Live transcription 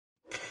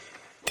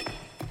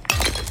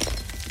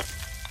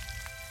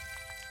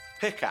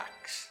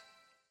Pickaxe.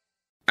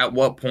 At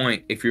what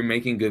point, if you're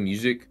making good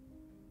music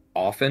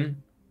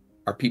often,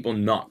 are people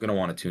not going to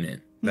want to tune in?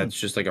 That's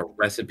just like a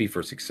recipe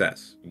for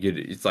success.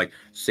 It's like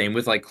same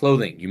with like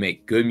clothing. You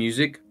make good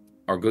music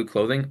or good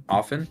clothing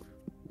often.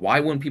 Why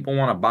wouldn't people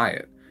want to buy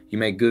it? You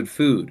make good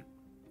food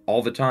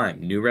all the time,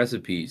 new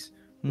recipes.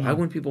 Why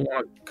wouldn't people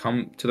want to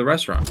come to the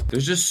restaurant?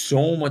 There's just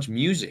so much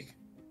music.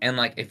 And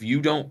like if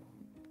you don't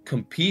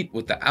compete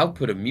with the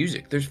output of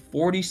music, there's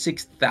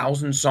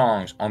 46,000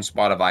 songs on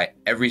Spotify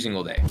every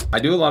single day. I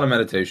do a lot of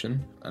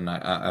meditation and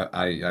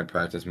I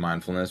practice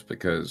mindfulness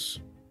because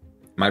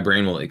my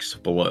brain will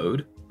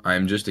explode.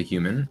 I'm just a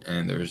human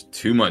and there's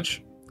too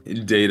much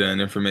data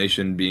and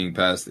information being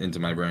passed into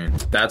my brain.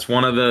 That's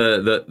one of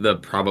the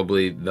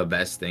probably the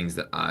best things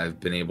that I've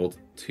been able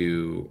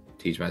to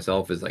teach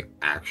myself is like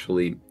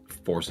actually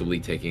forcibly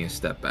taking a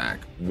step back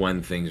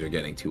when things are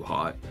getting too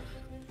hot.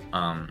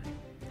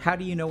 How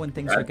do you know when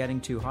things are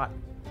getting too hot?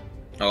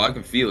 Oh, I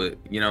can feel it.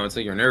 You know, it's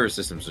like your nervous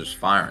system's just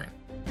firing.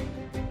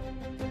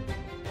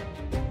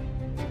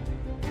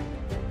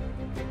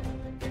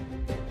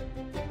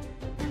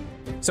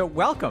 So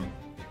welcome.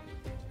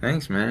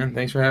 Thanks, man.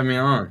 Thanks for having me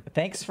on.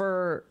 Thanks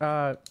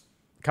for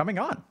coming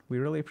on. We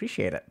really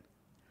appreciate it.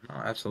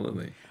 Oh,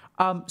 absolutely.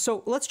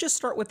 So let's just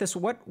start with this.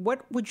 What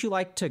would you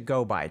like to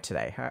go by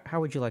today? How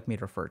would you like me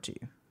to refer to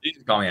you? You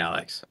can call me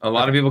Alex. A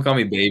lot of people call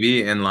me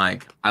baby, and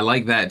like I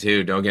like that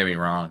too. Don't get me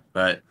wrong,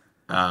 but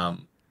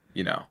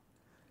you know,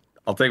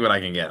 I'll take what I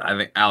can get. I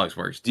think Alex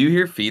works. Do you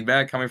hear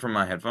feedback coming from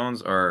my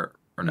headphones or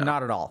no?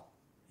 Not at all.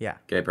 Yeah.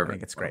 Okay, perfect. I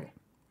think it's great.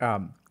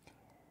 Have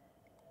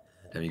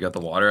you got the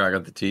water? I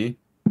got the tea.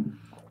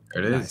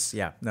 There it is. Nice.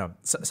 Yeah. No.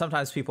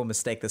 Sometimes people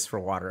mistake this for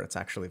water. It's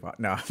actually water.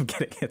 No, I'm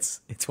kidding.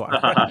 It's water.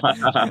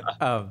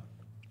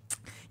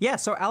 Yeah.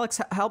 So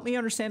Alex, help me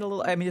understand a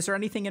little. I mean, is there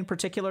anything in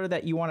particular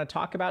that you want to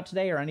talk about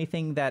today, or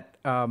anything that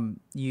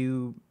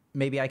you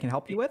maybe I can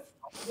help you with?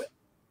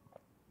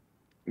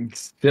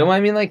 So I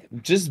mean, like,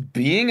 just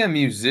being a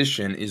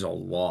musician is a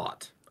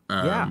lot.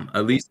 Yeah.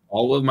 At least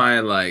all of my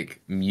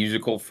like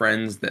musical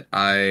friends that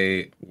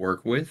I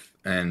work with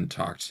and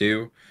talk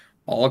to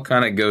all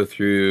kind of go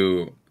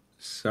through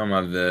some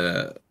of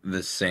the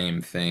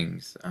same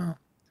things.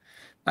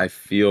 I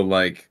feel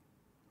like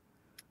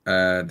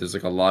there's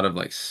like a lot of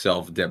like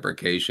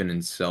self-deprecation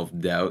and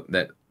self-doubt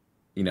that,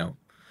 you know,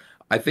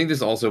 I think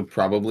this also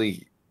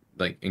probably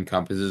like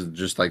encompasses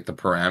just like the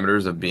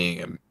parameters of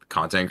being a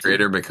content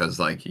creator because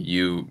like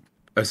you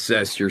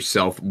assess your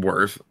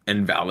self-worth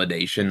and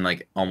validation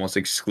like almost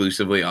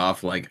exclusively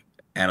off like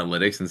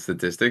analytics and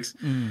statistics.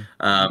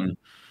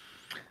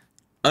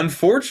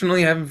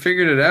 Unfortunately, I haven't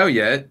figured it out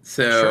yet.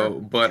 So, Sure.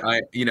 but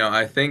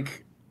I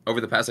think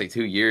over the past like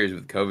 2 years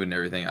with COVID and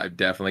everything, I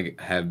definitely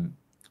have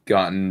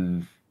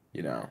gotten,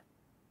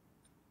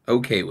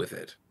 okay with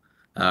it.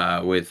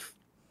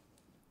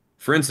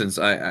 For instance,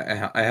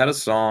 I had a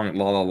song,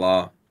 La La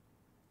La.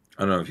 I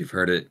don't know if you've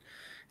heard it,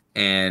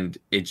 and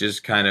it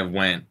just kind of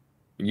went.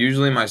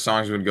 Usually, my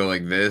songs would go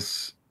like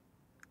this,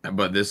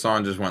 but this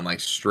song just went like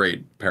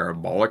straight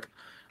parabolic.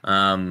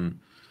 Um,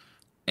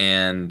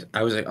 and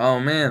I was like, oh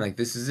man, like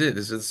this is it.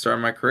 This is the start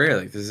of my career.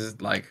 Like this is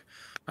like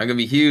I'm gonna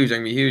be huge. I'm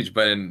gonna be huge.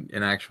 But in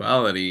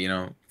actuality,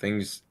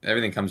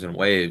 everything comes in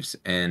waves,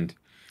 and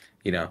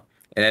it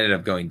ended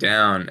up going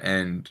down,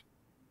 and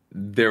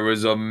there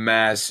was a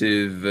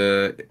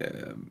massive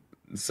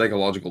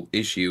psychological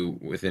issue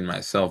within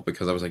myself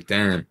because I was like,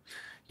 damn,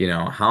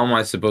 how am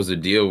I supposed to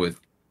deal with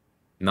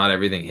not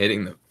everything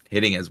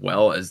hitting as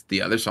well as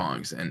the other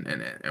songs and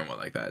what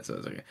like that. So I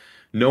was like,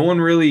 no one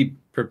really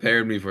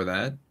prepared me for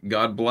that.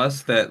 God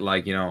bless that,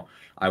 like,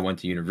 I went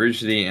to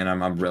university and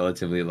I'm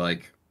relatively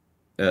like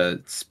a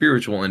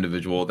spiritual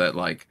individual that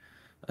like,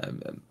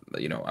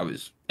 I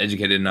was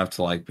educated enough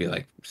to like be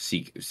like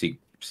seek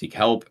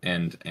help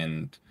and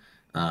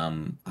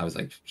I was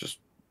like just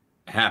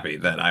happy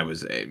that I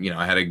was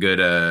I had a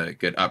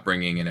good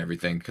upbringing and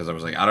everything because I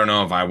was like I don't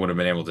know if I would have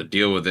been able to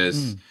deal with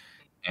this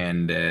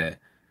and as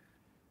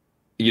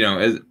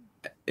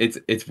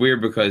it's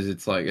weird because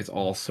it's like it's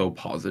all so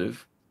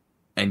positive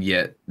and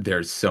yet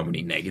there's so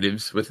many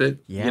negatives with it.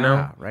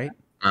 Yeah. Right.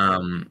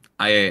 No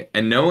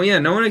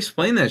one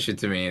explained that shit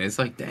to me and it's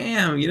like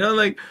damn,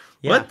 like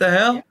Yeah. what the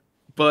hell? Yeah.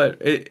 But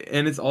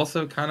it's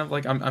also kind of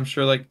like I'm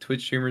sure like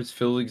Twitch streamers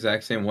feel the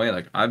exact same way.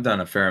 Like I've done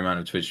a fair amount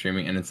of Twitch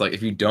streaming and it's like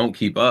if you don't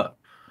keep up,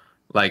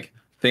 like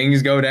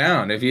things go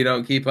down if you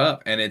don't keep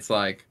up and it's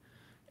like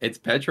it's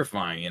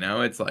petrifying,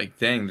 it's like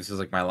dang, this is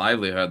like my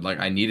livelihood, like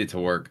I need it to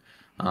work.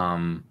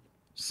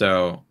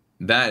 So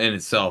that in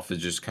itself is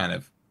just kind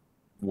of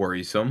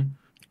worrisome.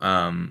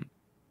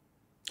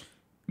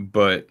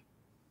 But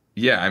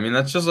yeah, I mean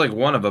that's just like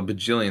one of a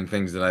bajillion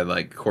things that I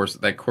like course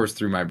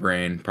through my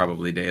brain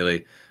probably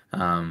daily.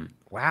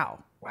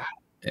 Wow.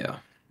 Yeah.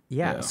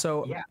 Yeah.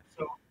 So,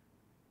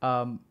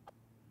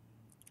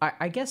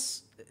 I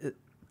guess,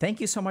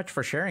 thank you so much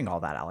for sharing all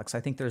that, Alex.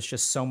 I think there's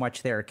just so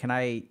much there. Can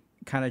I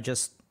kind of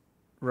just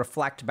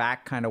reflect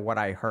back kind of what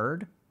I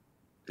heard?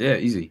 Yeah.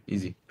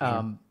 Easy.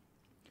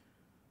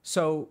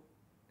 So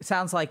it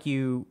sounds like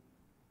you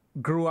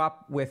grew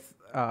up with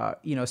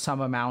some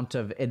amount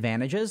of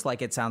advantages.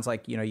 Like it sounds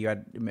like you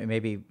had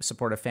maybe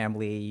supportive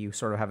family, you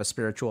sort of have a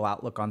spiritual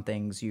outlook on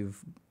things,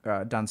 you've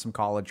done some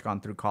college, gone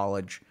through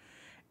college,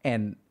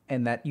 and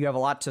that you have a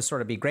lot to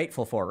sort of be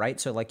grateful for, right?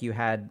 So like you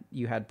had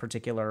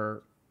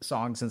particular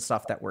songs and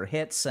stuff that were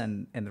hits,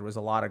 and there was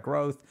a lot of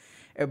growth,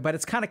 but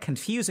it's kind of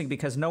confusing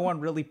because no one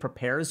really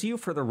prepares you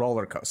for the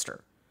roller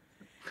coaster.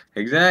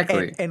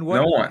 Exactly. And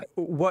no one.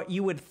 What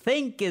you would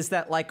think is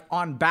that, like,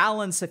 on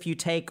balance, if you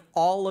take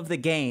all of the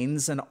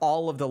gains and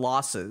all of the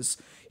losses,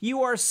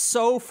 you are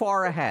so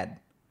far ahead.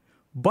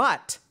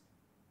 But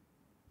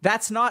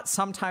that's not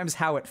sometimes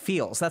how it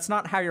feels. That's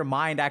not how your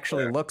mind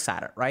actually looks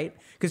at it, right?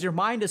 Because your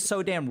mind is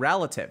so damn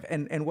relative.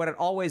 And what it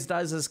always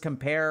does is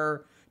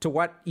compare to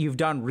what you've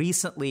done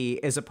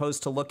recently as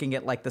opposed to looking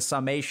at, like, the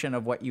summation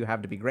of what you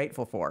have to be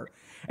grateful for.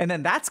 And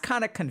then that's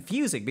kind of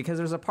confusing because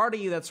there's a part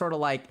of you that's sort of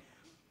like,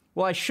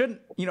 well, I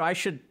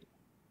should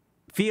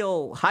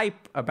feel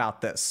hype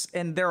about this.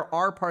 And there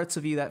are parts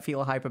of you that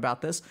feel hype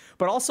about this,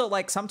 but also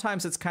like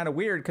sometimes it's kind of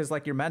weird because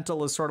like your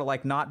mental is sort of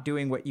like not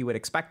doing what you would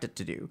expect it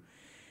to do.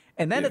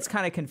 And then it's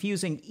kind of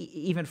confusing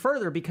even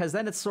further because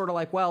then it's sort of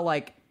like, well,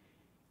 like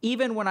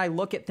even when I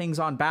look at things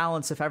on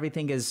balance, if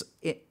everything is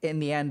in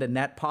the end a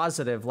net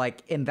positive,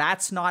 like, and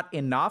that's not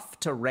enough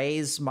to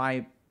raise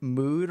my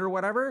mood or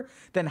whatever,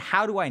 then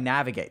how do I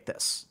navigate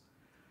this?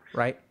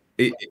 Right.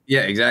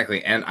 Yeah,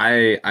 exactly. And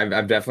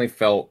I've definitely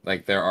felt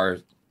like there are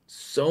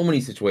so many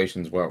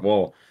situations where,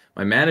 well,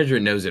 my manager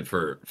knows it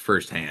for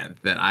firsthand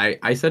that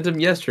I said to him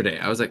yesterday,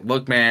 I was like,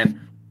 look,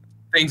 man,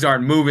 things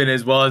aren't moving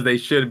as well as they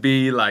should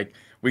be. Like,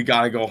 we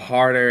got to go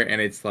harder. And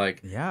it's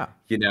like, Yeah.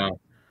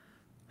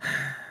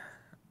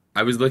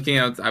 I was looking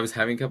out, I was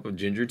having a cup of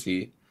ginger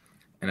tea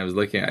and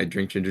I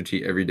drink ginger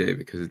tea every day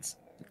because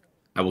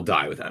I will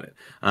die without it.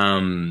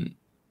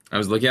 I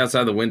was looking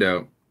outside the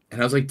window and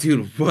I was like,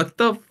 dude, what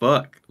the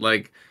fuck?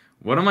 Like,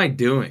 what am I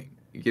doing?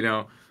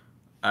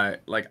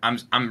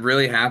 I'm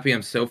really happy.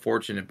 I'm so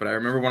fortunate. But I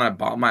remember when I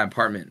bought my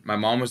apartment, my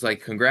mom was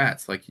like,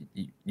 congrats. Like,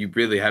 you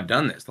really have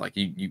done this. Like,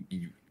 you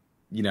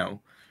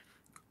know.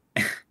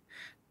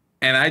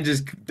 And I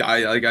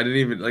didn't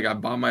even, like, I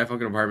bought my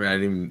fucking apartment. I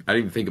didn't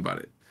even think about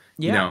it.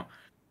 Yeah.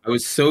 I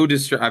was so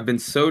I've been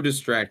so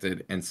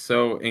distracted and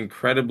so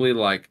incredibly,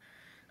 like,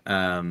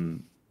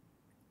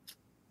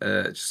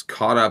 just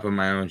caught up in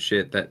my own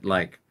shit that,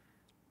 like,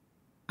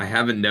 I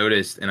haven't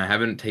noticed and I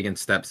haven't taken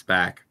steps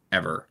back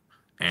ever.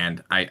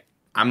 And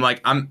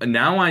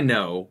now I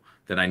know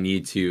that I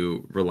need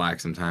to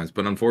relax sometimes,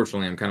 but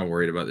unfortunately I'm kind of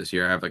worried about this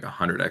year. I have like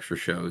 100 extra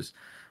shows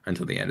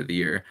until the end of the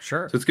year.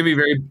 Sure. So it's gonna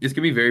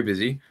be very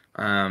busy.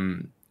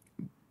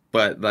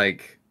 But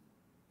like,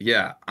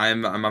 yeah,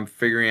 I'm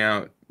figuring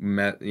out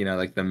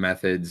like the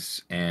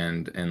methods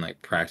and like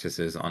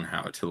practices on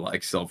how to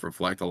like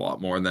self-reflect a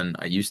lot more than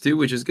I used to,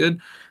 which is good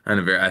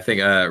and I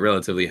think a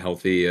relatively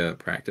healthy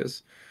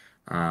practice.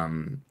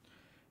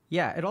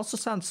 Yeah, it also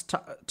sounds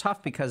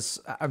tough because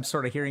I'm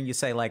sort of hearing you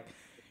say, like,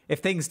 if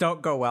things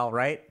don't go well,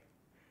 right,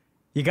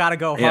 you got to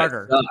go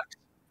harder.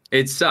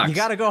 It sucks. You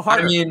got to go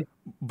harder. I mean,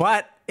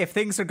 but if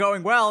things are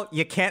going well,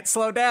 you can't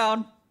slow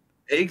down.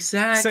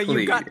 Exactly. So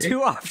you've got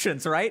two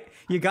options, right?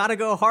 You got to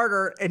go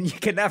harder and you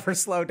can never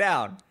slow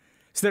down.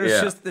 So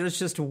there's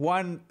just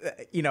one,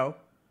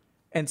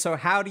 and so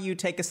how do you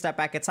take a step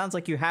back? It sounds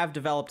like you have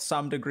developed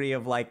some degree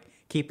of like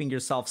keeping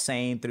yourself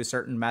sane through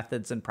certain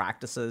methods and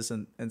practices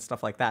and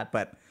stuff like that.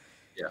 But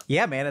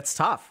yeah, man, it's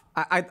tough.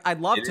 I'd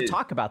love to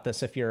talk about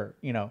this if you're,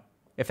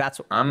 if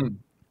that's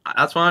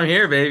that's why I'm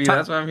here, baby.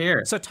 That's why I'm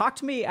here. So talk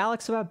to me,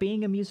 Alex, about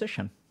being a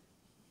musician.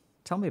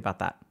 Tell me about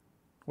that.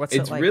 What's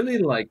it's it like? Really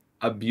like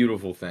a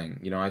beautiful thing.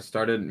 I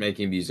started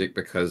making music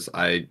because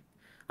I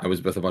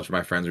was with a bunch of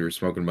my friends. We were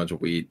smoking a bunch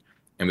of weed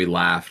and we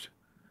laughed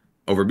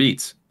over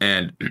beats.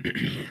 And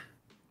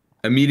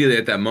immediately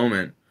at that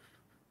moment,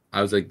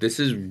 I was like, this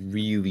is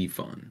really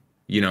fun.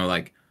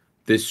 Like,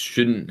 this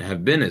shouldn't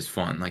have been as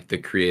fun, like the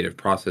creative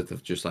process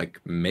of just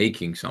like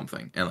making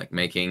something and like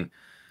making,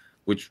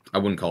 which I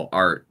wouldn't call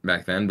art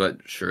back then, but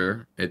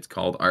sure, it's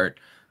called art.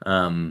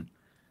 Why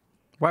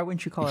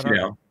wouldn't you call it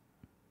art?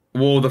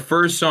 Well, the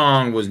first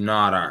song was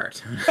not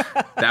art.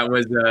 that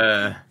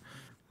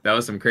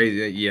was some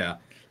crazy, yeah.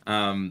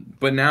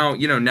 But now,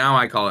 now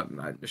I call it,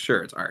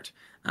 sure, it's art.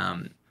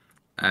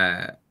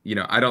 I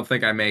don't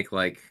think I make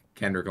like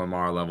Kendrick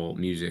Lamar level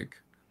music,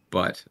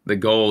 but the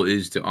goal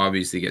is to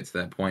obviously get to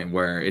that point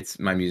where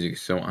my music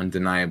is so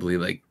undeniably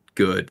like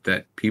good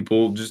that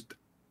people just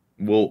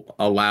will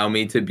allow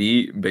me to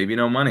be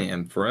bbno money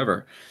and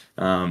forever.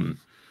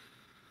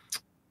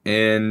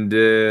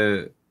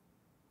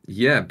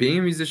 Yeah, being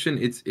a musician,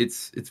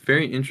 it's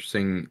very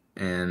interesting,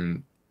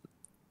 and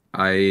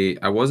I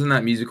wasn't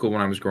that musical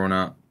when I was growing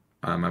up.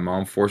 My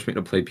mom forced me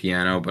to play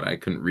piano, but I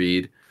couldn't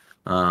read.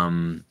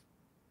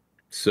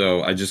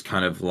 So I just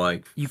kind of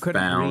like you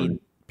couldn't read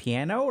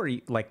piano or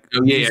like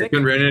music? I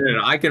couldn't read.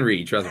 No, I can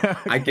read. Trust me,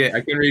 I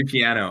can read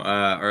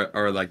piano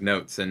or like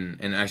notes,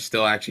 and I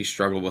still actually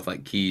struggle with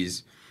like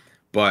keys,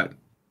 but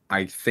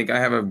I think I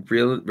have a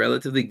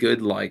relatively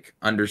good like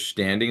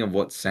understanding of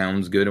what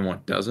sounds good and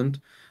what doesn't.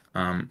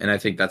 And I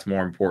think that's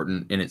more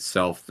important in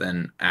itself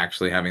than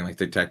actually having like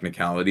the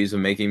technicalities of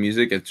making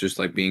music. It's just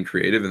like being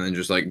creative and then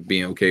just like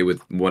being okay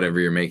with whatever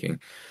you're making.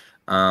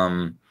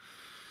 Um,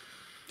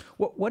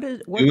 What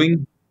is what?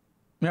 doing,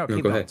 No, no,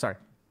 keep go going. ahead. Sorry,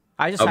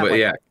 I just Oh, have but like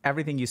yeah,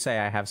 everything you say.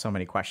 I have so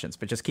many questions,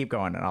 but just keep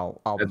going, and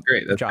I'll that's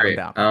great. That's jot them great.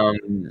 down.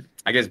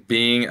 I guess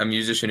being a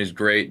musician is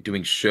great.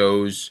 Doing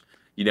shows,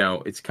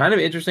 it's kind of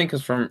interesting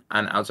because from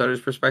an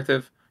outsider's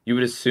perspective, you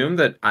would assume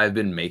that I've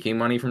been making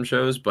money from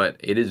shows, but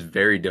it is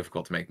very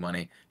difficult to make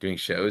money doing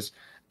shows.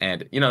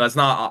 And that's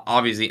not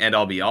obviously end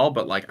all be all,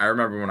 but like I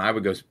remember when I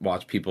would go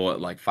watch people at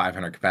like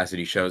 500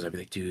 capacity shows, I'd be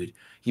like, dude,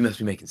 he must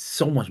be making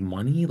so much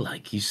money.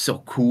 Like he's so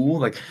cool.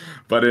 Like,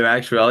 but in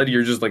actuality,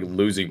 you're just like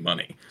losing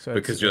money So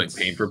because you're like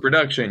paying for it's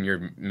production,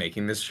 you're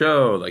making this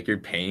show, like you're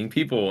paying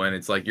people, and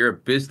it's like you're a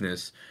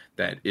business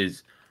that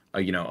is,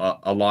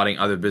 allotting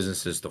other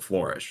businesses to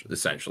flourish,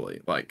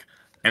 essentially. Like,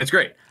 and it's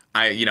great.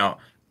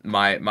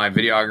 My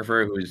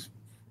videographer, who's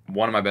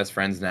one of my best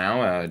friends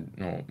now,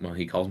 well,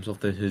 he calls himself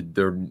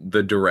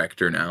the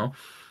director now.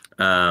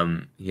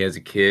 He has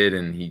a kid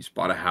and he's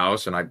bought a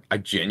house, and I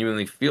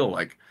genuinely feel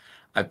like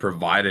I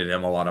provided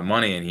him a lot of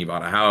money, and he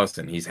bought a house,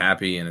 and he's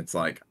happy, and it's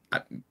like,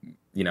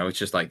 it's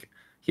just like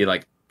he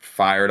like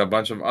fired a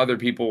bunch of other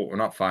people, or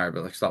not fired,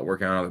 but like stopped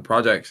working on other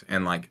projects,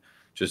 and like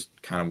just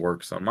kind of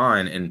works on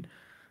mine, and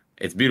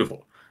it's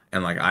beautiful.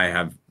 And like I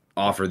have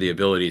offered the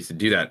ability to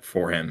do that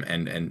for him,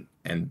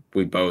 and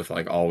we both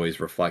like always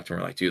reflect, and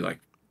we're like, dude, like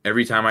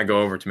every time I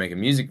go over to make a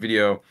music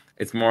video,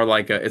 it's more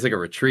like it's like a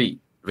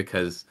retreat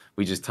because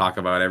we just talk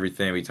about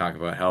everything. We talk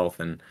about health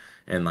and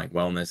like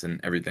wellness and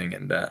everything,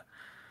 and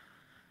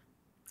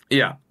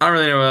yeah, I don't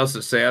really know what else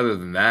to say other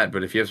than that,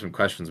 but if you have some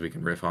questions, we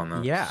can riff on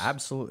yeah, those.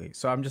 absolutely.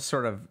 So I'm just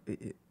sort of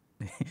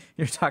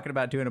you're talking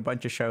about doing a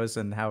bunch of shows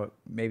and how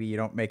maybe you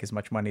don't make as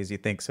much money as you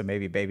think, so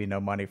maybe baby no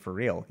money for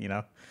real, you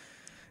know?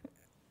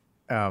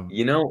 Um,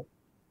 You know,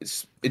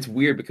 it's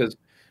weird because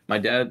my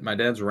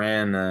dad's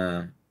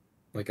ran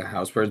like a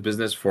housewares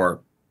business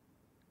for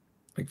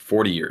like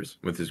 40 years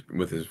with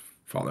his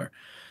father.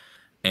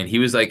 And he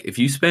was like, if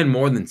you spend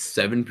more than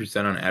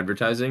 7% on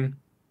advertising,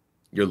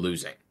 you're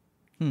losing.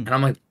 hmm. And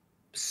I'm like,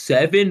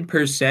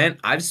 7%?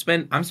 I'm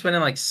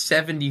spending like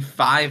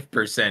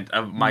 75%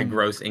 of my Hmm.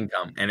 gross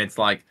income. And it's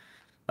like,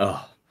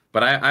 oh,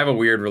 but I have a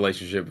weird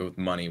relationship with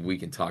money we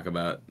can talk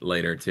about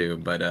later too.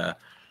 But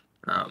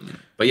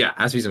yeah,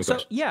 ask me some So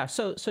questions. yeah,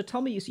 so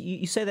tell me,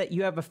 you say that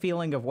you have a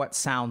feeling of what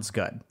sounds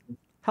good.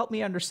 Help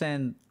me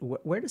understand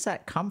where does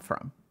that come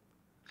from?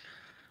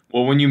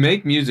 Well, when you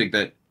make music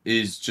that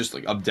is just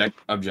like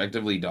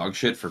objectively dog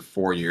shit for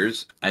 4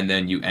 years, and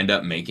then you end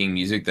up making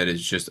music that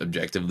is just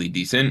objectively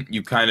decent,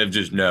 you kind of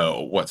just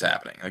know what's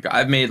happening. Like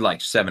I've made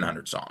like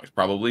 700 songs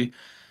probably,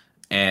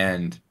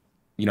 and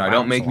I Wow,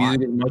 don't that's a make lot.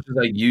 music as much as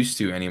I used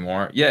to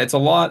anymore. Yeah, it's a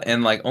lot,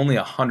 and like only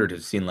 100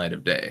 have seen light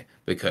of day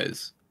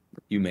because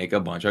you make a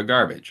bunch of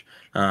garbage.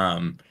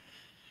 Um,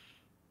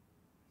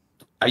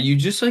 you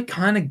just like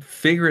kind of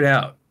figure it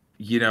out.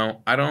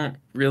 I don't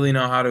really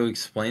know how to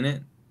explain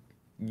it.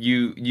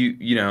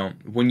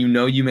 When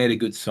you made a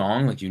good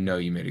song, like you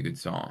made a good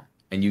song,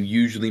 and you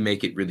usually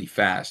make it really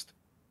fast.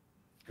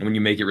 And when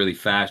you make it really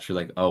fast, you're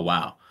like, oh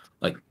wow,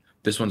 like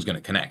this one's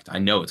gonna connect. I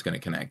know it's gonna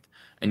connect.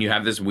 And you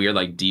have this weird,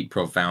 like deep,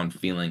 profound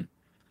feeling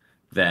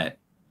that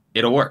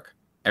it'll work.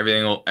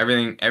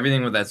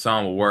 Everything with that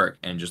song will work,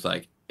 and just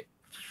like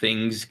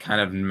things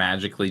kind of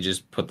magically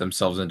just put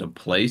themselves into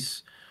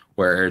place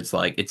where it's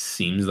like it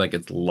seems like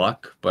it's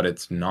luck, but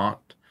it's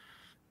not.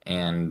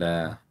 And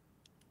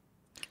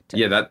T-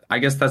 yeah, that I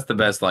guess that's the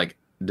best like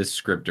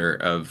descriptor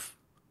of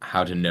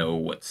how to know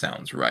what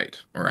sounds right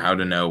or how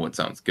to know what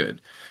sounds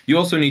good. You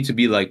also need to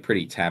be like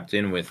pretty tapped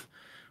in with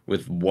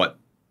what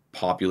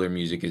popular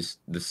music is,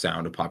 the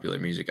sound of popular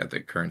music at the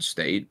current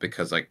state,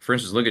 because like for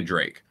instance, look at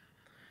Drake.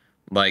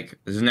 Like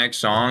this next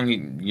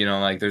song,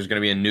 like there's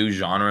gonna be a new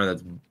genre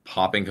that's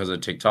popping because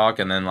of TikTok,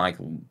 and then like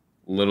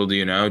little do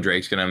you know,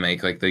 Drake's gonna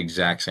make like the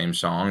exact same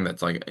song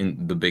that's like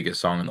the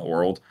biggest song in the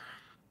world,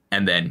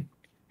 and then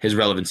his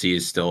relevancy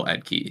is still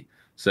at key.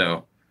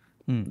 So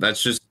hmm.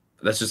 that's just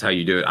how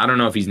you do it. I don't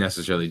know if he's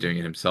necessarily doing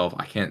it himself.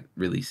 I can't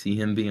really see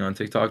him being on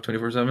TikTok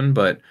 24/7,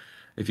 but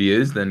if he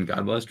is, then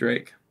God bless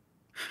Drake.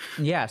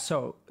 Yeah,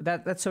 so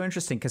that's so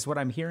interesting because what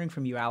I'm hearing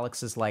from you,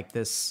 Alex, is like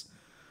this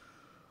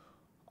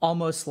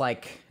almost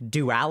like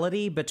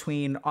duality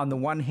between, on the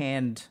one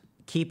hand,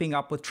 keeping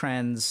up with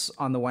trends,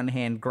 on the one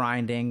hand,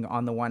 grinding,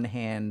 on the one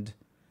hand,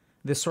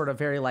 this sort of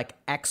very like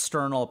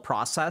external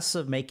process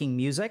of making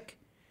music.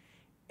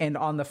 And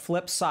on the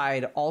flip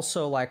side,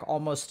 also like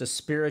almost a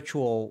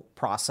spiritual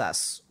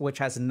process, which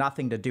has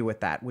nothing to do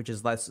with that, which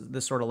is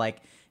this sort of like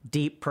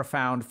deep,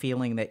 profound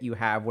feeling that you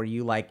have where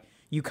you like,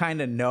 you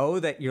kind of know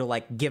that you're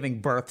like giving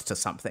birth to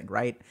something,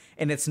 right?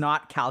 And it's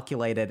not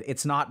calculated,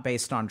 it's not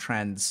based on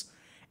trends.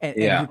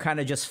 And you Yeah.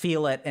 kind of just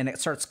feel it and it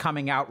starts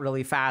coming out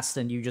really fast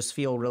and you just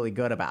feel really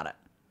good about it.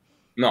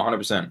 No,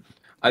 100%.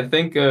 I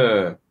think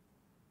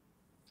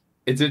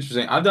It's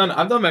interesting. I've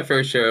done my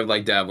fair share of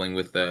like dabbling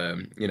with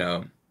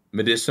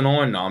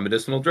medicinal and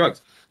non-medicinal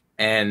drugs.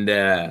 And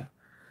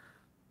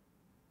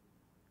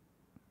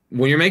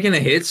when you're making a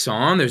hit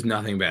song, there's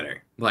nothing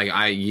better. Like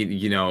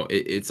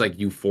it's like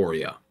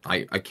euphoria.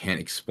 I can't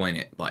explain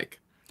it. Like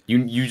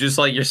you just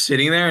like you're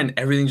sitting there and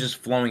everything's just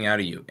flowing out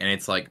of you. And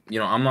it's like,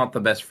 I'm not the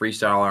best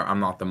freestyler. I'm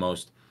not the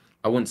most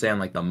I wouldn't say I'm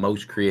like the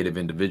most creative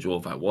individual.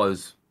 If I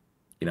was,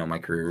 my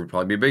career would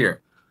probably be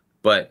bigger.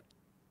 But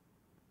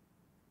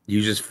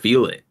you just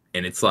feel it.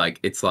 And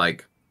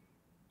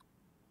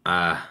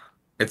uh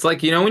it's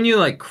like, when you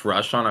like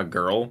crush on a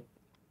girl,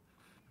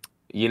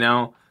 you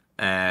know,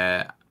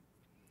 uh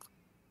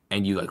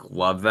and you like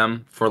love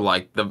them for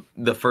like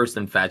the first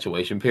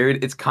infatuation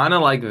period. It's kind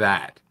of like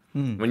that.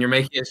 Hmm. When you're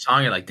making a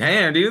song, you're like,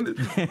 damn, dude.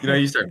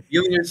 You start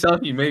feeling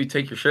yourself. You maybe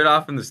take your shirt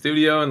off in the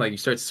studio and like you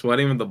start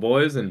sweating with the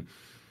boys and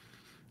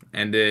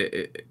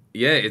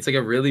yeah, it's like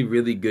a really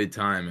really good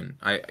time. And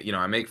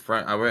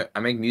I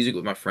make music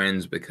with my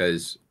friends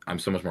because I'm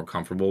so much more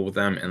comfortable with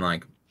them. And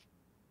like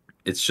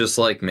it's just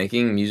like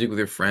making music with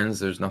your friends.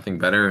 There's nothing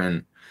better.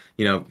 And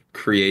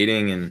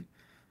creating, and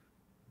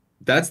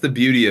that's the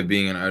beauty of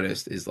being an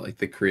artist, is like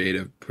the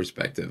creative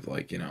perspective.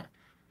 Like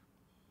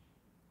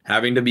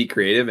having to be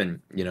creative, and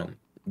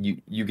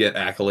you get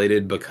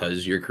accoladed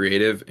because you're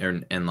creative.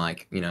 And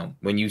like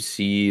when you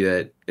see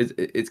that,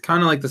 it's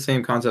kind of like the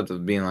same concept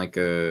of being like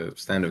a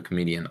stand-up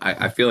comedian.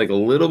 I feel like a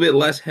little bit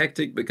less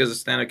hectic because the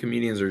stand-up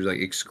comedians are like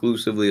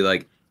exclusively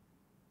like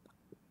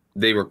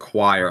they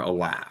require a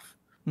laugh,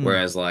 Hmm.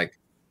 whereas like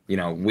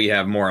we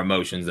have more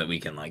emotions that we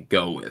can like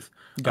go with.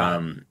 Got it.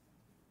 um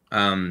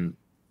um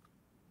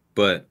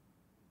but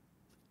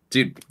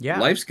dude, Yeah.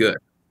 life's good.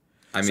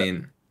 I So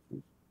mean,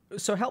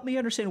 so help me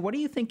understand, what do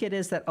you think it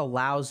is that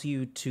allows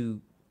you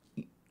to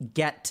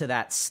get to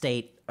that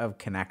state of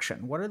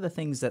connection? What are the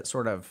things that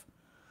sort of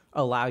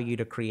allow you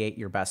to create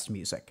your best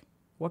music?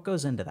 What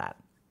goes into that?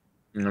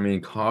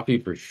 coffee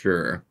for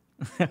sure.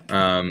 Okay.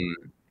 um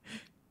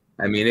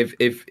I mean,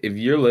 if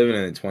you're living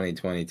in the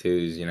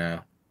 2022s,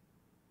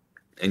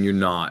 and you're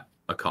not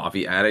a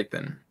coffee addict,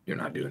 then you're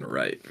not doing it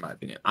right, in my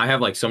opinion. I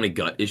have like so many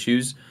gut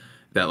issues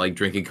that like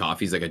drinking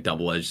coffee is like a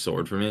double-edged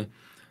sword for me.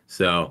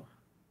 So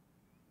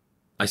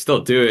I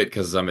still do it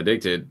because I'm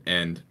addicted,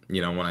 and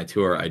when I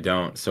tour, I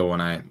don't. So when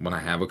I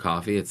have a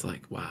coffee, it's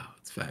like, wow,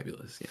 it's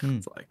fabulous. Hmm.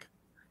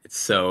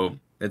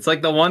 It's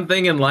like the one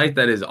thing in life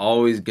that is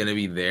always gonna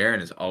be there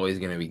and is always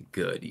gonna be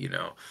good.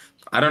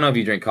 I don't know if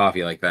you drink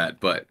coffee like that,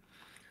 but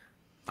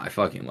I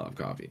fucking love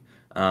coffee.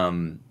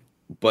 Um,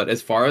 but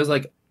as far as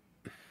like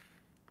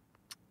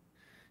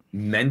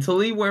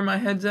mentally where my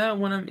head's at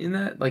when I'm in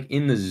that, like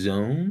in the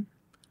zone,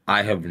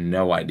 I have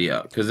no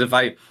idea. Because if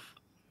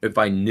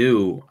I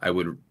knew, I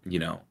would,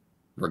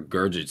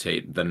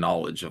 regurgitate the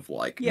knowledge of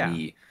like Yeah.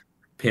 me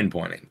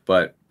pinpointing.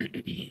 But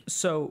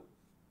So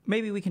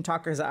maybe we can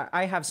talk, because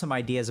I have some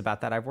ideas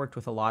about that. I've worked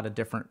with a lot of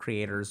different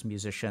creators,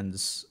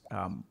 musicians,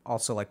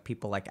 also like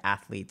people like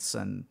athletes,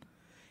 and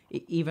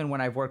even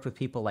when I've worked with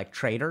people like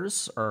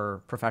traders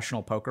or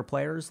professional poker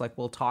players, like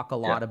we'll talk a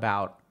yeah, lot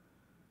about,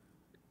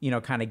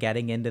 kind of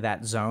getting into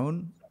that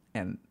zone.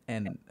 And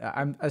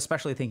I'm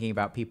especially thinking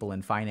about people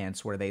in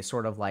finance where they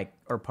sort of like,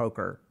 or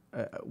poker,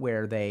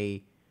 where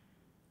they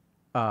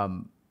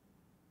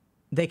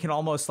can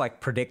almost like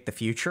predict the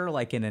future,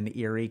 like in an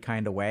eerie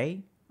kind of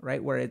way,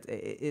 right? Where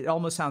it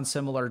almost sounds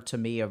similar to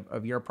me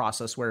of your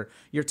process, where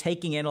you're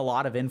taking in a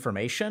lot of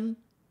information,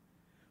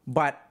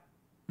 but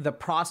the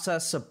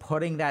process of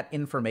putting that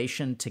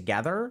information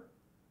together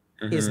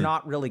is hmm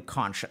not really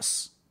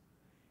conscious.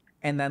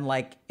 And then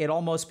like it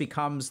almost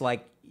becomes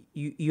like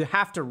you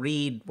have to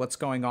read what's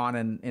going on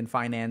in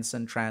finance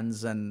and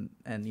trends and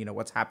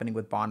what's happening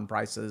with bond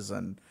prices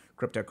and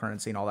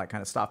cryptocurrency and all that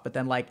kind of stuff. But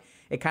then like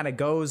it kind of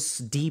goes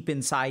deep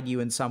inside you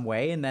in some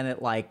way, and then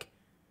it like,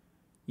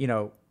 you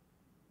know,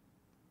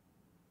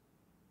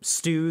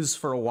 stews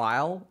for a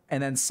while,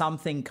 and then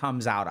something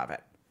comes out of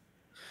it.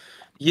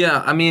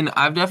 yeah.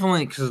 I've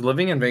definitely, because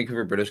living in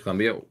Vancouver, British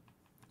Columbia,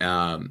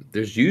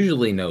 there's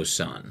usually no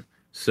sun,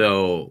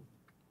 so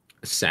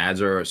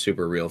SADs are a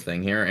super real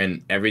thing here.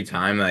 And every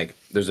time like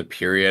there's a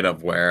period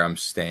of where I'm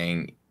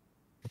staying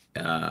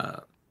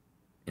uh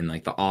in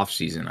like the off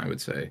season, I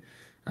would say.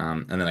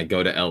 And then I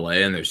go to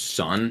LA and there's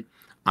sun.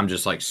 I'm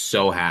just like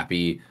so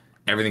happy.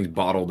 Everything's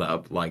bottled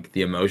up. Like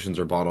the emotions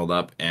are bottled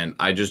up. And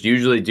I just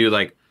usually do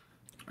like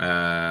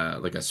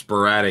a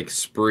sporadic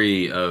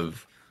spree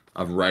of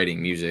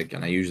writing music.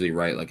 And I usually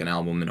write like an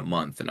album in a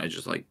month, and I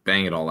just like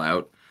bang it all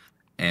out.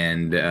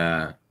 And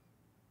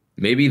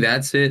maybe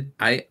that's it.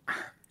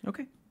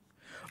 Okay.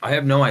 I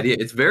have no idea.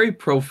 It's very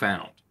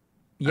profound.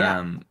 Yeah.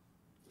 Um,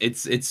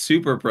 it's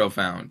super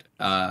profound.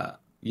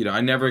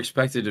 I never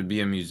expected to be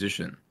a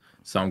musician,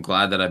 so I'm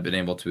glad that I've been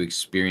able to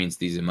experience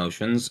these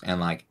emotions and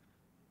like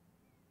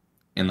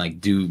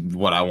do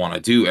what I want to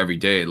do every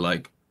day.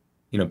 Like,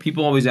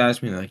 people always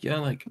ask me like, yeah,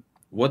 like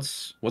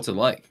what's it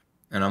like?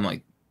 And I'm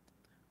like,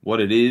 what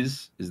it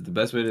is the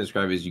best way to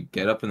describe it is you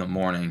get up in the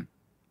morning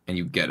and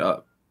you get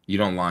up. You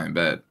don't lie in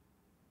bed.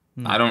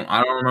 I don't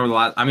remember the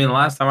last. I mean, the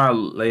last time I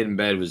laid in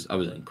bed was I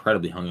was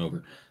incredibly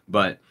hungover.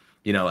 But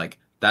like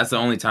that's the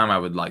only time I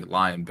would like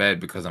lie in bed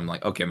because I'm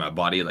like, okay, my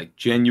body like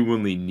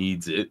genuinely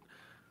needs it,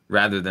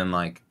 rather than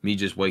like me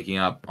just waking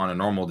up on a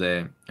normal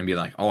day and be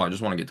like, oh, I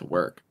just want to get to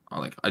work. Or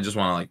like I just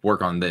want to like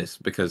work on this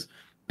because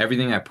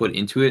everything I put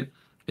into it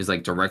is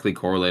like directly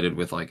correlated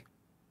with like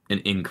an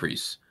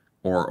increase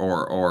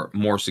or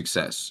more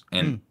success,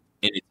 and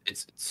Mm.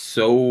 it's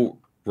so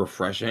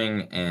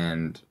refreshing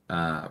and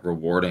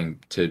rewarding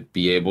to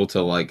be able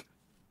to like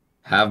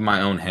have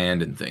my own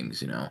hand in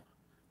things.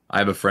 I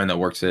have a friend that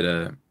works at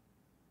a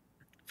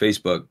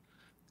Facebook,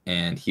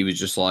 and he's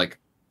just like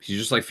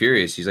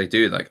furious. He's like,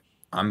 dude, like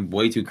I'm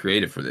way too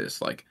creative for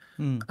this. Like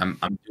Mm.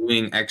 I'm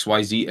doing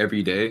XYZ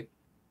every day,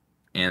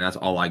 and that's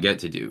all I get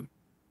to do.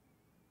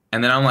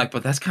 And then I'm like,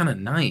 but that's kind of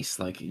nice.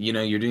 Like,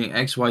 you're doing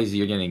XYZ,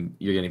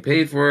 you're getting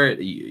paid for it.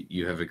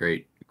 You have a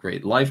great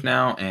life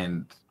now,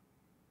 and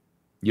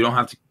you don't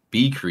have to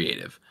be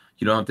creative.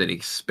 You don't have to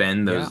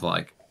expend Yeah.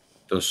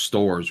 those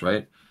stores,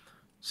 right?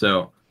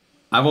 So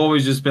I've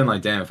always just been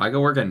like, damn, if I could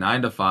work a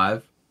 9 to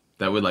 5,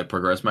 that would like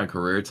progress my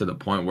career to the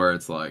point where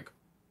it's like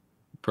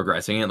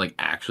progressing it, like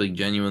actually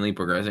genuinely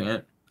progressing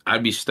it,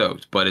 I'd be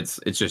stoked. But it's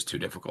just too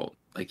difficult.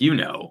 Like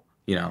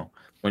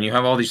when you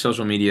have all these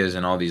social medias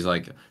and all these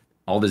like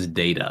all this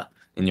data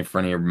in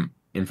front of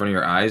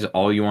your eyes,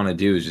 all you want to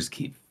do is just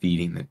keep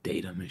feeding the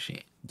data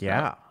machine. So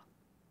Yeah.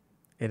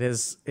 It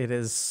is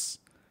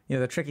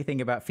the tricky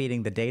thing about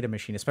feeding the data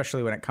machine,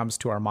 especially when it comes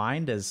to our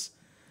mind, is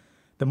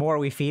the more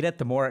we feed it,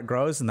 the more it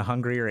grows and the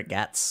hungrier it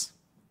gets.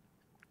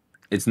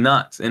 it's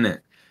nuts, isn't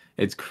it?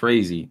 It's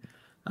crazy.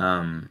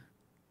 Um,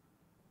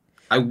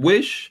 I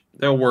wish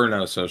there were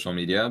no social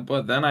media,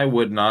 but then I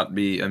would not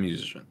be a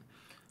musician.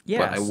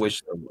 But I Yes.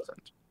 wish there wasn't.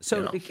 You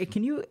So know.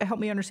 can you help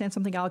me understand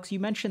something, Alex? You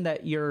mentioned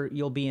that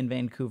you'll be in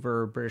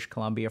Vancouver, British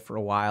Columbia for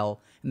a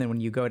while, and then when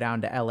you go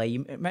down to LA,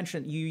 you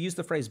mentioned you used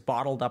the phrase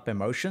bottled up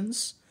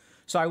emotions.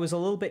 So I was a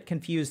little bit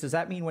confused. Does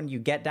that mean when you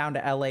get down to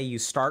LA you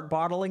start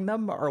bottling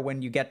them, or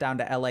when you get down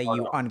to LA Oh,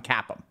 you no.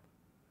 uncap them?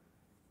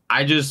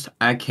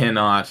 I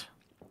cannot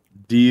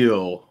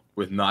deal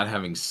with not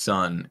having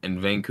sun. In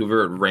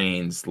Vancouver, it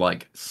rains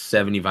like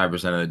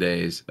 75% of the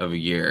days of a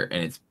year,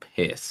 and it's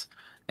piss.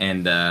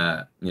 And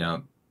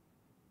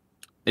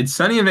it's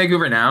sunny in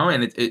Vancouver now,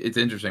 and it's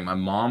interesting. My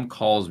mom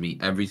calls me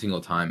every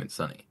single time it's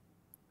sunny,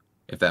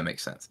 if that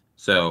makes sense.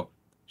 So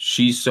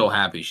she's so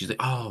happy. She's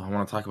like, "Oh, I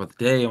want to talk about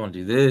the day. I want to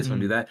do this. I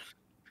want to do that."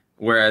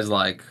 Whereas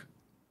like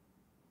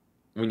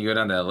when you go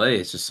down to LA,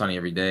 it's just sunny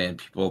every day,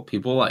 and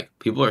people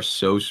are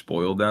so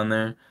spoiled down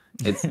there.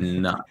 It's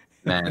nuts,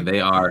 man.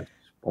 They are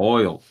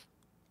spoiled,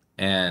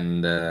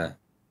 and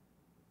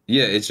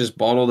yeah, it's just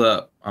bottled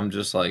up. I'm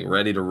just like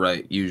ready to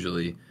write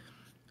usually,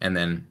 and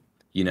then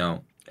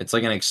it's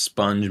like an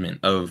expungement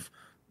of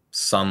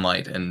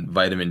sunlight and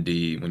vitamin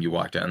D when you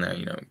walk down there.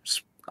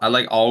 I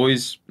like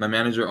always. My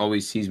manager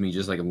always sees me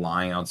just like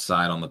lying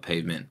outside on the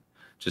pavement,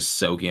 just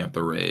soaking up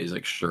the rays,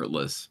 like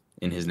shirtless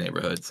in his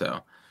neighborhood.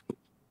 So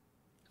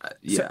So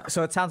yeah.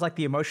 so it sounds like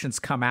the emotions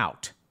come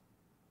out.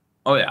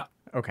 Oh yeah,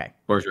 Okay.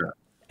 for sure.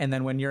 And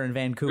then when you're in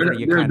Vancouver, They're,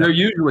 you they're, kind they're of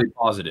usually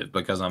positive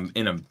because I'm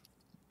in a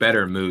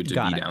better mood to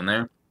got be it. down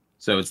there.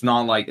 So it's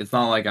not like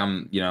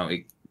I'm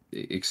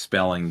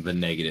expelling the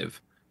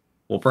negative.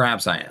 Well,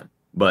 perhaps I am,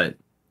 but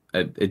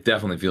it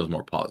definitely feels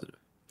more positive.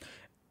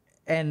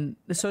 And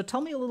so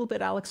tell me a little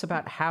bit, Alex,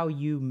 about how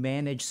you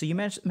manage. So you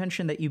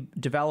mentioned that you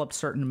develop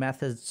certain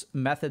methods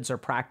or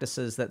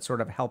practices that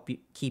sort of help you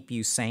keep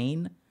you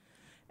sane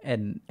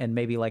and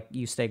maybe like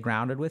you stay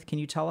grounded with. Can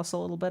you tell us a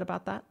little bit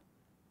about that?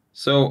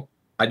 So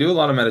I do a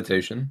lot of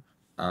meditation,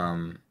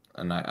 and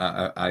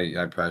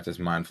I practice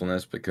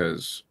mindfulness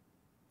because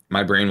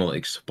my brain will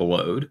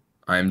explode.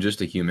 I'm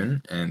just a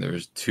human, and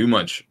there's too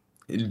much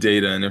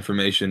data and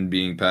information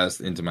being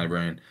passed into my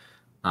brain.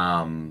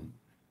 Um,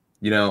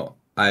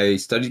 I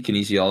studied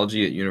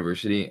kinesiology at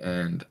university,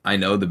 and I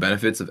know the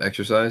benefits of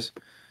exercise.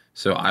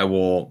 So I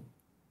will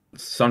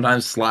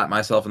sometimes slap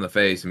myself in the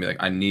face and be like,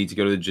 I need to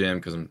go to the gym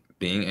because I'm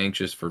being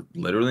anxious for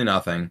literally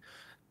nothing.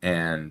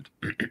 And,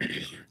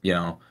 you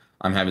know,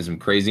 I'm having some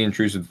crazy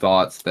intrusive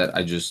thoughts that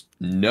I just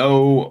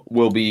know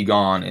will be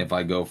gone if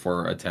I go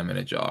for a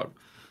 10-minute jog.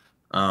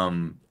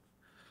 Um,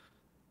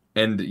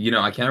 and,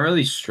 I can't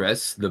really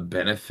stress the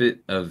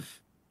benefit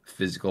of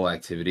physical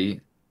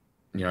activity.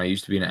 I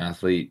used to be an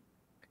athlete.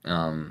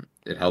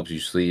 It helps you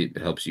sleep,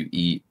 it helps you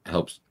eat, it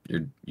helps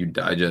you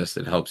digest,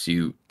 it helps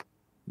you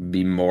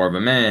be more of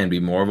a man, be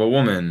more of a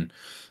woman.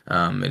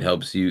 It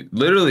helps you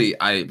literally.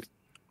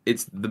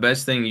 It's the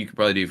best thing you could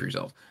probably do for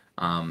yourself.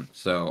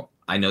 So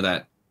I know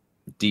that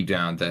deep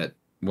down that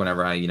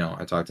whenever I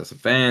talk to some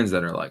fans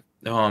that are like,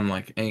 "Oh, I'm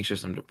like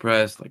anxious, I'm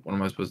depressed. Like, what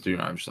am I supposed to do?"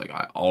 And I'm just like,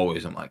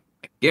 I'm like,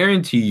 I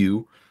guarantee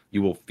you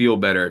will feel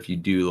better if you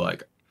do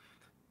like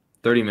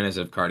 30 minutes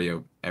of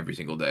cardio every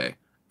single day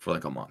for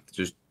like a month.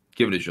 Just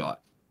give it a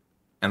shot.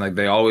 And like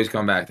they always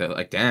come back to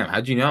like, damn,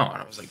 how'd you know?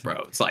 And I was like, bro,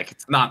 it's like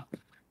it's not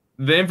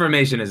the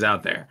information is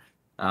out there.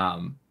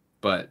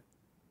 But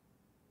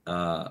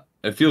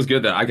it feels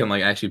good that I can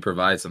like actually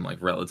provide some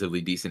like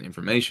relatively decent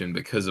information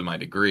because of my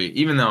degree,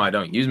 even though I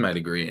don't use my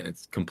degree and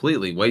it's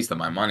completely waste of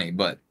my money.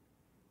 But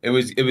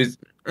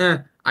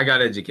I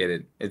got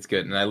educated. It's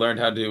good, and I learned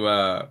how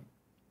to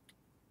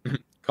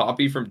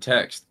copy from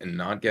text and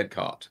not get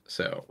caught.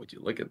 So would you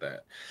look at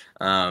that?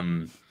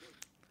 Um,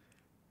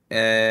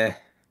 eh,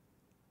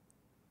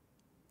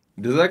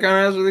 does that kind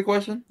of answer the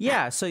question?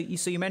 Yeah. So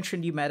you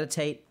mentioned you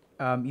meditate.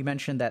 You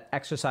mentioned that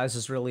exercise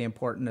is really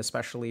important,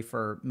 especially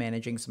for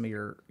managing some of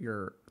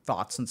your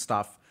thoughts and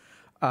stuff.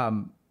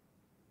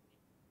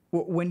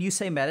 When you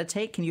say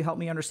meditate, can you help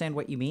me understand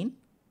what you mean?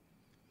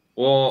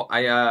 Well,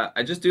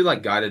 I just do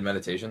like guided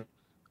meditation.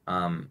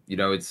 You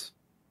know, it's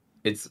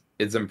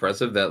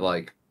impressive that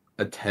like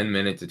a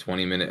 10-minute to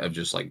 20 minute of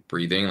just like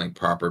breathing, like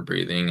proper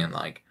breathing and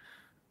like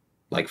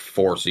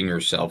forcing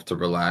yourself to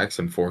relax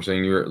and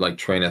forcing your like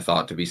train of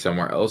thought to be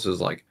somewhere else is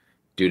like,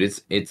 dude,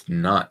 it's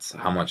nuts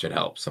how much it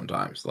helps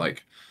sometimes.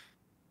 Like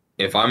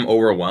if I'm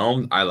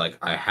overwhelmed,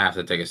 I have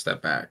to take a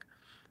step back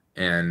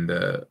and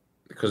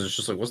because it's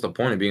just like what's the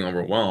point of being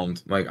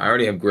overwhelmed? Like I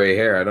already have gray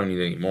hair, I don't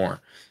need any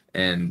more.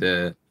 And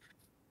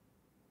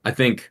I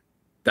think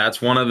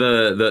that's one of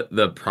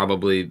the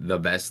probably the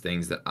best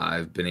things that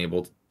I've been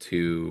able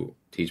to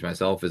teach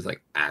myself is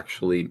like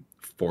actually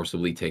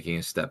forcibly taking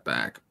a step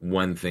back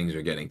when things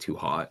are getting too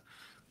hot.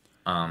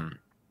 Um,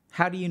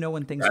 How do you know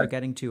when things are that-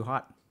 getting too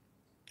hot?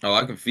 oh,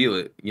 I can feel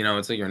it. You know,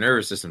 it's like your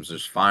nervous system's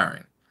just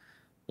firing.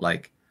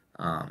 Like,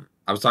 I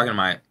was talking to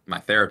my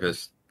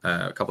therapist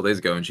a couple days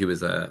ago, and she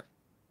was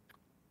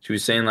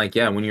saying like,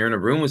 yeah, when you're in a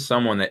room with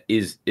someone that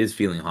is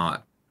feeling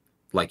hot,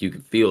 like you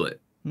can feel it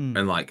Hmm.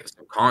 and like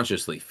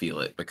subconsciously feel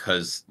it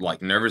because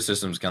like nervous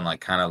systems can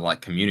like kind of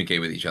like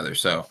communicate with each other.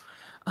 So,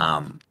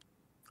 um,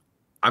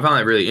 I found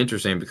that really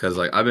interesting because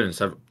like I've been in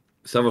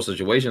several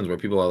situations where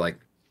people are like,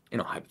 you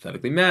know,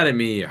 hypothetically mad at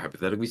me or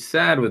hypothetically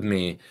sad with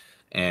me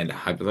and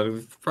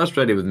hypothetically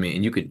frustrated with me,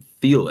 and you can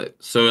feel it.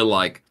 So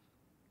like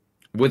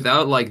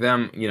without like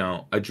them, you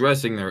know,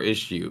 addressing their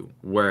issue,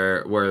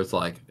 where it's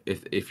like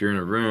if you're in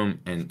a room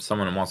and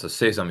someone wants to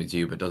say something to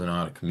you but doesn't know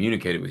how to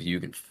communicate it with you, you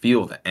can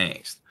feel the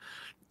angst.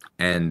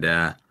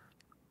 And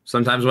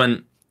sometimes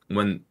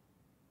when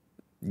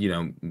you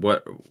know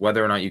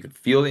whether or not you can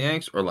feel the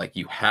angst or like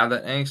you have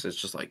that angst, it's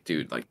just like,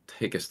 dude, like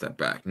take a step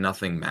back.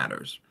 Nothing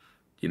matters,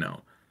 you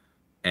know.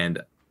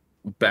 And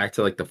back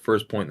to like the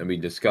first point that we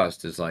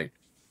discussed is like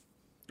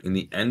in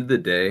the end of the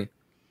day,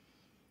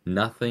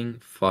 nothing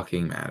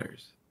fucking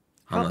matters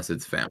Help unless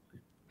it's family.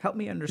 help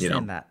me You know,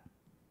 understand that.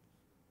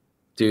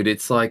 dude,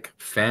 it's like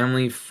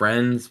family,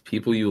 friends,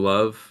 people you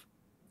love,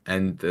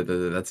 and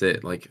that's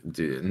it. Like,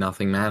 dude,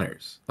 nothing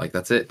matters. Like,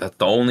 that's it. That's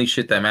the only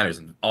shit that matters.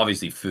 And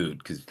obviously, food,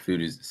 because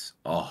food is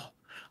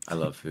I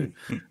love food.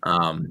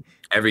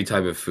 Every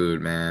type of food,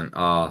 man.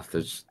 Oh,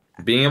 there's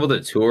being able to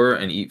tour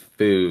and eat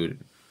food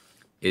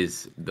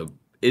is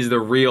the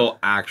real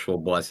actual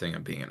blessing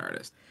of being an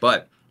artist.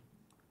 But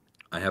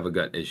I have a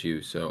gut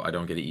issue, so I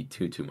don't get to eat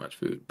too much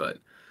food. But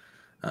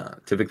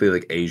typically,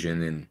 like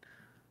Asian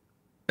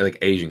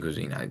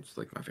cuisine, I just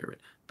like my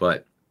favorite.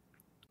 But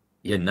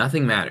yeah,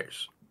 nothing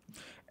matters.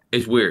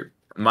 It's weird.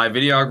 My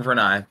videographer and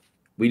I,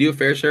 we do a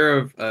fair share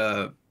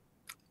of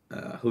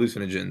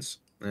hallucinogens,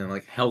 and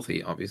like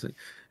healthy, obviously.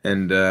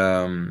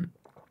 And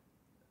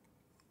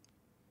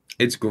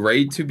it's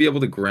great to be able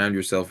to ground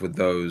yourself with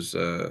those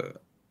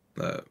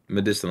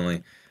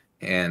medicinally.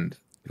 And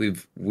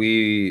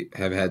we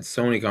have had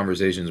so many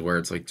conversations where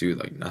it's like, dude,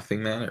 like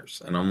nothing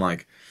matters. And I'm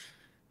like,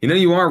 you know,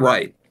 you are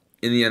right.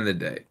 In the end of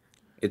the day,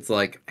 it's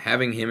like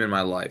having him in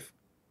my life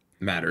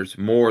matters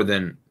more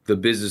than the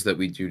business that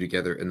we do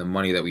together and the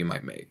money that we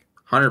might make.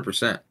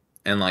 100%.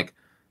 And like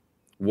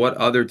what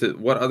other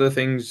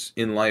things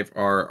in life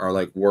are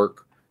like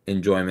work,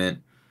 enjoyment,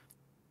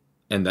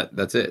 and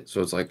that's it.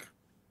 So it's like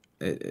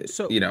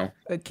So, you know,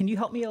 can you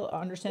help me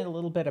understand a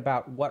little bit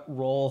about what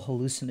role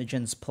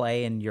hallucinogens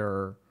play in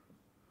your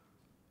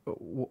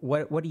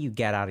what do you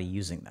get out of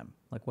using them?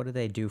 Like, what do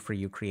they do for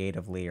you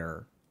creatively?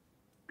 Or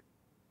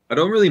I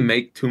don't really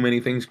make too many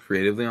things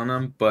creatively on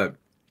them, but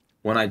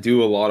when I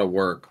do a lot of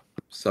work,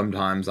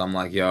 sometimes I'm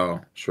like,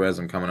 yo, Shrez,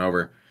 I'm coming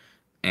over.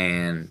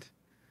 And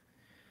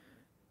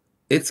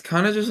it's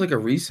kind of just like a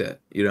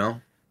reset, you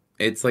know?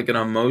 It's like an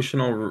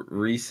emotional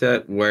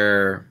reset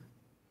where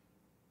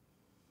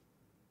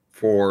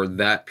for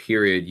that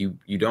period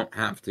you don't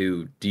have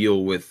to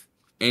deal with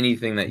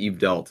anything that you've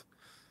dealt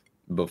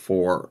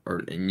before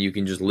or and you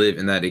can just live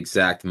in that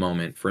exact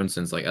moment. For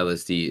instance, like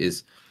LSD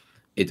is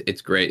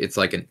it's great. It's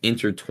like an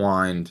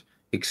intertwined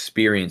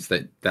experience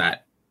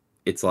that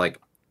it's like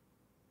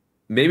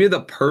maybe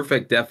the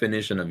perfect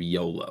definition of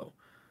YOLO.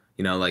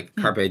 You know, like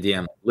hmm. carpe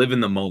diem, live in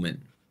the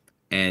moment,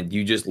 and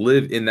you just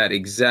live in that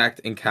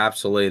exact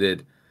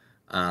encapsulated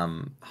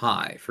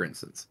high, for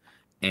instance.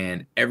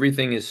 And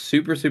everything is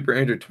super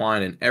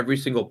intertwined, and every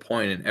single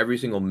point and every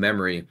single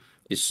memory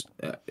is,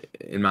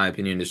 in my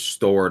opinion, is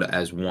stored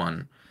as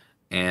one.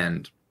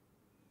 And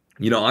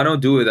you know, I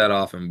don't do it that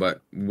often,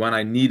 but when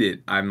I need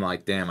it, I'm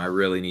like, damn, I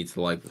really need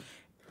to like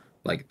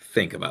like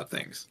think about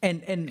things.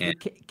 And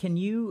Can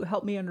you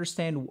help me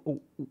understand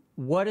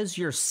what is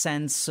your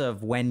sense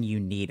of when you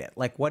need it?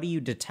 Like, what do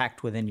you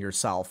detect within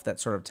yourself that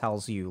sort of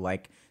tells you,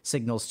 like,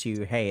 signals to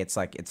you, hey, it's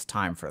like it's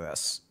time for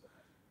this?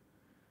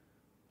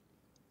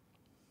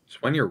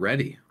 it's when you're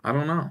ready. I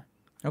don't know.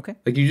 Okay.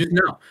 Like you just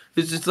know.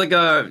 It's just like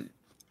a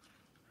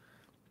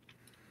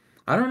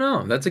I don't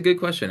know. That's a good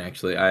question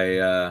actually.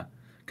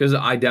 Because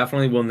I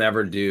definitely will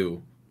never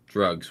do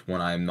drugs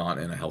when I'm not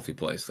in a healthy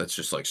place. That's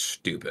just like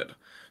stupid.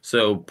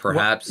 So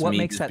perhaps What me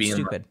makes just that being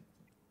stupid?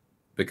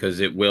 because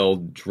it will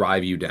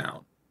drive you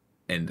down.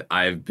 And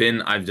I've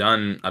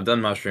done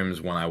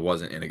mushrooms when I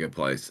wasn't in a good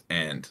place.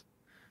 And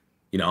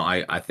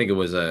I think it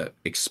was a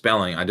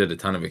expelling. I did a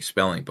ton of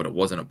expelling, but it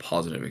wasn't a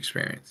positive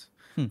experience.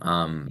 Hmm.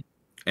 Um,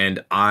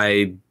 and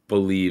I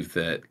believe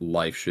that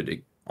life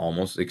should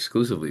almost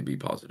exclusively be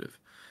positive.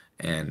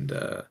 And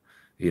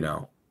you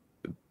know,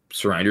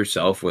 surround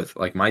yourself with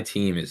like my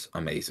team is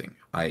amazing.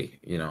 I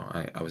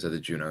was at the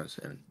Junos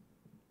and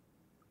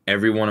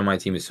everyone on my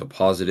team is so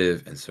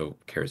positive and so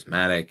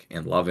charismatic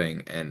and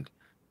loving and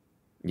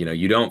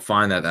you don't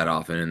find that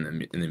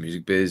often in the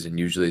music biz, and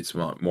usually it's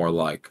more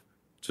like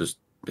just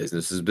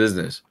business is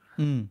business.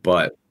 Mm.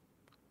 But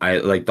I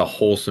like the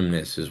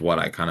wholesomeness is what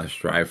I kind of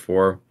strive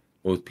for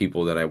with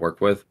people that I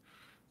work with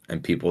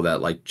and people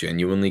that like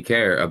genuinely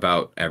care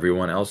about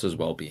everyone else's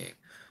well-being.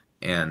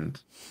 And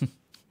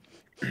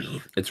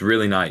it's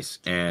really nice.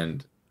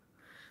 And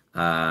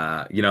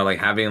like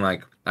having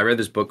like I read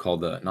this book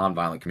called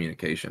Nonviolent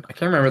Communication. I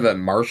can't remember that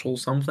Marshall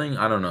something.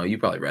 I don't know. You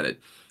probably read it.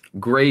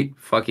 Great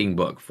fucking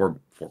book for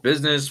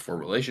business, for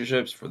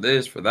relationships, for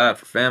this, for that,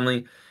 for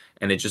family.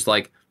 And it just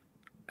like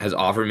has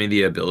offered me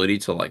the ability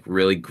to like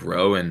really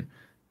grow and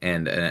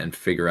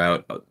figure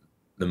out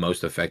the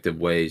most effective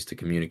ways to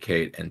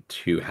communicate and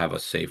to have a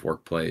safe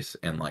workplace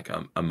and like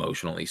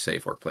emotionally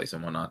safe workplace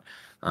and whatnot.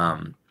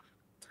 Um,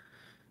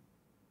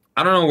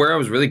 I don't know where I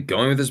was really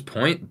going with this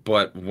point,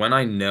 but when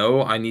I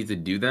know I need to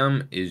do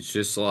them, it's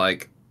just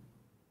like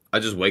I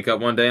just wake up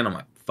one day and I'm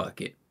like,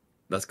 fuck it.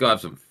 Let's go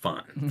have some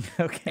fun.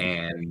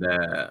 Okay. And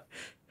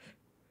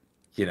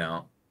you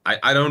know,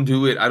 I don't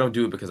do it. I don't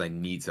do it because I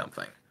need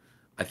something.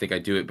 I think I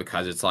do it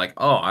because it's like,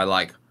 oh, I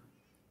like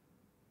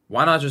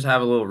why not just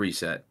have a little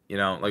reset? Like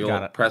a Got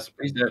little it. press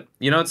reset.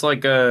 It's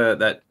like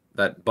that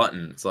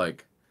button. It's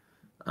like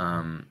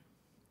um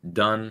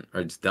done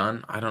or it's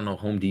done. I don't know,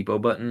 Home Depot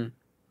button.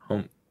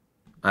 Home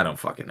I don't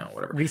fucking know,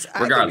 whatever. I think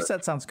Regardless.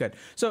 reset sounds good.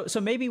 So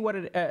maybe what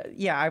it,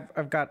 yeah,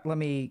 I've got, let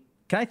me,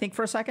 can I think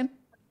for a second,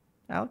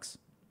 Alex?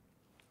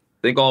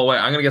 Think all the way.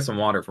 I'm gonna get some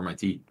water for my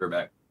tea. We're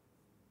back.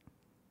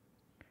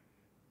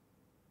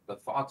 The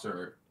thoughts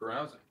are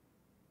arousing.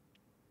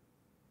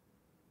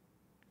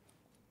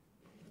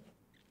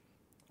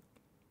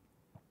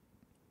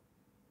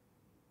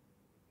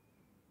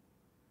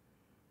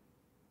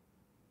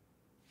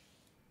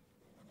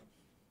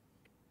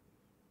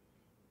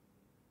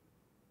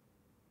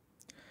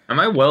 Am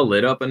I well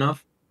lit up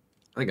enough?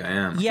 I think I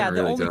am. I Yeah, can't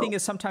the really only thing tell.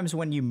 is sometimes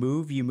when you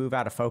move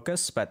out of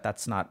focus, but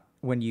that's not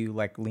when you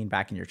like lean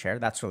back in your chair.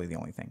 That's really the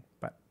only thing,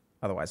 but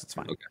otherwise it's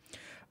fine.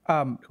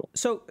 Okay, cool.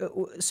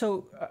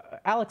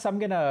 Alex, I'm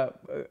gonna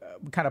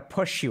kind of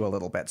push you a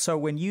little bit. So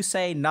when you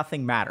say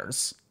nothing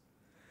matters,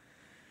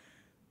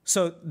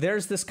 so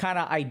there's this kind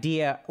of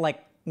idea,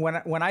 like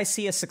when I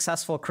see a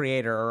successful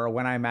creator, or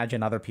when I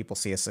imagine other people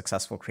see a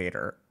successful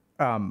creator,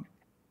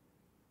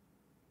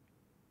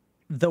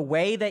 the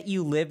way that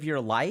you live your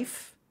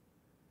life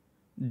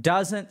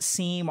doesn't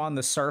seem on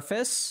the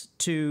surface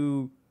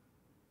to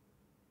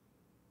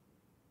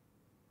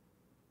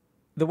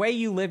the way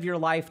you live your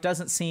life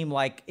doesn't seem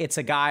like it's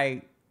a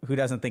guy who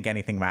doesn't think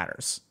anything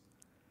matters,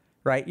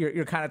 right?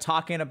 You're kind of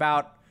talking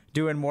about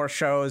doing more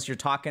shows. You're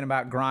talking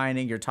about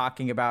grinding. You're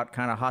talking about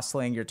kind of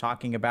hustling. You're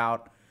talking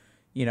about,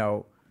 you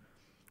know,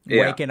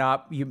 Yeah, waking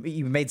up. You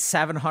made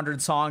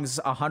 700 songs,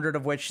 100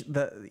 of which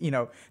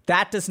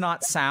that does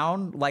not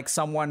sound like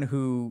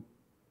someone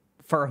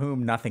for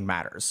whom nothing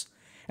matters.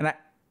 And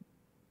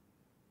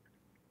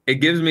it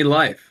gives me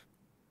life.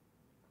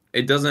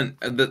 It doesn't.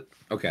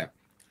 Okay,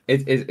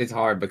 it's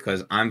hard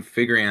because I'm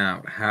figuring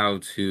out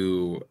how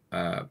to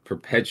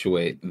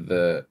perpetuate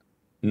the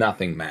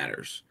nothing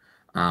matters.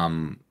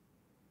 Um,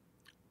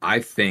 I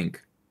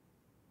think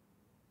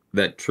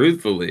that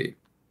truthfully,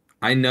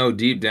 I know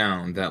deep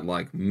down that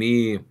like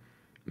me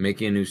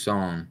making a new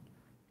song,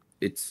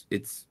 it's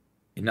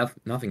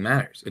nothing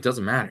matters. It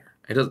doesn't matter.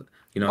 It doesn't.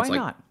 why It's like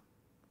not?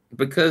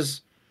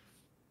 because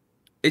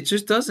it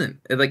just doesn't.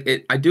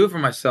 I do it for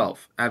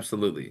myself,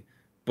 absolutely,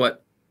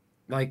 but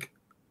like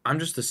I'm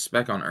just a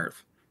speck on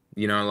Earth.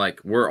 Like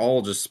we're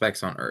all just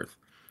specks on Earth,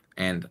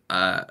 and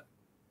I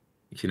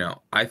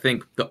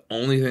think the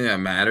only thing that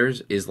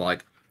matters is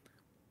like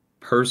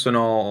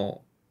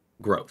personal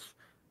growth,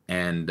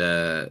 and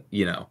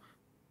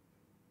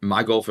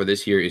my goal for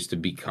this year is to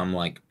become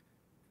like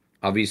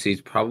obviously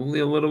it's probably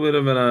a little bit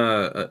of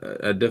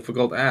a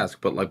difficult ask,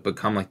 but like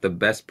become like the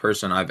best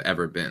person I've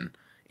ever been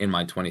in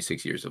my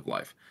 26 years of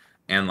life.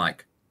 And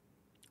like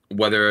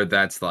whether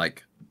that's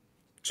like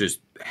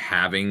just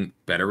having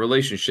better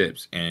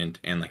relationships and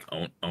like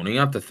owning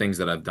up to things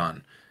that I've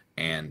done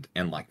and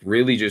like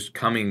really just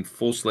coming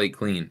full slate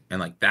clean and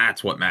like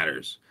that's what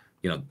matters.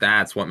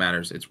 That's what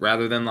matters. It's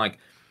rather than like,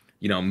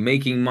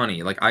 making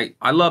money. Like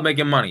I love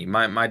making money.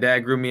 My dad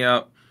grew me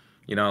up,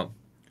 you know,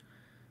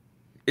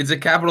 it's a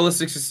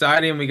capitalistic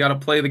society and we got to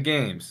play the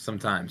games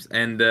sometimes.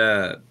 I'm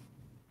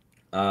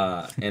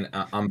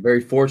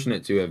very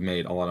fortunate to have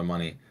made a lot of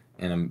money,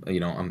 and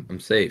I'm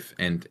safe,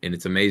 and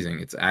it's amazing.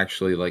 It's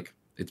actually like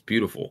it's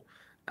beautiful,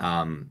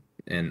 and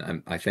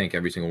I thank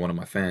every single one of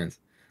my fans.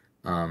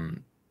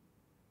 Um,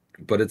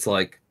 but it's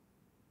like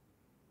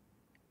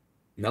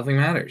nothing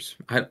matters.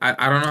 I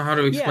don't know how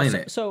to Yeah.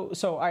 explain So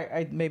it.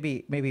 I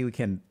maybe we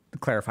can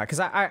clarify because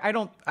I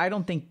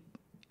don't think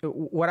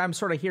what I'm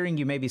sort of hearing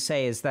you maybe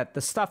say is that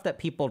the stuff that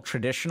people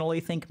traditionally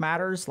think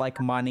matters,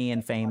 like money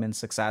and fame and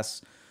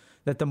success,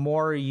 that the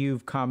more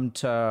you've come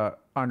to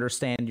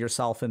understand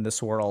yourself in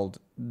this world,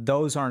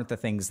 those aren't the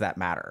things that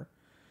matter.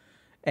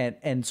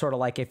 And sort of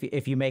like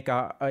if you make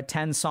a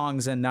 10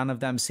 songs and none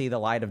of them see the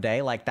light of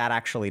day, like that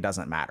actually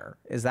doesn't matter.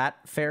 Is that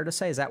fair to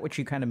say? Is that what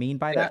you kind of mean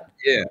by Yeah, that?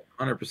 yeah,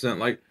 100%.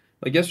 Like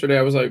yesterday,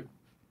 I was like,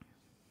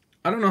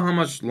 I don't know how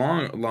much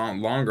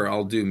longer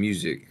I'll do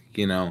music.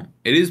 It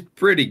is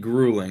pretty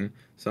grueling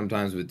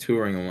sometimes with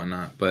touring and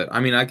whatnot. But I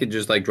mean, I could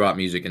just like drop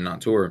music and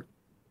not tour.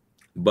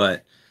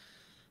 But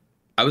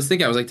I was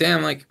thinking, I was like,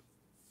 damn, like,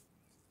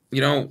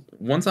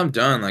 once I'm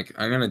done, like,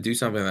 I'm gonna do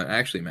something that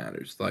actually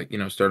matters. Like,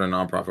 start a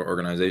nonprofit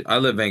organization. I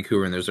live in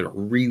Vancouver, and there's like a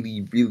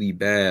really, really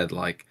bad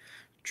like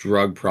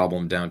drug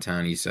problem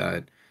downtown East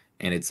Side,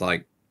 and it's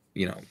like,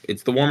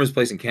 it's the warmest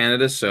place in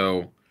Canada,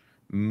 so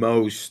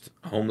most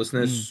Mm.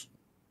 homelessness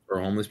or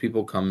homeless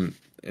people come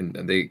and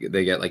they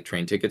get like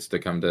train tickets to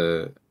come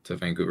to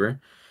Vancouver.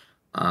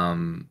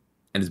 And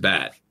it's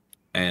bad.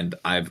 And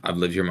I've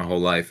lived here my whole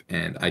life,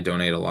 and I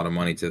donate a lot of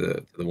money to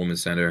the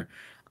Women's Center.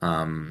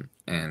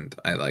 And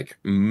I like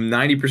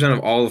 90% of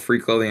all the free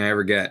clothing I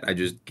ever get, I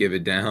just give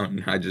it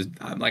down.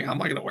 I'm like, I'm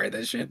not gonna wear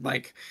this shit,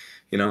 like,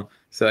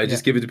 so I Yeah.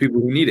 just give it to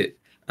people who need it.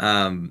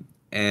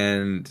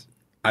 And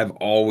I've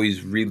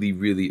always really,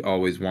 really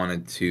always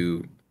wanted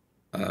to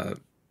uh,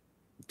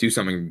 do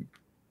something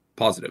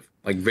positive,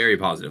 like very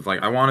positive.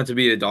 Like I wanted to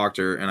be a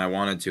doctor and I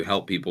wanted to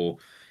help people.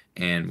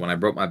 And when I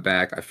broke my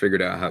back, I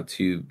figured out how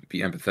to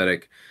be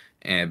empathetic.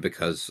 And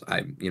because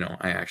I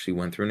actually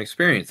went through an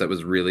experience that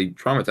was really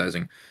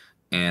traumatizing.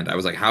 And I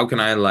was like, how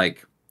can I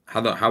like,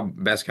 how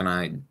best can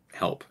I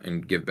help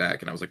and give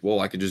back? And I was like,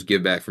 well, I could just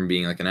give back from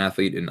being like an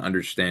athlete and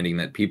understanding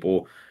that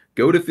people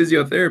go to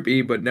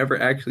physiotherapy but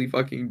never actually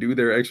fucking do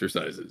their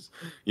exercises.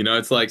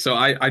 It's like, so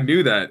I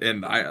knew that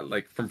and I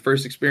like from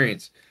first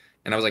experience.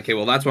 And I was like, okay,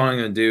 well, that's what I'm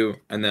gonna do.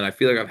 And then I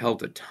feel like I've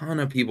helped a ton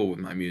of people with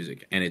my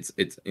music, and it's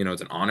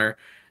an honor,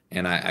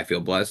 and I feel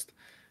blessed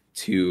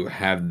to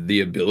have the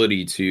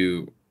ability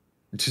to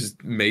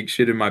just make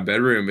shit in my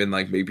bedroom and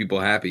like make people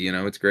happy.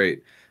 It's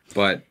great,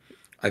 but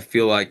I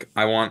feel like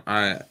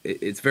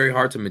it's very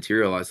hard to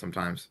materialize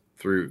sometimes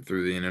through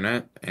the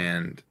internet,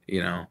 and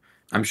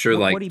I'm sure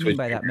What like do you mean Twitch.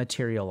 by that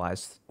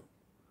materialized?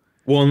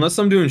 Well, unless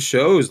I'm doing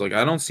shows, like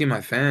I don't see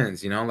my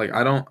fans, like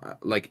I don't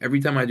like every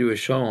time I do a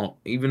show,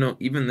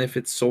 even if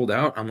it's sold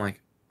out, I'm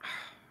like,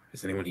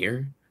 is anyone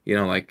here?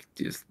 Like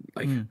just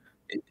like Mm.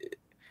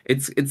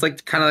 it's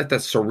like kind of like that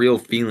surreal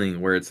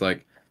feeling where it's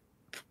like,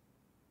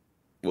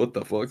 what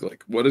the fuck?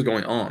 Like, what is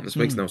going on? This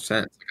makes Mm. no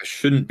sense. Like I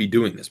shouldn't be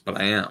doing this, but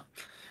I am.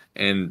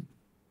 And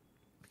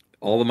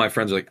all of my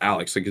friends are like,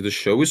 Alex, like the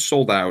show is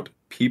sold out,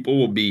 people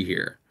will be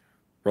here.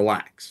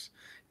 Relax.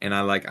 And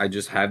I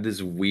just have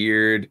this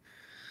weird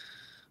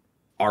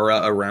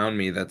aura around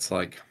me that's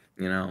like,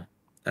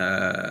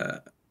 uh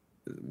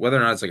whether or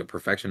not it's like a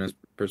perfectionist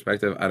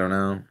perspective, I don't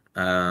know.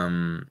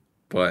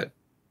 But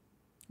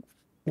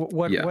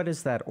yeah. What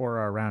is that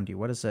aura around you?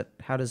 What is it?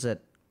 How does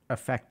it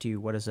affect you?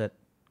 What does it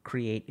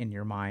create in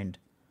your mind?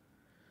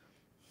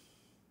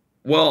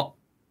 Well,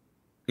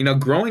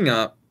 growing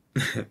up,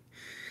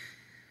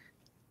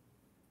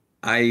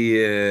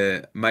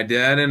 my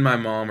dad and my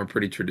mom are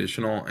pretty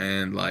traditional,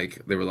 and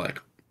like they were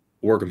like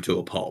work them to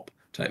a pulp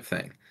type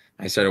thing.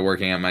 I started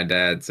working at my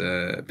dad's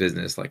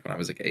business like when I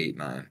was like 8,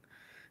 9.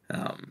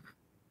 Um,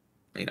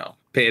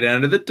 paid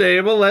under the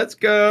table. Let's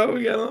go.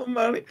 We got a little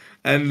money,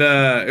 and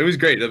it was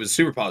great. It was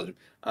super positive.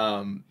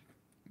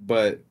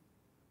 But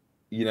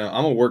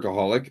I'm a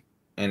workaholic,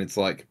 and it's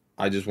like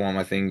I just want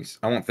my things.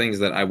 I want things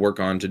that I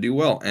work on to do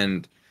well,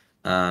 and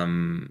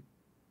um,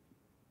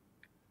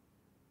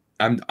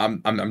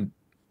 I'm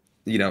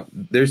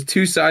there's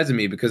two sides of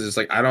me because it's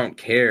like I don't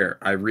care.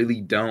 I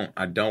really don't.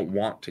 I don't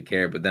want to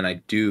care, but then I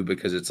do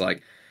because it's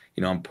like,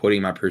 I'm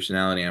putting my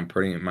personality, I'm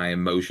putting my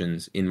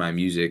emotions in my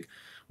music,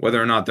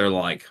 whether or not they're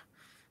like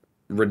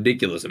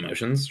ridiculous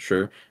emotions,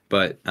 sure.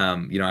 But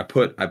I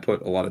put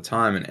a lot of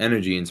time and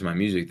energy into my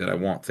music that I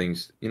want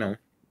things,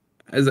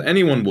 as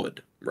anyone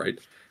would, right?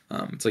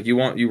 It's like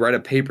you write a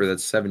paper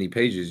that's 70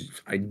 pages,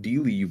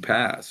 ideally you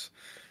pass.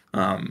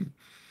 Um,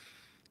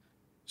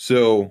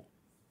 so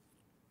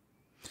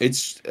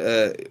it's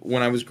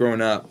when I was growing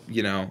up,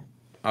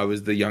 I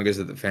was the youngest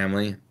of the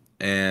family,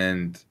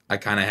 and I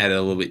kind of had it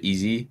a little bit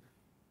easy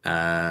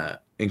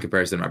in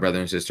comparison to my brother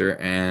and sister.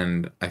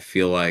 And I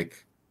feel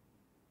like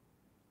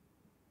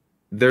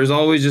there's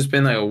always just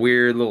been like a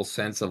weird little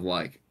sense of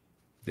like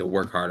you'll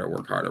work harder,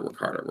 work harder, work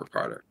harder, work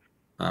harder.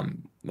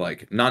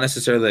 Like not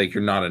necessarily like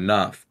you're not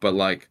enough, but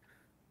like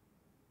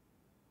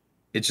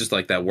it's just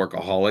like that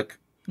workaholic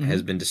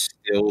has Hmm. been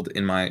distilled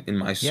in my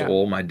Yeah.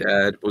 soul. My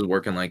dad was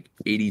working like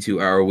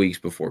 82-hour weeks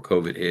before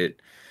COVID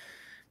hit,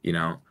 you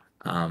know.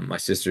 My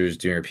sister's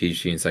doing her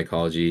PhD in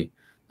psychology.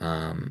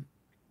 Um,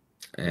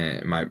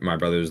 and my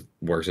brother's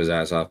works his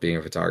ass off being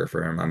a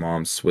photographer, and my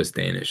mom's Swiss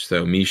Danish.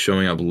 So me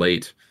showing up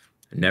late,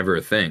 never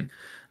a thing.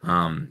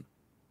 Um,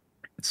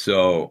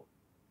 so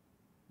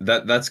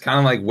that's kind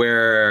of like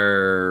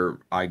where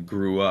I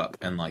grew up,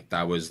 and like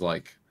that was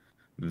like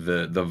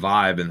the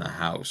vibe in the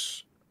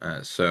house.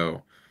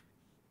 So,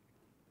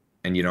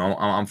 and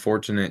I'm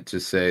fortunate to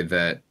say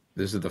that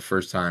this is the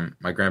first time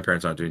my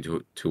grandparents aren't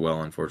doing too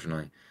well,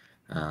 unfortunately.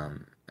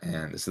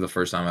 And this is the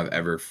first time I've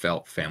ever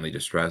felt family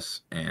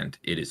distress, and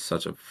it is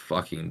such a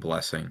fucking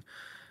blessing.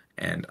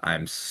 And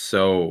I'm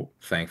so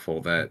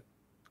thankful that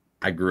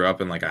I grew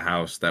up in like a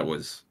house that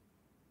was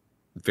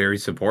very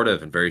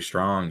supportive and very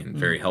strong and Mm.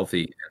 very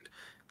healthy. And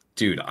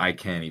dude, I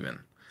can't even.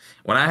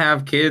 When I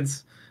have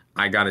kids,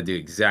 I got to do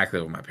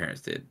exactly what my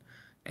parents did.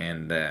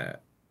 And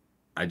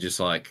I just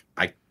like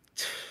I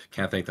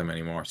can't thank them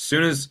anymore. As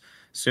soon as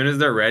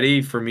they're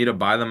ready for me to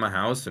buy them a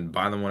house and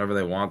buy them whatever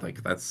they want, like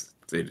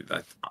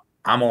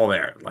I'm all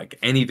there. Like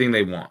anything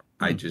they want.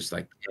 I Mm. just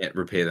like can't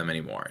repay them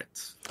anymore.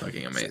 It's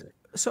fucking So, amazing.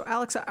 so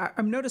Alex,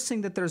 I'm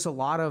noticing that there's a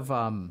lot of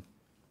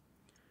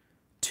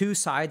two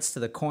sides to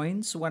the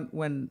coins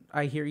when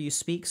I hear you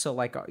speak. So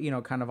like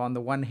kind of on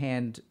the one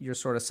hand, you're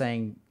sort of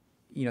saying,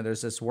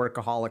 there's this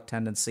workaholic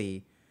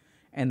tendency,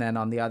 and then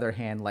on the other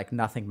hand, like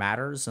nothing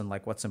matters and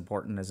like what's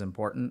important is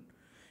important.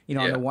 On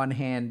the Yeah. one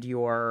hand,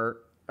 you're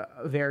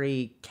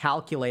very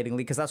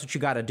calculatingly, because that's what you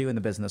got to do in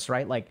the business,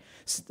 right? Like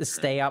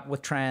stay up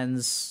with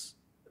trends,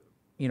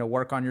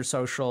 work on your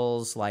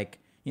socials, like,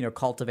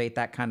 cultivate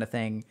that kind of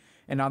thing.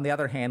 And on the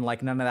other hand,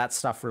 like none of that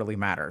stuff really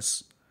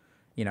matters.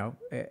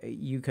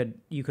 You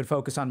could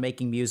focus on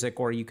making music,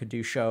 or you could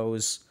do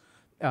shows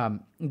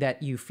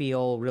that you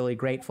feel really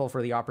grateful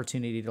for the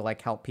opportunity to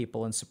like help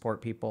people and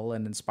support people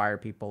and inspire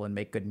people and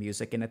make good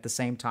music. And at the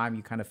same time,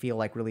 you kind of feel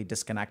like really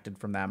disconnected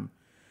from them.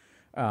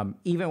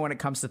 Even when it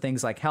comes to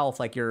things like health,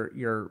 like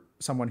you're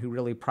someone who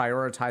really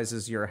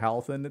prioritizes your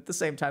health, and at the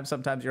same time,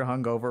 sometimes you're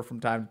hungover from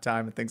time to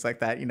time and things like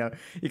that.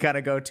 You kind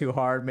of go too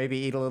hard, maybe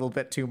eat a little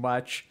bit too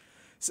much.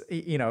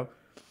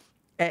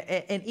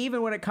 And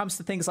even when it comes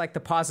to things like the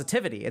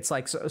positivity, it's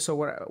like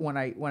so when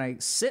I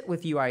sit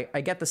with you,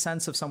 I get the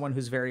sense of someone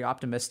who's very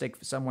optimistic,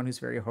 someone who's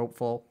very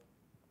hopeful.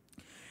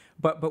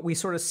 But we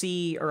sort of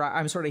see, or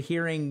I'm sort of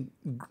hearing,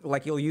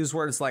 like you'll use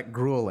words like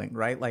grueling,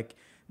 right? Like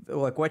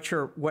what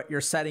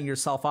you're setting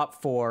yourself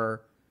up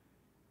for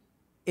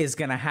is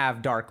going to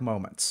have dark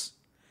moments.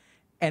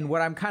 And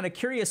what I'm kind of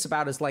curious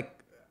about is like,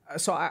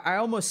 so I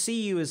almost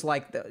see you as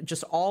like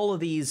just all of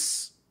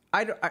these.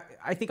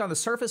 I think on the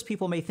surface,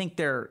 people may think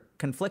they're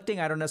conflicting.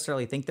 I don't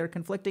necessarily think they're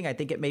conflicting. I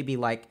think it may be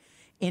like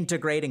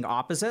integrating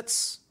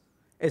opposites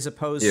as Yeah.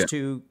 opposed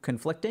to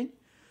conflicting.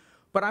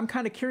 But I'm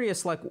kind of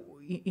curious, like,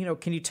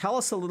 can you tell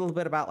us a little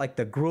bit about like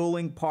the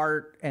grueling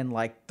part and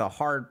like the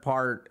hard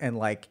part, and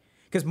like,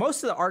 because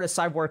most of the artists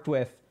I've worked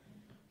with,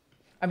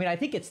 I mean, I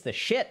think it's the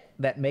shit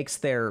that makes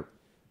their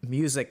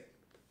music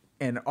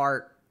and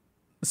art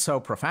so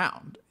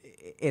profound.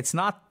 It's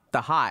not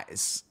the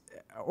highs,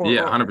 or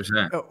Yeah, or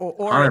 100%. or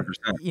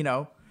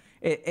 100%.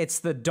 it's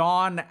the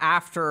dawn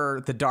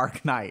after the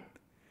dark night.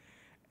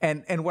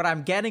 And what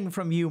I'm getting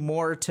from you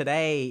more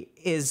today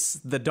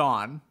is the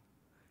dawn,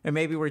 and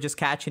maybe we're just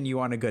catching you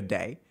on a good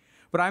day.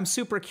 But I'm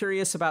super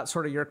curious about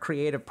sort of your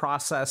creative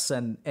process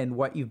and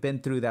what you've been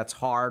through that's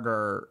hard,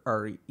 or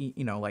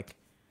like,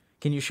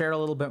 can you share a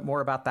little bit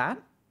more about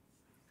that?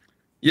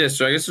 Yeah,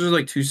 so I guess there's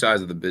like two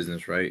sides of the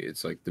business, right?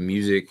 It's like the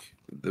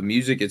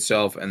music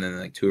itself, and then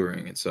like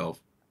touring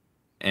itself.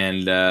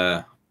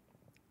 And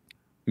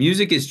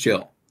music is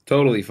chill,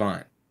 totally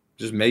fine.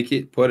 Just make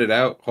it, put it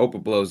out, hope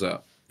it blows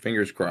up.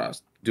 Fingers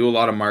crossed. Do a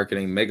lot of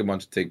marketing, make a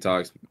bunch of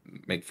TikToks,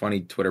 make funny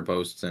Twitter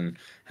posts, and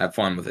have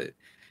fun with it.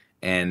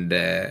 And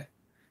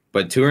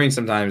but touring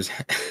sometimes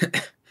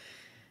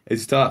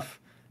it's tough.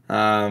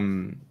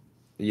 Um,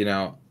 you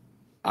know,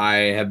 I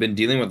have been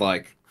dealing with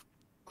like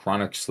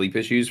chronic sleep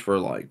issues for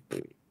like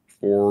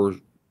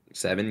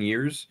 7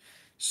 years.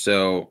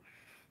 So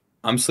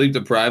I'm sleep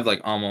deprived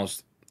like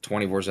almost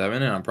 24/7,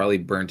 and I'm probably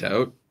burnt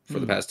out for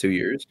the Mm. past 2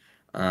 years.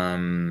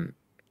 Um,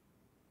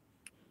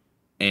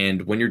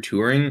 and when you're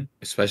touring,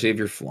 especially if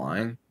you're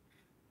flying,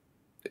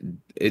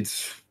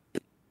 it's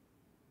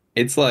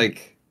it's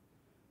like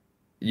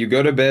you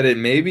go to bed at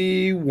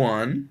maybe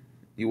 1,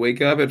 you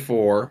wake up at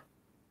 4,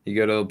 you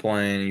go to the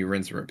plane, you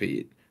rinse and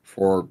repeat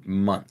for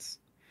months.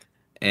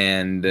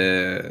 And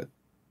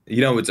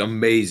it's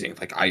amazing.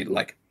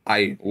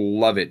 I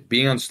love it.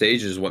 Being on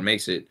stage is what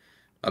makes it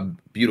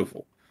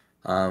beautiful.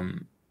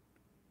 Um,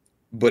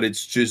 but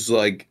it's just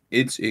like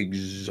it's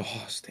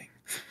exhausting.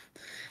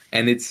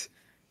 And it's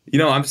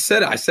I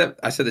set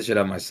the shit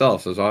up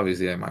myself, so it's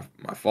obviously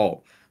my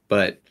fault.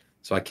 But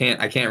so I can't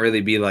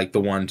really be like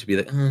the one to be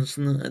like, oh,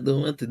 I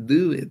don't want to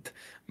do it.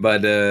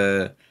 But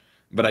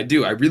but I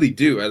do. I really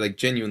do. I like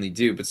genuinely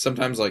do. But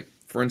sometimes like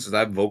for instance, I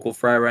have vocal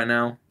fry right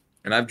now,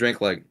 and I've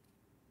drank like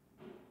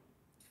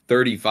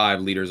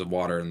 35 liters of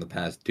water in the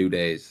past 2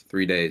 days,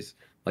 3 days.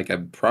 Like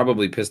I've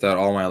probably pissed out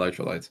all my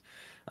electrolytes.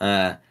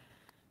 Uh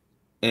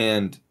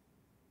and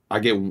I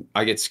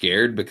get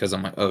scared because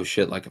I'm like, oh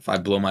shit, like if I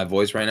blow my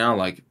voice right now,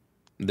 like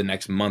the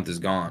next month is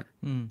gone.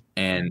 Hmm.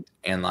 And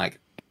like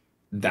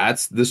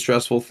that's the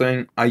stressful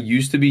thing. I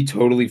used to be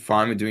totally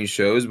fine with doing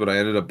shows, but I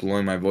ended up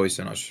blowing my voice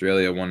in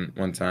Australia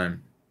one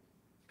time.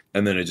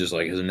 And then it just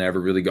like has never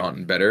really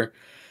gotten better.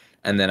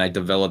 And then I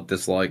developed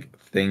this like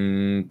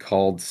thing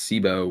called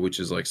SIBO, which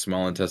is like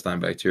small intestine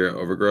bacteria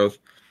overgrowth.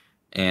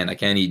 And I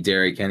can't eat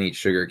dairy, can't eat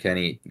sugar, can't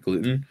eat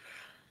gluten.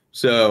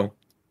 So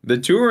the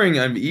touring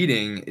I'm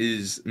eating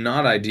is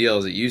not ideal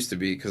as it used to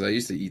be because I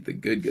used to eat the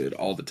good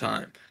all the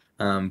time.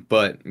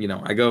 But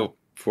I go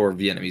for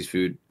Vietnamese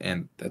food,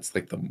 and that's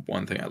like the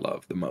one thing I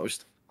love the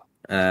most.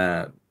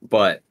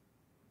 But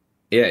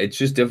yeah, it's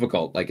just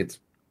difficult. Like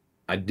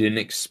I didn't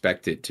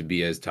expect it to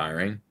be as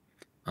tiring.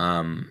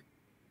 Um,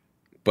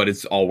 but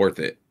it's all worth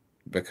it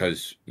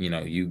because you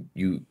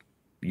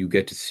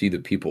get to see the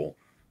people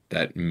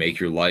that make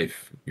your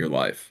life your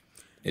life.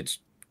 It's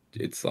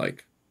it's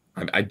like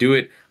I do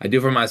it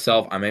for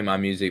myself. I make my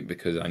music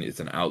because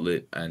it's an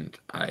outlet, and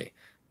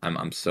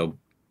I'm so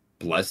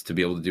blessed to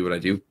be able to do what I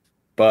do.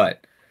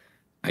 But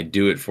I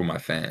do it for my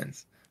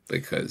fans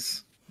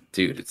because,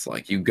 dude, it's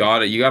like you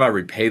gotta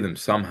repay them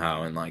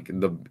somehow, and like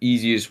the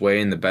easiest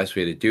way and the best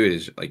way to do it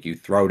is like you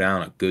throw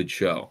down a good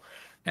show,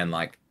 and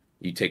like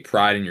you take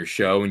pride in your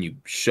show, and you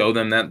show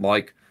them that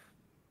like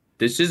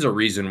this is a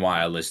reason why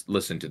I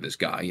listen to this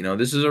guy.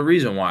 This is a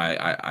reason why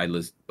I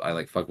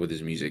like fuck with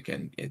his music,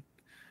 and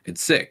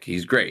it's sick.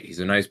 He's great. He's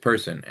a nice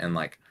person, and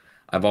like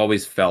I've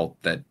always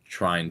felt that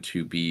trying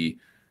to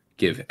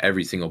give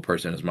every single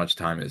person as much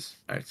time as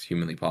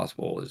humanly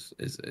possible is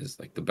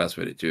like the best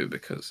way to do it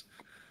because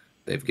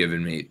they've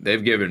given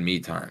me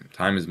time.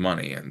 Time is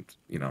money, and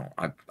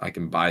I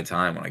can buy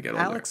time when I get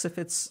older. Alex, if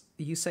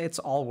you say it's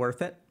all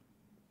worth it,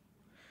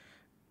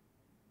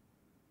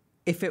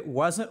 if it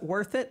wasn't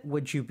worth it,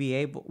 would you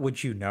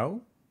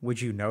know?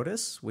 Would you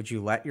notice? Would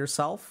you let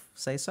yourself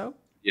say so?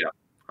 Yeah,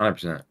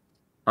 100%,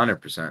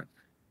 100%.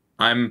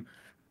 I'm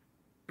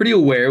pretty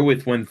aware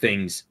with when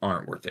things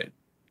aren't worth it.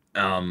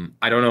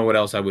 I don't know what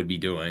else I would be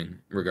doing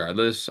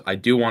regardless. I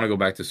do want to go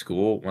back to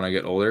school when I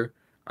get older.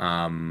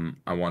 I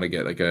want to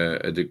get like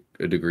a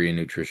degree in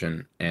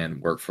nutrition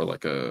and work for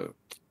like a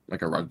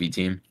rugby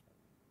team.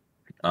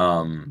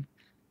 Um,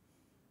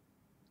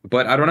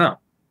 but I don't know.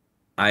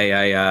 I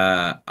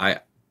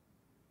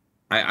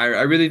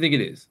really think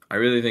it is. I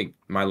really think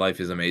my life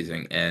is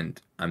amazing, and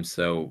I'm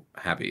so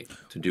happy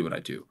to do what I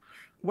do.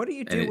 What do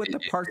you And do with the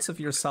parts of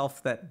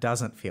yourself that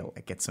doesn't feel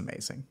like it's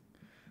amazing?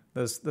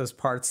 Those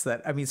parts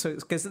that, I mean, so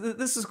because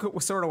this is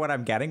sort of what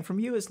I'm getting from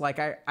you is like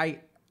I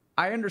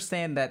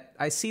understand that,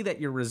 I see that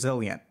you're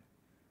resilient.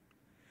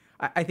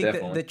 I think that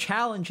definitely. the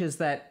challenge is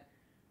that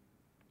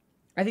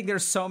I think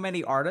there's so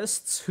many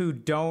artists who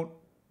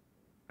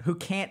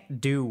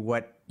can't do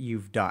what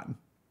you've done.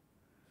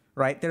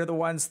 Right? They're the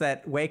ones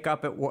that wake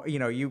up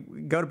you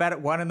go to bed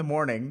at 1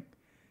 a.m.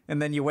 and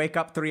then you wake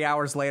up 3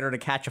 hours later to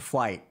catch a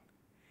flight.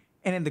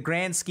 And in the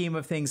grand scheme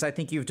of things, I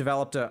think you've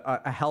developed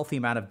a healthy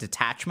amount of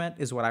detachment,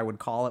 is what I would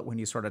call it when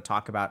you sort of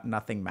talk about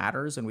nothing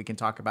matters. And we can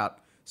talk about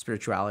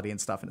spirituality and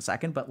stuff in a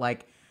second. But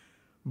like,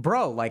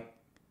 bro, like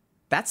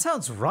that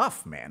sounds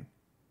rough, man.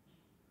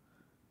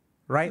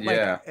 Right? Like,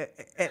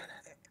 Yeah.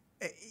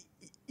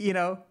 you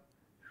know,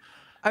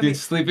 I Dude, mean,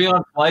 sleeping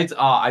on flights,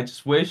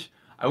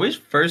 I wish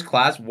first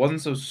class wasn't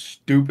so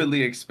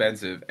stupidly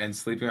expensive and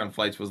sleeping on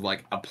flights was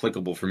like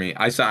applicable for me.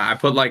 I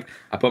put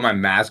my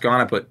mask on,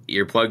 I put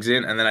earplugs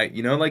in, and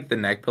then like the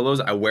neck pillows,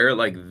 I wear it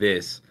like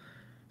this.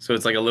 So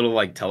it's like a little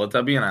like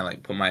Teletubby, and I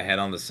like put my head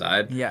on the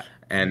side. yeah.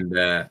 And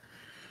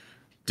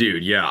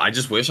dude, yeah, I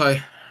just wish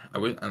I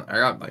wish I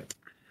got like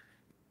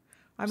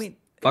I mean,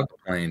 fuck the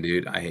plane,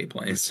 dude. I hate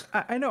planes.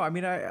 I know. I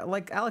mean, I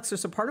like Alex.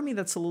 There's a part of me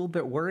that's a little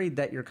bit worried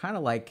that you're kind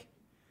of like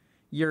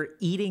you're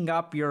eating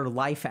up your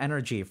life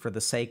energy for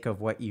the sake of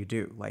what you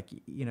do. Like,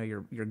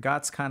 your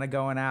guts kind of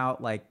going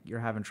out. Like you're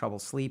having trouble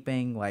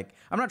sleeping. Like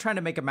I'm not trying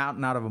to make a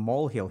mountain out of a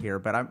molehill here,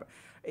 but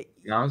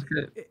No, it's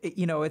good.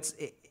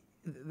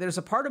 there's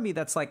a part of me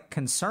that's like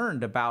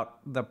concerned about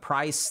the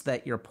price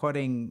that you're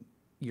putting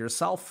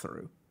yourself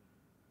through.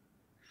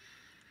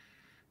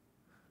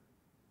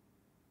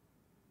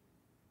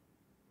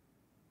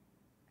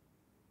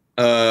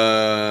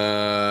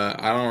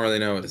 I don't really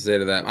know what to say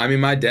to that. I mean,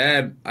 my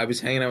dad, I was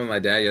hanging out with my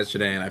dad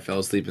yesterday and I fell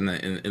asleep in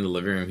the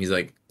living room. He's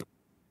like,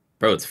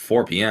 "Bro, it's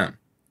 4 p.m."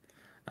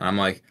 And I'm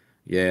like,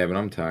 "Yeah, but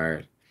I'm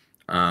tired."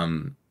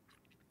 Um,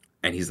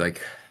 and he's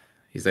like,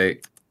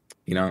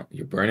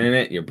 you're burning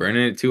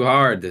it too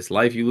hard. This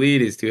life you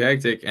lead is too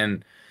hectic.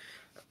 And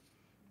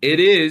It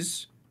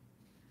is,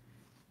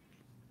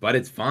 but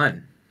it's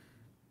fun.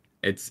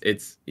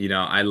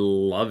 I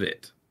love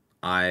it.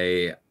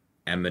 I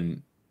am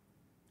an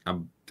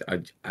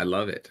I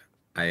love it.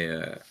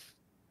 I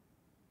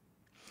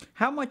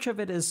How much of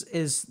it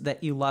is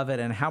that you love it,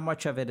 and how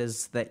much of it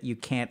is that you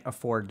can't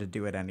afford to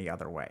do it any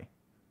other way?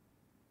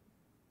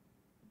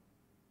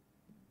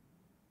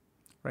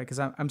 Right? Because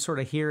I'm sort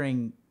of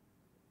hearing,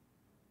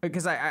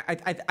 because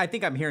I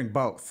think I'm hearing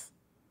both.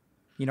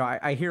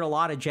 I hear a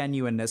lot of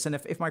genuineness, and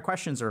if my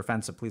questions are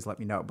offensive, please let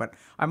me know. But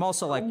I'm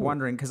also like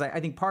wondering, because I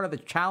think part of the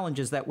challenge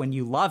is that when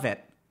you love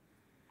it,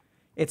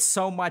 it's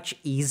so much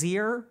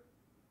easier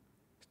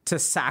to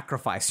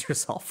sacrifice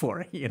yourself for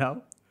it.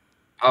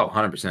 Oh,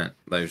 100%.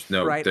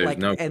 Right? There's Like,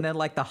 no, and then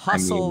like the I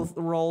hustle mean,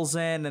 rolls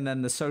in, and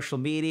then the social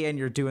media, and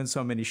you're doing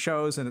so many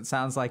shows, and it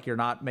sounds like you're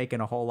not making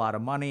a whole lot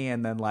of money.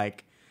 And then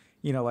like,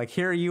 like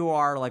here you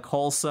are, like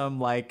wholesome,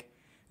 like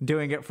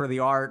doing it for the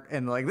art,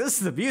 and like this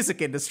is the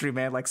music industry,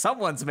 man. Like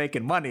someone's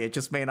making money. It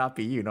just may not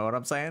be you. Know what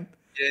I'm saying?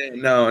 yeah,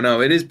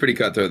 no, it is pretty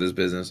cutthroat, this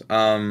business.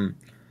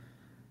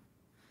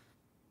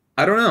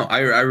 I don't know. I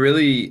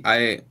really,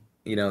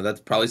 that's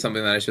probably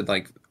something that I should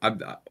like.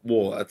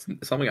 Well, that's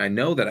something I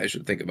know that I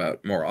should think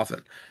about more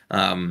often.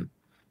 Um,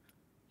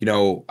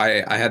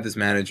 I had this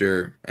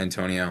manager,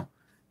 Antonio,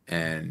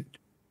 and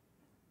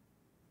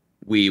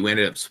we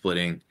ended up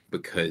splitting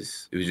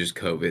because it was just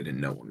COVID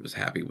and no one was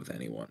happy with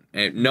anyone.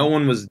 And no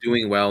one was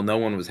doing well. No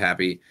one was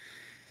happy.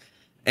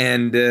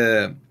 And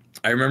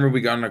I remember we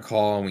got on a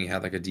call and we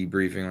had like a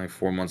debriefing like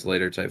 4 months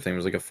later type thing. It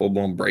was like a full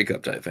blown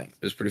breakup type thing.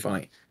 It was pretty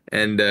funny.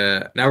 And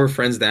now we're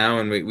friends now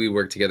and we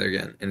work together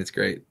again and it's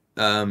great.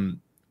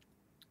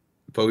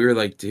 But we were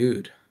like,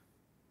 dude,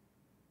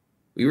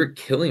 we were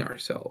killing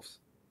ourselves.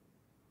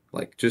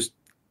 Like just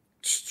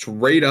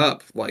straight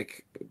up,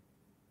 like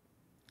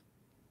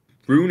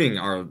ruining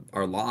our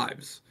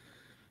lives.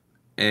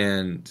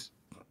 And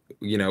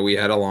we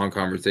had a long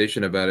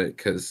conversation about it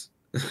because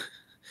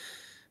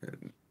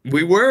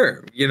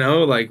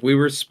like we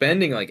were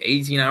spending like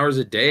 18 hours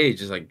a day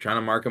just like trying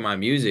to market my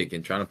music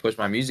and trying to push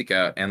my music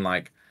out. And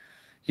like,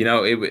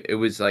 it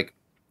was like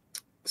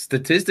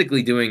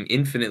statistically doing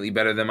infinitely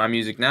better than my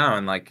music now.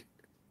 And like,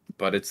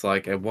 but it's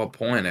like, at what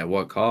point, at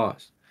what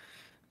cost?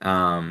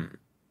 Um,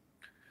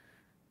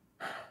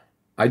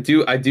 I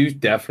do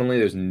definitely,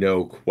 there's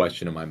no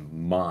question in my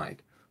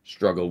mind,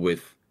 struggle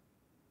with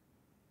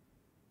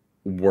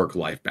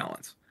work-life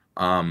balance.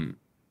 Um,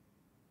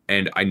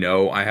 and I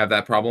know I have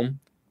that problem,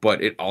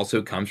 but it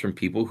also comes from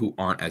people who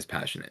aren't as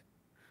passionate.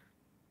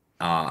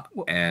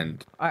 Well,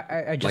 And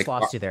I just like,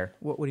 lost you there.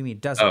 What do you mean?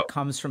 Does oh, it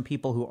comes from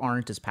people who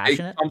aren't as it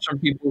passionate? comes from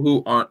people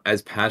who aren't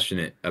as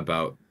passionate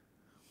about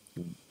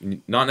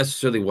not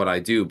necessarily what I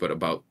do, but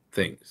about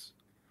things.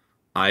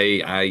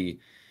 I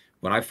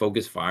when I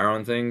focus fire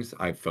on things,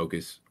 I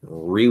focus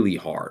really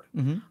hard.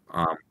 Mm-hmm.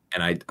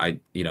 And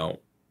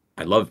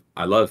I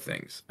love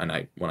things,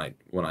 and when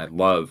I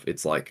love,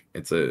 it's like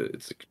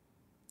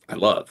I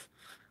love.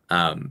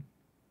 Um,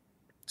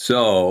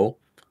 so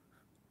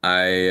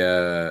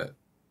I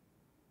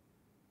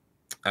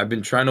I've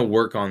been trying to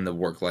work on the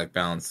work-life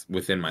balance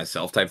within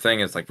myself type thing.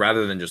 It's like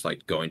rather than just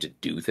like going to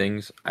do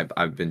things,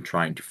 I've been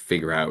trying to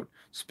figure out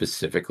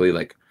specifically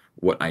like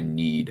what I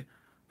need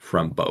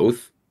from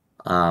both.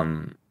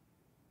 Um,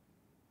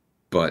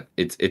 but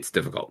it's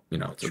difficult.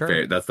 It's a Sure.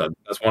 very that's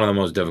one of the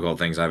most difficult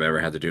things I've ever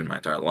had to do in my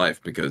entire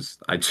life because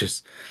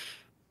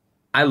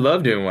I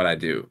love doing what I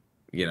do,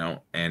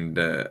 and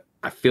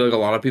I feel like a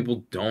lot of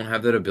people don't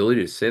have that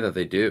ability to say that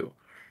they do,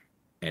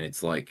 and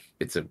it's like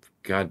it's a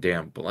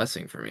goddamn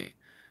blessing for me.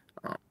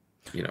 Um,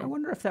 you I know,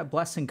 wonder if that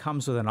blessing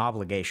comes with an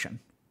obligation.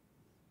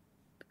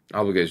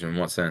 obligation in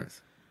what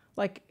sense?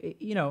 Like,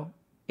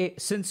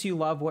 since you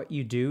love what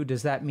you do,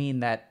 does that mean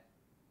that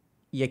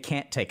you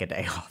can't take a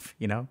day off?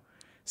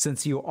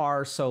 Since you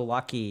are so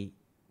lucky,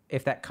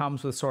 if that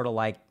comes with sort of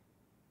like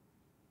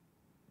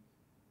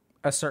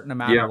a certain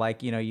amount Yeah. of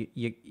like, you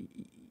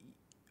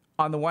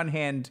on the one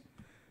hand,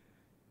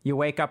 you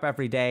wake up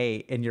every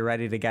day and you're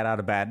ready to get out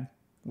of bed,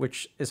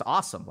 which is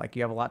awesome. Like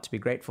you have a lot to be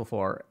grateful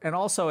for. And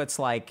also it's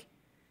like,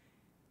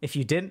 if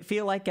you didn't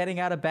feel like getting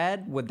out of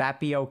bed, would that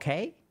be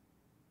okay?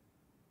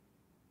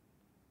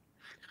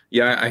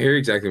 Yeah, I hear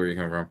exactly where you're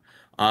coming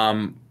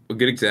from. A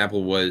good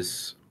example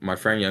was my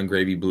friend Young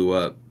Gravy blew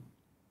up,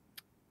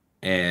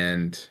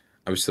 and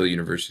I was still at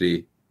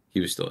university. He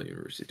was still at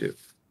university too.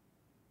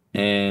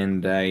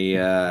 And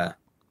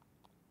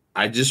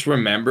I just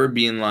remember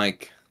being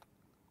like,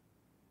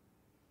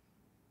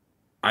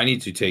 I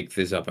need to take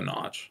this up a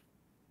notch.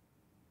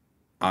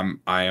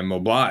 I am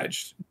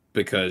obliged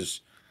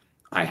because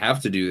I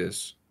have to do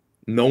this.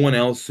 No one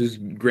else is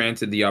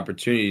granted the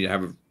opportunity to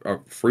have a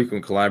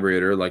frequent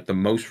collaborator, like the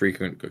most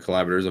frequent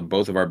collaborators of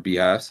both of our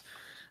BFs,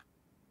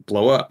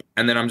 blow up.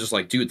 And then I'm just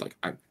like, dude, like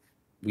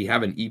we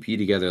have an EP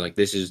together. Like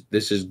this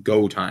is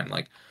go time.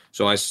 Like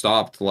so I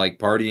stopped like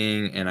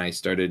partying and I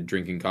started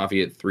drinking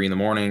coffee at 3 in the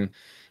morning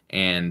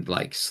and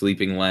like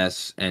sleeping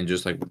less and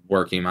just like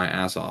working my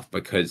ass off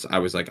because I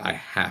was like, I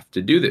have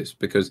to do this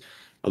because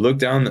I look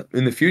down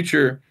in the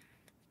future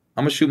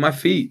I'm gonna shoot my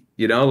feet,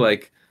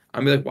 like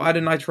I'm be like, why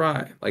didn't I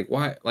try?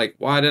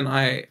 Why didn't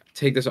I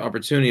take this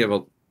opportunity of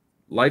a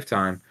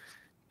lifetime?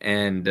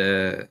 And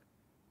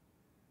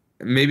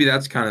maybe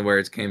that's kind of where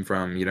it came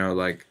from,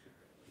 like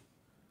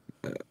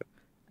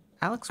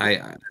Alex,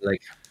 I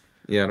like,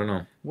 yeah, I don't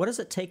know. what does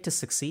it take to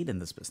succeed in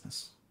this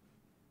business?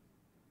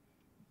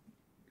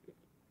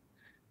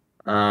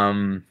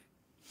 Um,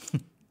 a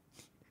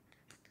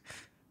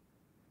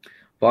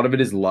lot of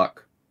it is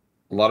luck.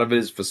 A lot of it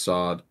is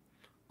facade.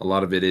 A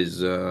lot of it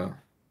is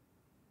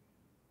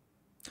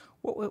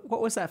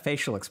What was that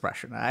facial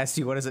expression? I asked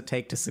you, what does it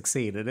take to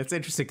succeed? And it's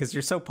interesting because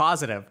you're so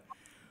positive.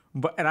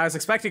 And I was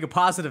expecting a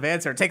positive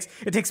answer. It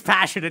takes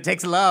passion. It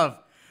takes love.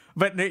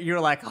 But you're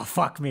like, oh,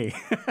 fuck me.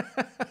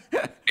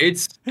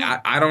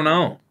 I don't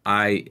know.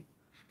 I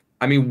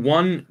mean,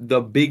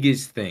 the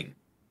biggest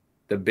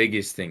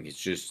thing is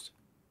just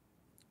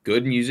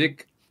good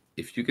music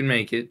if you can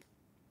make it,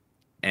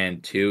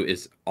 and two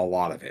is a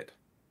lot of it.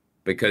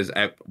 Because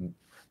at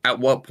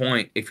what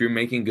point, if you're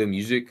making good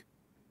music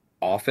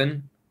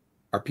often,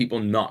 are people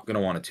not going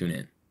to want to tune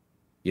in?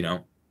 You know,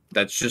 Hmm.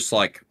 that's just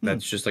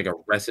like a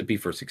recipe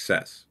for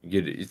success.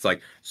 It's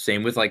like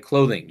same with like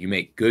clothing. You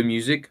make good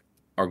music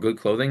or good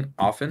clothing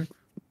often.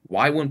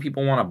 Why wouldn't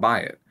people want to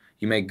buy it?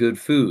 You make good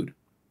food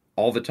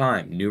all the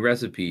time, new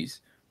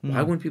recipes. Why Hmm.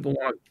 wouldn't people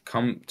want to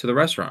come to the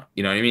restaurant?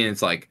 You know what I mean?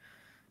 It's like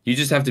you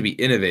just have to be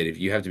innovative.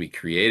 You have to be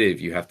creative.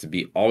 You have to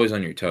be always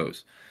on your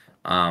toes.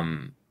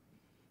 Um,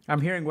 I'm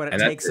hearing what it and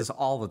that's takes it. is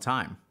all the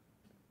time.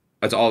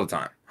 That's all the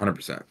time,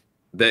 100%.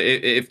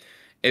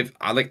 If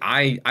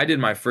I did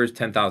my first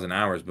 10,000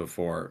 hours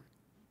before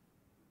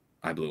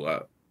I blew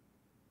up.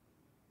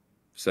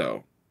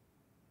 So,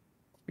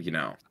 you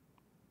know,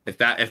 if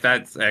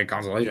that's a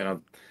consolation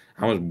of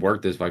how much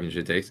work this fucking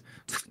shit takes.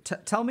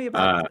 Tell me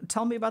about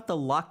Uh, the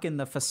luck in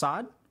the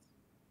facade.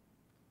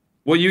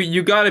 well,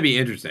 you got to be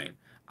interesting.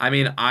 I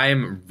mean,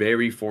 I'm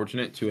very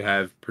fortunate to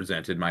have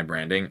presented my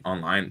branding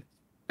online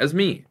as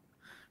me,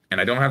 and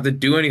I don't have to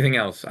do anything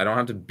else. I don't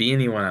have to be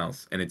anyone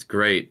else, and it's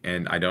great.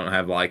 And I don't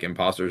have like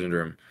imposter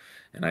syndrome,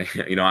 and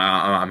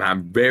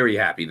I'm very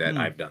happy that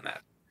Hmm. I've done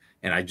that,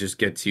 and I just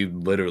get to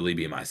literally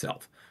be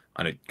myself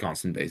on a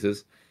constant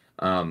basis.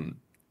 Um,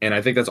 and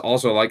I think that's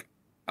also like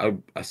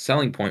a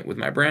selling point with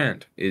my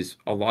brand is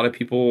a lot of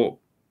people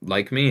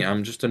like me.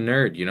 I'm just a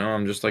nerd,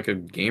 I'm just like a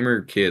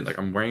gamer kid. Like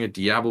I'm wearing a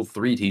Diablo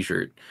 3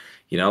 t-shirt,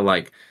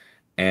 like,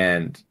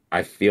 and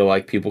I feel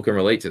like people can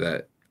relate to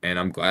that. And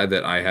I'm glad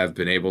that I have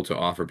been able to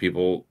offer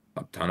people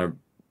a ton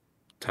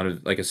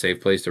of like a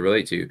safe place to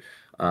relate to.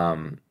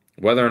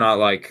 Whether or not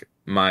like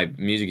my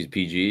music is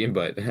PG,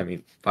 but I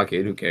mean, fuck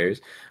it, who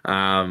cares?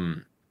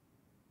 Um,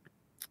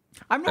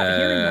 I'm not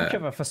hearing much uh,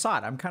 of a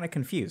facade. I'm kind of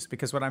confused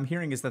because what I'm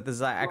hearing is that this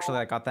is actually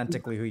like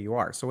authentically who you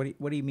are. So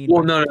what do you mean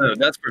well, by no, that? no, no,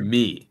 that's for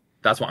me.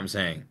 That's what I'm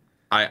saying.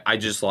 I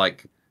just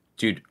like,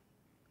 dude,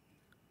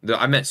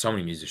 I met so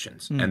many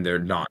musicians, Hmm. and they're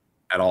not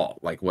at all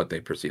like what they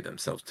perceive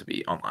themselves to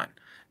be online.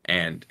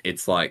 And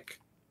it's like,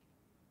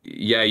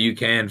 yeah, you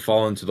can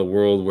fall into the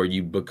world where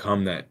you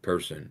become that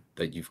person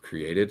that you've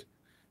created,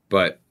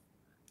 but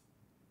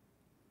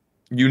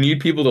you need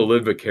people to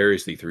live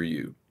vicariously through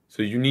you.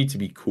 So you need to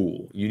be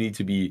cool. You need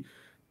to be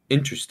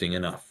interesting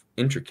enough,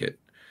 intricate.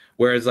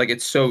 Whereas like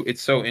it's so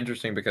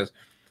interesting because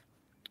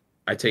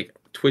I take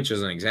Twitch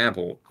as an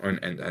example,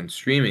 and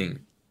streaming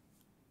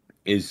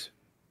is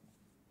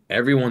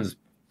everyone's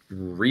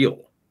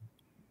real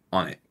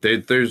on it.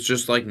 There's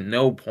just like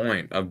no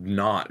point of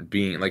not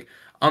being like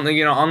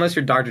unless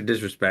you're Dr.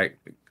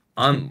 Disrespect,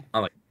 I'm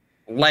like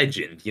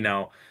legend,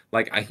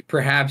 like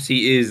perhaps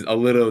he is a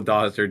little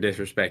Dr.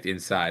 Disrespect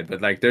inside,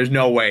 but like there's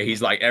no way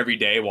he's like every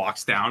day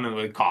walks down and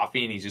with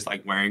coffee and he's just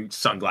like wearing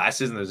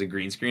sunglasses and there's a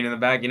green screen in the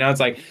back. It's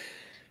like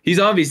he's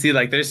obviously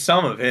like there's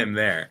some of him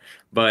there,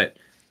 but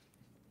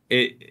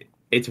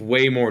it's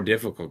way more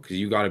difficult because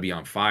you got to be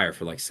on fire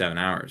for like 7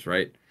 hours,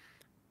 right?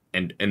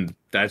 And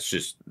that's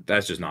just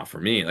not for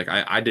me. Like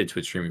I did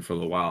Twitch streaming for a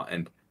little while,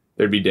 and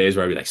there'd be days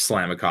where I'd be like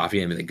slam a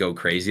coffee and be like go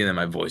crazy, and then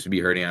my voice would be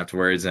hurting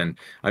afterwards, and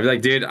I'd be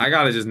like, dude, I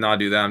gotta just not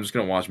do that. I'm just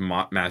gonna watch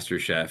Master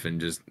Chef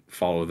and just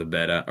follow the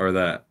beta or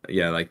the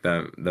yeah like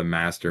the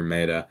master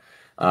meta.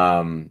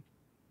 Um,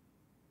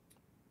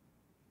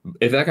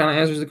 if that kind of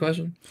answers the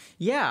question.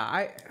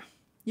 Yeah,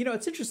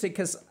 it's interesting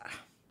because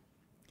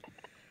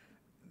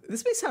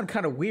this may sound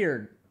kind of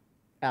weird,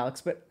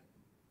 Alex, but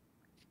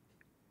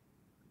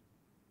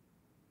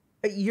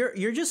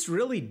you're just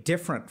really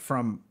different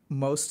from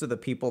most of the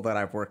people that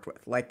I've worked with.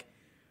 Like,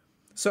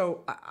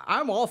 so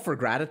I'm all for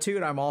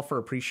gratitude. I'm all for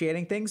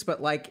appreciating things,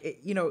 but like,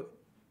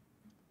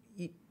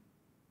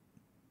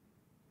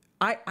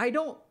 I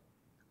don't.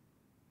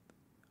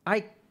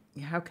 I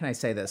How can I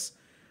say this?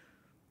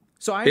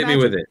 So I Hit me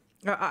imagine with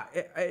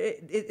it.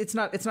 it's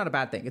not a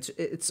bad thing.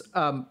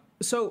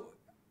 So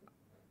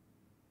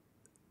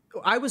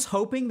I was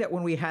hoping that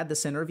when we had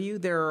this interview,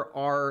 there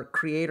are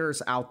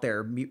creators out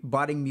there,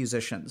 budding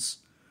musicians,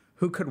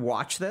 who could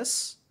watch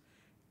this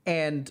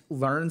and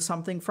learn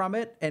something from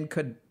it and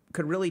could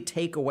really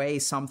take away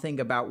something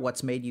about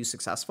what's made you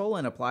successful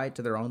and apply it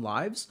to their own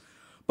lives.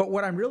 But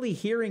what I'm really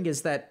hearing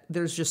is that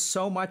there's just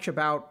so much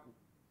about,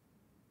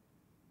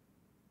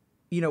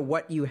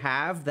 what you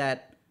have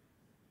that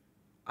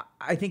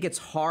I think it's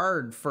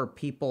hard for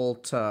people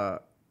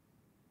to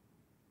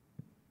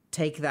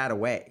take that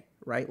away,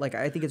 right? Like,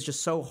 I think it's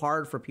just so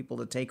hard for people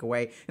to take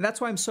away. And that's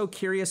why I'm so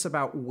curious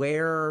about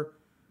where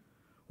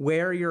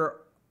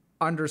your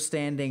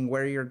understanding,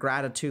 where your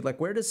gratitude, like,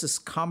 where does this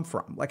come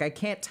from? Like, I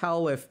can't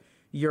tell if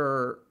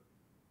you're,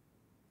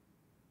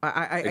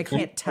 I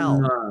can't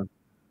tell.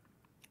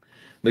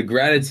 The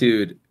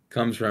gratitude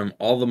comes from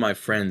all of my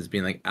friends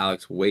being like,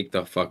 Alex, wake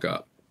the fuck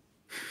up.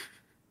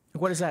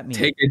 What does that mean?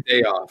 Take a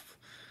day off.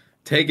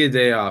 Take a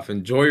day off.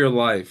 Enjoy your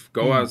life.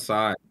 Go Hmm.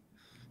 outside.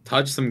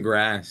 Touch some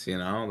grass,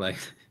 like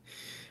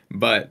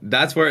but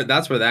that's where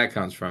that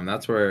comes from.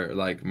 That's where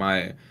like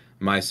my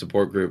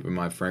support group and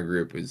my friend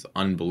group is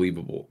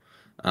unbelievable.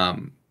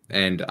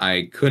 And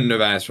I couldn't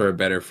have asked for a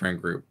better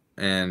friend group.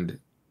 And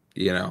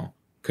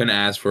couldn't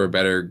ask for a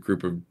better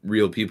group of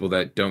real people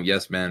that don't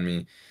yes man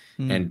me.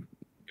 Hmm. And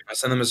if I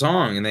send them a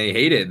song and they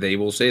hate it, they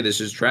will say this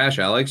is trash,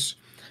 Alex.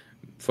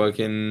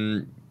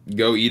 Fucking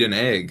go eat an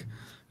egg.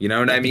 You know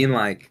what I mean?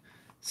 Like,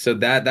 so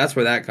that's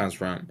where that comes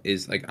from.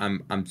 Is like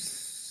I'm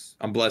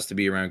blessed to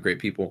be around great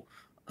people.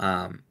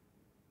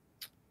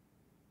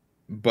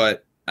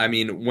 But I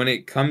mean, when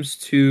it comes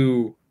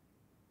to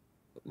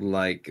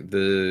like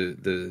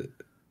the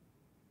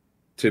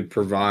to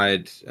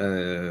provide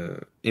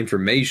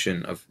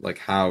information of like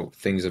how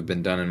things have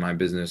been done in my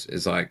business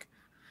is like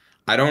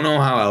I don't know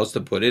how else to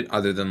put it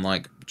other than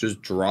like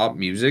just drop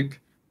music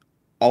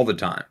all the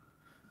time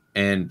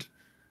and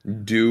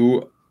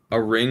do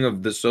a ring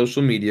of the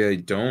social media.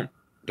 Don't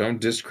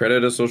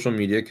discredit a social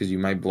media because you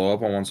might blow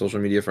up on one social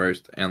media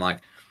first, and like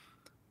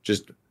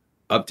just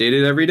update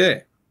it every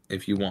day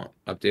if you want.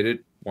 Update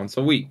it once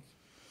a week.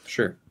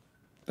 Sure.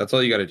 That's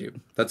all you got to do.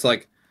 That's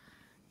like,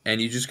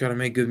 and you just got to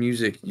make good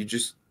music. You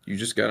just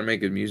got to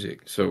make good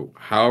music. So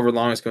however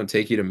long it's going to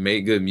take you to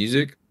make good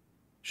music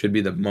should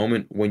be the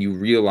moment when you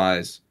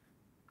realize,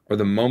 or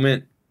the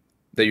moment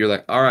that you're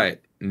like, all right,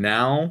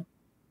 now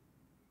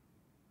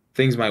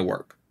things might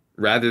work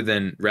rather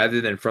than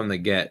from the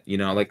get.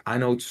 Like I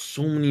know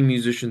so many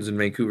musicians in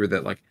Vancouver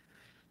that like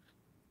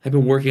have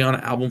been working on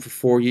an album for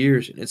 4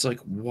 years, and it's like,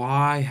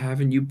 why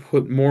haven't you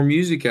put more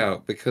music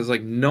out? Because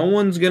like no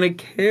one's gonna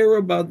care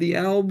about the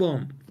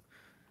album.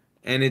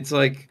 And it's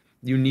like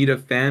you need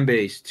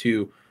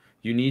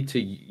to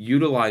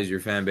utilize your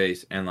fan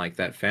base, and like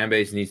that fan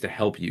base needs to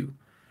help you.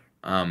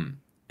 um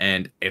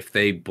and if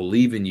they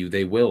believe in you,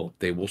 they will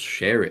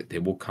share it, they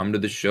will come to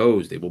the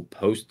shows, they will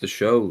post the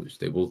shows,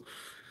 they will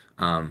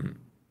um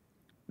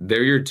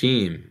they're your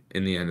team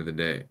in the end of the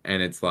day,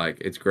 and it's like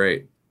it's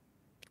great.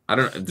 I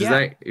don't know.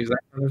 Yeah. Is that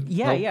kind of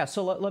Yeah, help? yeah.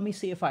 So let me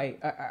see if I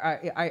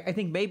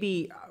think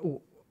maybe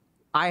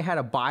I had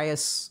a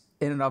bias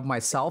in and of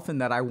myself in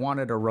that I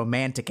wanted a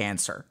romantic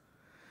answer.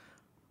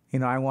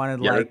 I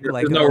wanted Yeah, like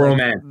there's no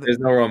romance. There's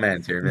no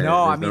romance here, man.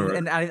 no, I There's no mean,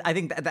 romance. and I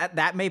think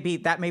that may be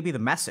the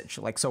message.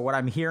 Like, so what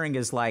I'm hearing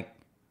is like,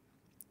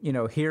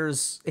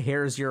 here's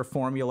your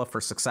formula for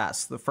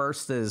success. The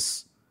first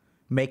is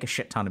make a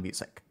shit ton of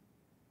music.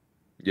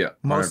 Yeah,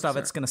 Most of 100%.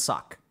 it's gonna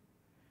suck,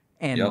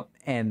 and Yep.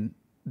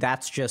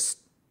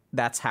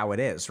 that's how it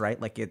is, right?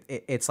 Like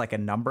it's like a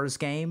numbers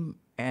game,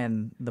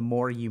 and the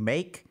more you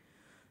make,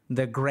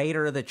 the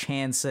greater the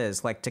chance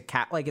is like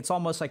like it's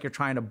almost like you're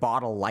trying to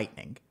bottle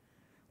lightning.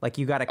 Like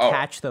you got to Oh,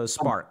 catch those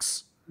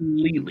sparks.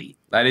 completely.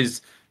 That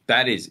is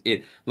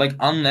it. Like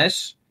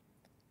unless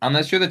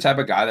you're the type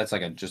of guy that's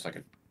like a just like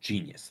a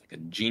genius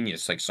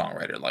like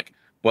songwriter, like,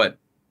 but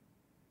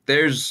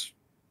there's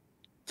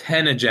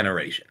 10 a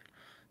generation.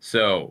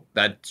 So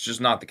that's just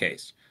not the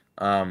case.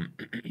 Um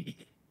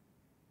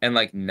and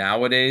like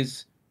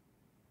nowadays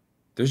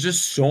there's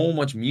just so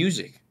much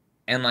music.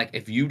 And like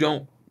if you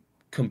don't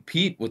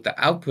compete with the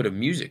output of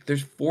music,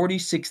 there's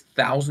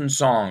 46,000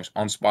 songs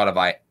on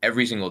Spotify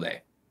every single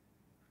day.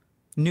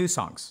 New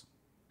songs.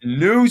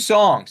 New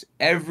songs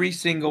every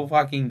single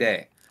fucking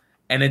day.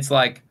 And it's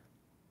like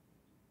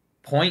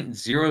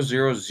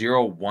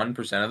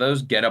 0.0001% of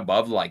those get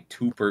above like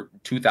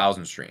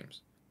 2,000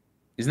 streams.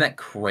 Isn't that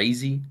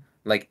crazy?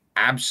 Like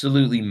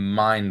absolutely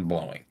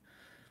mind-blowing.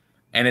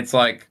 And it's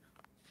like,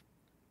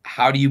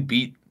 how do you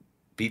beat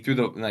through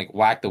the like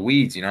whack the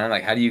weeds,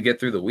 Like how do you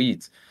get through the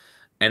weeds?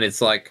 And it's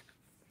like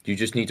you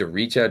just need to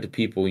reach out to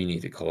people, you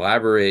need to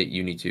collaborate,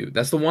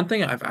 that's the one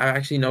thing I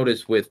actually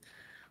noticed with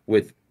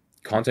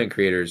content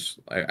creators.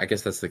 I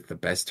guess that's like the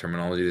best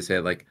terminology to say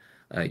it, like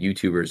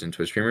YouTubers and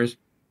Twitch streamers,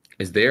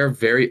 is they are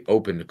very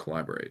open to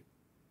collaborate.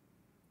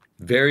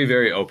 Very,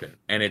 very open.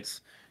 And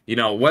it's,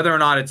 whether or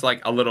not it's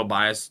like a little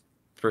biased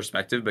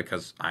perspective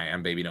because I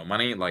am Baby No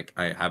Money, like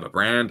I have a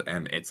brand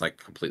and it's like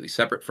completely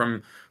separate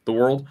from the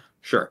world,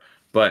 sure.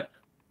 But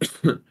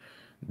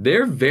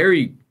they're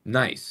very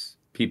nice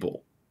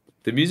people.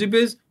 The music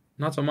biz,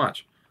 not so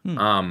much.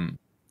 Hmm.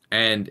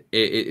 And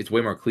it's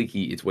way more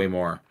cliquey. It's way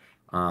more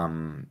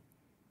um,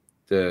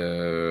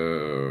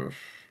 the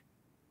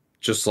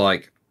just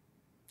like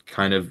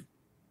kind of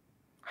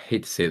I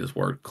hate to say this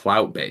word,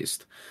 clout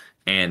based.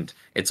 And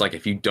it's like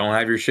if you don't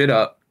have your shit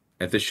up,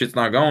 if this shit's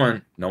not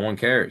going, no one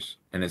cares.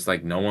 And it's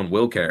like no one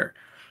will care.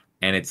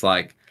 And it's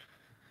like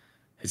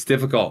it's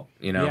difficult,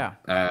 you know. Yeah.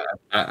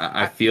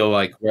 I I, feel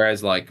like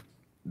whereas like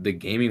the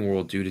gaming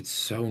world, dude, it's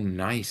so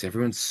nice.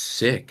 Everyone's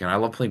sick, and I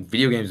love playing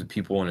video games with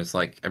people, and it's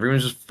like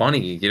everyone's just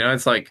funny, you know.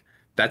 It's like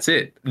that's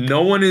it.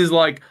 No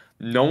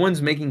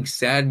one's making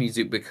sad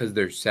music because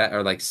they're sad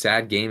or like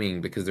sad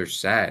gaming because they're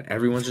sad.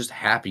 Everyone's just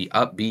happy,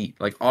 upbeat.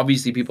 Like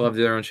obviously people have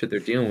their own shit they're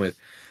dealing with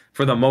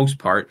for the most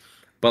part,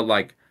 but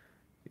like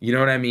you know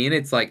what I mean?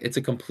 It's like it's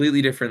a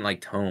completely different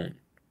like tone.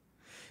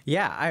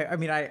 yeah. I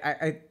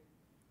mean,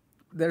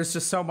 there's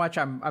just so much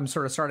I'm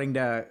sort of starting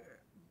to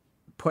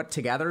put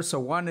together. So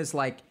one is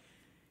like,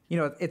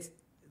 it's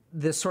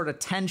this sort of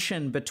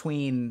tension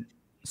between.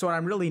 So what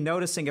I'm really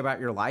noticing about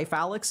your life,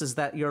 Alex, is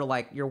that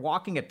you're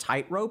walking a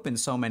tightrope in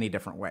so many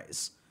different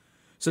ways.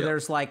 So Yeah.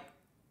 there's like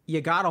you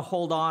got to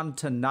hold on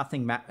to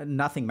nothing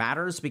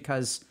matters,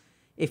 because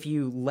if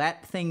you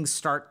let things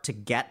start to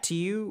get to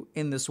you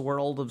in this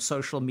world of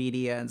social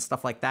media and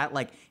stuff like that,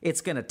 like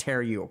it's going to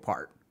tear you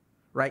apart,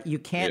 right? You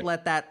can't Yeah.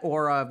 let that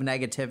aura of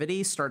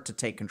negativity start to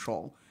take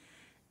control.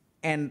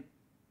 And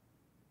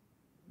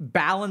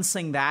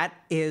balancing that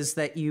is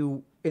that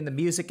you in the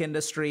music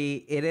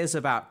industry, it is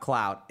about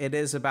clout. It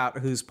is about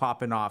who's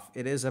popping off.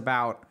 It is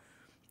about,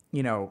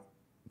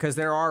 because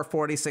there are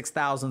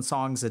 46,000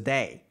 songs a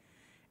day.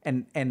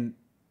 And in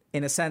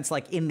a sense,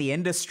 like in the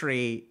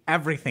industry,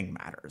 everything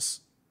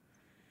matters.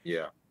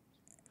 Yeah.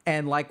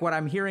 And like what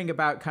I'm hearing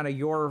about kind of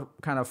your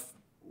kind of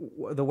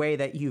the way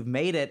that you've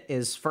made it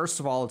is, first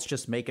of all, it's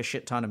just make a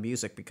shit ton of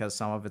music, because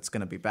some of it's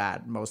going to be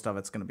bad. Most of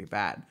it's going to be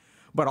bad.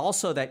 But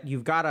also that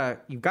you've got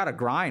to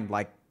grind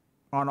like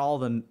on all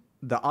the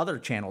other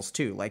channels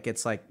too. Like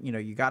it's like,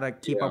 you got to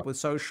keep Yeah. up with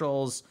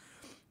socials.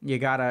 You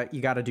got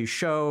to do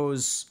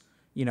shows,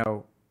 you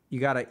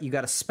got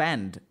to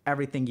spend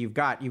everything you've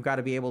got. You've got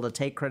to be able to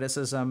take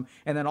criticism.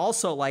 And then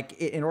also like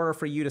in order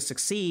for you to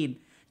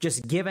succeed,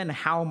 just given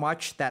how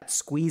much that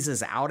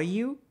squeezes out of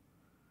you,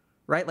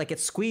 right? Like it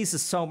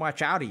squeezes so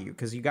much out of you,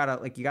 because you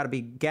gotta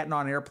be getting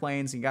on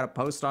airplanes, you gotta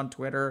post on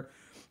Twitter,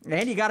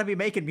 and you gotta be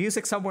making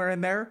music somewhere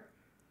in there,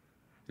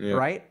 Yeah.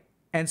 right?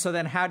 And so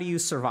then how do you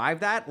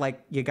survive that?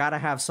 Like you gotta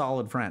have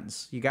solid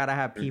friends. You gotta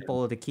have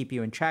people to keep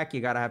you in check.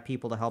 You gotta have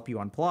people to help you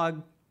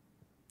unplug.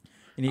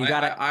 And you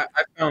gotta I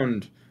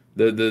found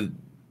the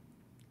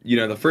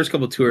the first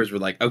couple tours were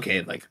like,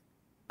 okay, like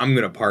I'm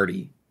gonna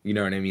party. You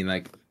know what I mean?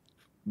 Like,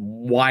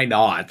 why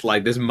not?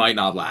 Like this might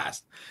not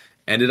last.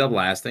 Ended up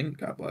lasting,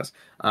 God bless.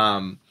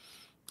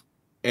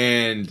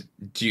 And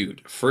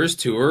dude, first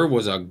tour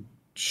was a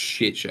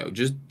shit show.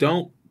 Just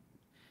don't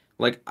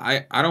like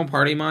I don't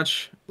party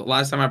much. The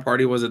last time I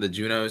partied was at the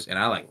Junos, and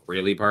I like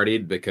really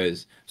partied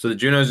because so the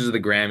Junos is the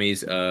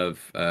Grammys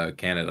of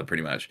Canada,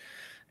 pretty much.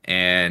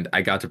 And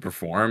I got to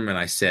perform, and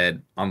I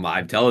said on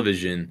live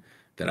television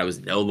that I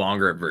was no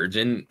longer a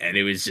virgin, and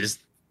it was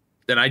just.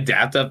 Then I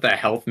dapped up the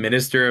health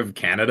minister of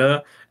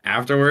Canada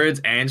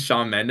afterwards and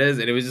Shawn Mendes,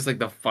 and it was just like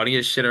the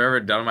funniest shit I've ever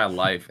done in my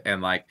life,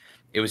 and like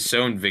it was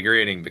so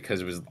invigorating because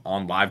it was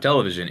on live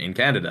television in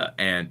Canada,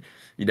 and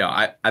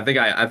I think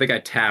I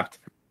tapped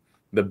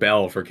the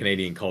bell for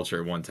Canadian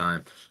culture one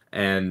time,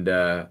 and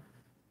I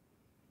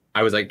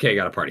was like, okay, I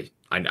got to party.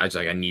 I was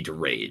like, I need to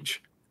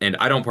rage. And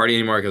I don't party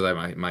anymore because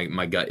I have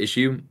my gut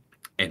issue.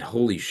 And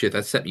holy shit,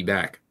 that set me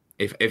back.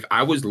 If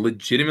I was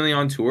legitimately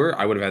on tour,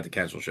 I would have had to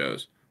cancel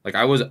shows. Like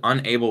I was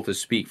unable to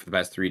speak for the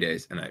past 3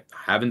 days, and I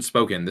haven't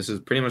spoken. This is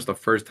pretty much the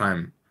first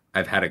time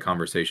I've had a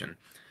conversation.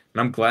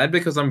 And I'm glad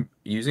because I'm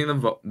using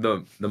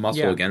the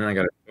muscle yeah. again, and I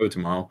got to go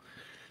tomorrow.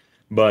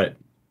 But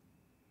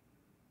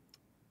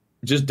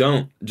just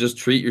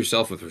treat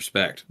yourself with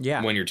respect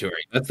Yeah. when you're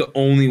touring. That's the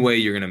only way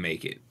you're gonna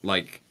make it.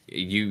 Like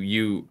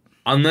you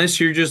unless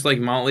you're just like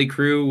Motley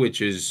Crue,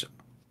 which is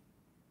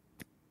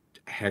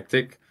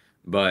hectic,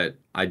 but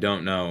I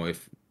don't know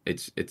if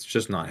it's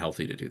just not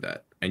healthy to do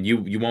that. And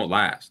you won't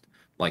last.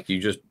 Like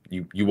you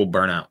will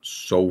burn out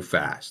so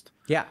fast.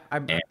 Yeah.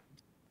 I'm And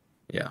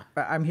yeah.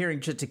 I'm hearing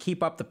to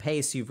keep up the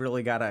pace, you've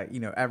really got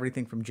to,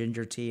 everything from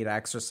ginger tea to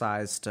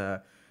exercise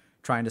to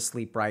trying to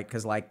sleep right.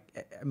 Cause like,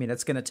 I mean,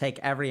 it's going to take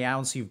every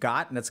ounce you've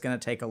got, and it's going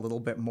to take a little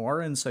bit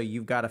more. And so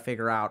you've got to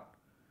figure out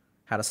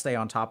how to stay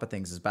on top of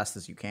things as best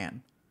as you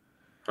can.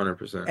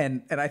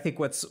 100%. And I think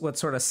what's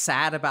sort of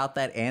sad about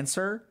that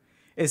answer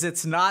is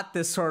it's not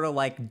this sort of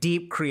like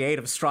deep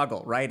creative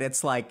struggle, right?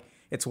 It's like,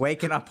 it's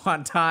waking up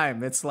on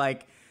time. It's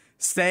like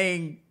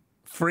staying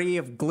free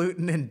of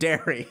gluten and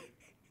dairy.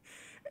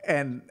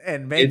 And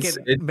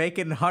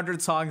making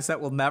 100 songs that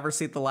will never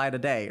see the light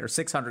of day, or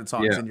 600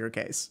 songs Yeah. in your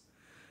case.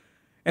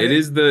 And It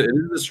is the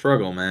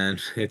struggle, man.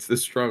 It's the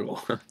struggle.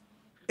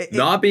 it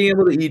Not being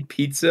able to eat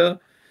pizza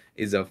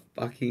is a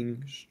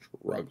fucking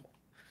struggle.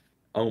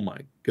 Oh my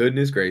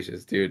goodness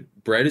gracious, dude.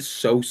 Bread is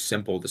so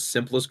simple, the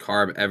simplest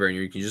carb ever, and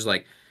you can just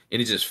like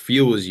and it just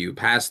fuels you.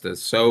 Pasta,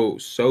 so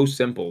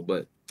simple,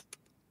 but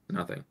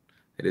nothing.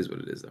 It is what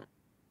it is though.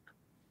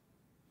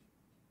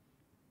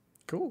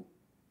 cool.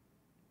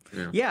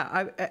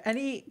 Yeah.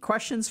 Any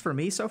questions for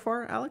me so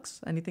far,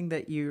 Alex? Anything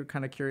that you're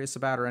kind of curious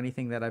about, or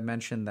anything that I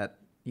mentioned that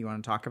you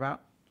want to talk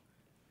about?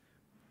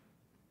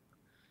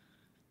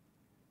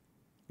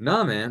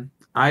 No, man.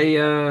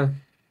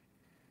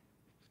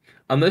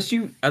 Unless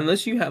you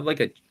have like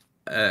a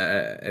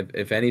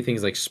if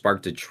anything's like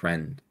sparked a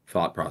trend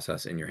thought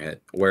process in your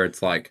head where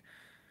it's like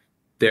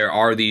there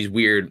are these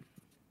weird,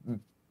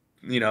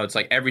 it's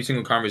like every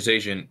single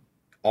conversation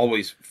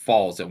always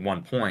falls at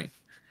one point,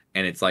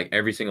 and it's like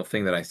every single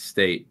thing that I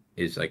state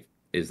is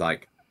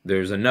like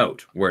there's a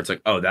note where it's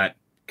like, oh, that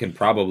can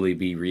probably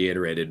be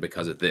reiterated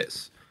because of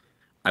this.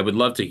 I would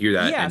love to hear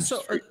that. Yeah. And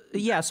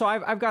So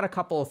I've got a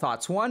couple of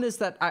thoughts. One is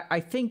that I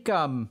think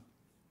I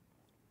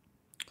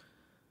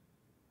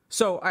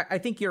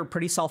think you're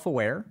pretty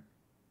self-aware.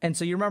 And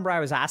so you remember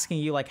I was asking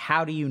you, like,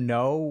 how do you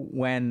know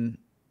when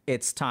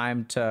it's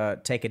time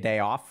to take a day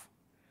off?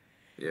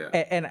 Yeah.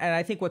 And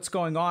I think what's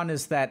going on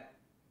is that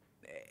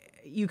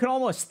you can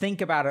almost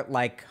think about it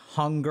like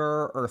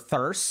hunger or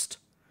thirst,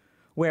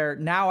 where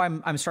now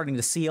I'm starting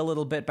to see a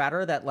little bit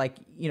better that, like,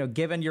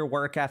 given your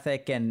work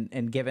ethic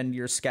and given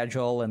your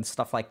schedule and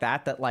stuff like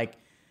that, that like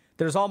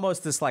there's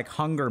almost this like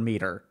hunger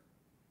meter,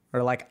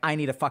 or like I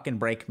need a fucking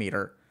break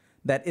meter,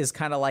 that is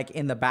kind of like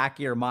in the back of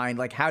your mind.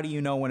 Like, how do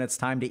you know when it's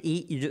time to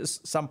eat? You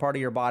just, some part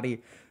of your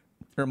body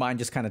or mind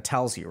just kind of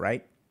tells you,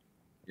 right?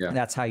 Yeah. And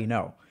that's how you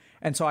know.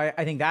 And so I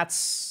think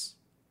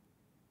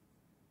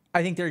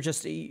they're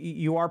just,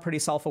 you are pretty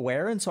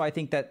self-aware. And so I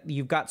think that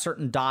you've got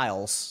certain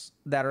dials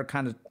that are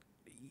kind of,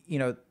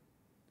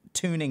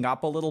 tuning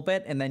up a little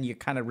bit. And then you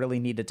kind of really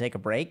need to take a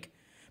break,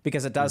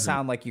 because it does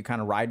sound like you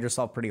kind of ride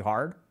yourself pretty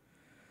hard.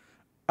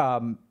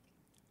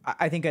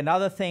 I think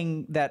another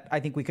thing that I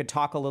think we could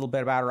talk a little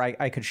bit about, or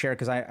I could share,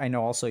 because I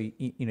know also,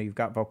 you've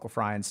got vocal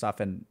fry and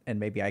stuff, and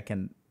maybe I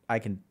can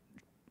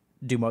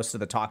do most of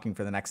the talking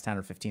for the next 10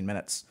 or 15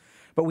 minutes.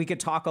 But we could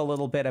talk a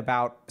little bit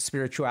about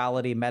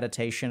spirituality,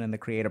 meditation, and the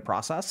creative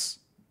process.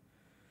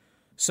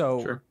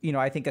 So, Sure.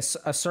 I think a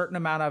certain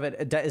amount of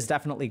it is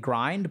definitely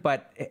grind.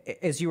 But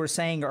as you were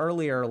saying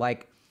earlier,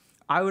 like,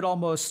 I would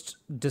almost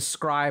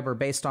describe, or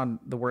based on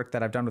the work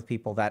that I've done with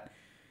people, that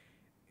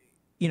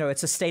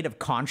it's a state of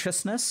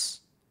consciousness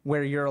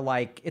where you're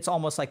like, it's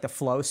almost like the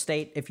flow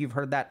state, if you've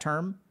heard that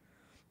term.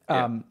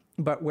 Yeah.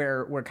 But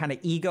where kind of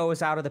ego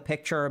is out of the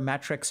picture,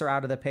 metrics are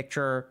out of the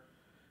picture,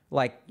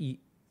 like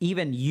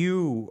even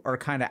you are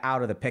kind of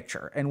out of the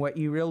picture. And what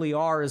you really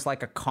are is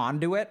like a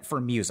conduit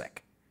for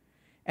music.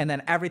 And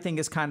then everything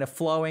is kind of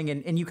flowing.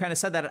 And you kind of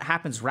said that it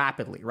happens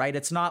rapidly, right?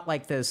 It's not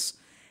like this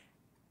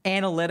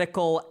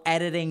analytical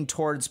editing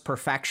towards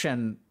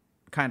perfection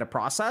kind of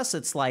process.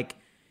 It's like,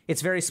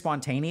 it's very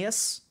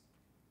spontaneous.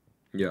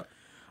 Yeah.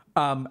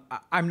 I'm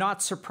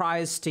not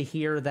surprised to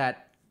hear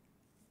that.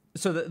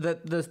 So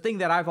the thing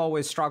that I've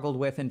always struggled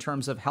with in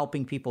terms of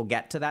helping people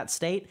get to that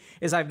state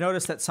is I've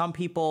noticed that some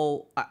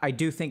people, I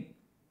do think,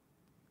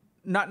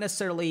 not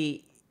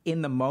necessarily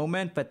in the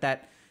moment, but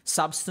that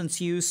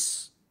substance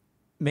use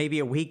maybe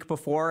a week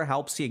before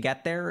helps you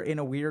get there in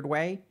a weird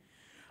way.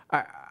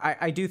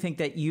 I do think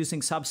that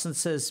using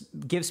substances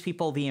gives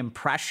people the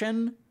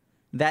impression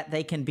that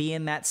they can be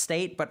in that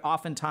state, but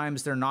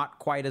oftentimes they're not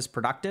quite as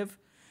productive.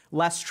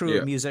 Less true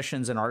of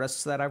musicians and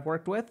artists that I've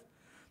worked with.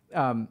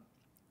 And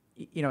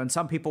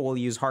some people will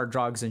use hard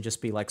drugs and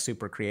just be like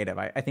super creative.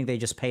 I think they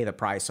just pay the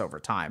price over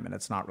time, and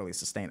it's not really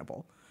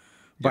sustainable.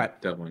 But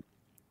yeah, definitely.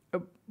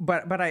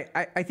 But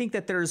I think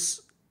that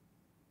there's,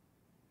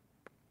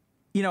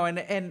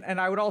 and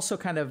I would also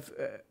kind of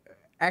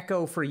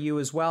echo for you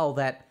as well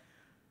that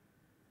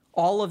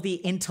all of the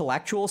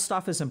intellectual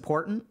stuff is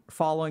important,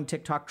 following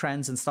TikTok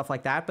trends and stuff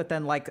like that. But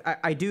then, like,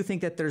 I do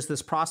think that there's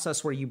this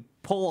process where you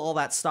pull all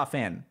that stuff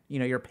in.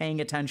 You're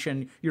paying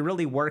attention. You're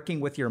really working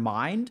with your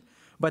mind.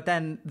 But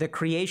then the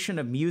creation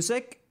of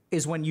music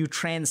is when you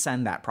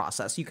transcend that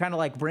process. You kind of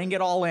like bring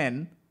it all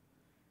in,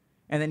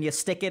 and then you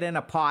stick it in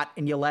a pot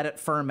and you let it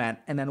ferment.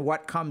 And then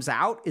what comes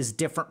out is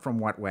different from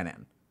what went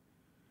in.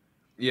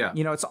 Yeah.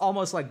 It's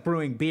almost like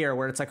brewing beer,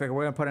 where it's like, we're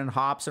going to put in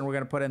hops, and we're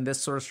going to put in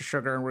this source of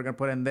sugar, and we're going to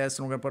put in this,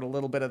 and we're going to put a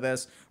little bit of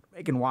this,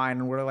 making wine,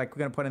 and we're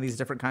going to put in these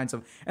different kinds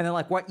of, and then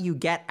like what you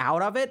get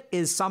out of it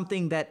is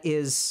something that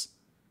is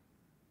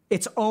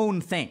its own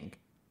thing.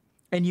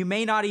 And you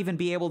may not even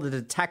be able to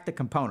detect the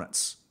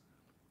components.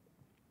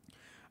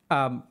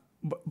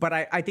 But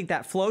I think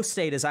that flow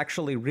state is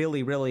actually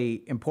really,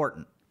 really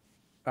important.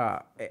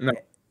 No,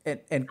 and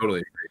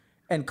totally agree.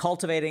 And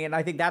cultivating, and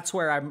I think that's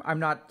where I'm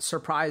not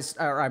surprised,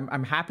 or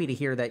I'm happy to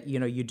hear that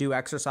you do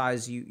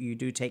exercise, you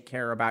do take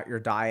care about your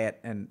diet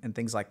and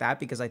things like that,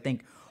 because I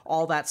think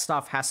all that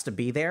stuff has to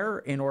be there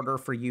in order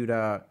for you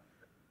to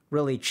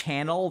really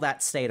channel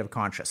that state of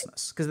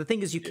consciousness. Because the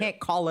thing is, you can't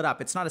call it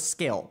up; it's not a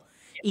skill.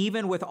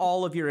 Even with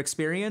all of your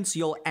experience,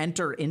 you'll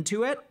enter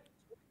into it,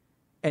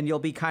 and you'll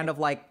be kind of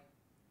like,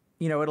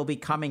 it'll be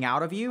coming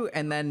out of you,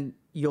 and then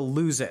you'll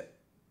lose it.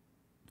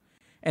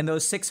 And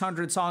those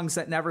 600 songs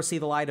that never see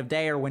the light of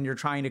day are when you're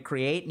trying to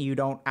create and you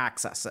don't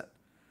access it.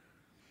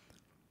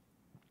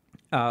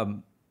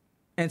 And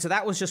so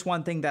that was just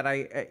one thing that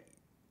I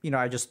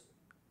just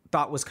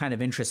thought was kind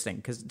of interesting,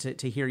 because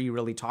to hear you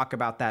really talk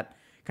about that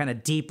kind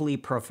of deeply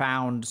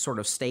profound sort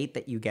of state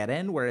that you get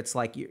in, where it's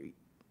like you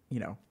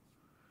know,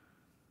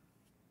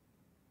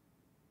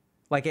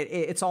 like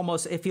it's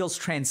almost, it feels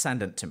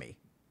transcendent to me.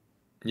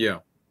 Yeah.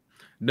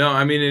 No,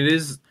 I mean it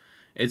is.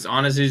 It's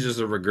honestly just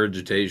a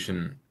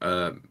regurgitation.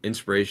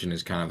 Inspiration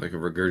is kind of like a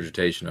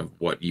regurgitation of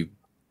what you've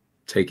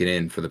taken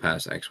in for the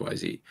past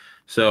XYZ.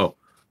 So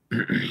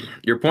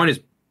your point is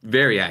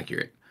very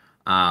accurate.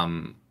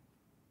 Um,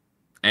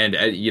 and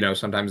you know,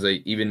 sometimes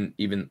I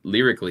even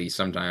lyrically,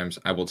 sometimes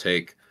I will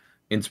take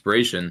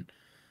inspiration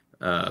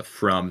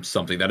from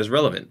something that is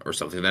relevant or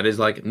something that is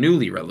like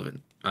newly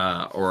relevant.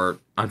 Or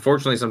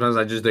unfortunately, sometimes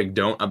I just like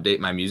don't update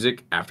my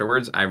music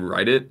afterwards. I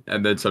write it,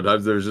 and then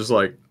sometimes there's just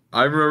like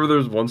I remember there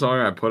was one song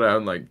I put out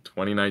in like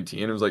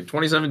 2019. It was like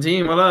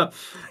 2017. What up?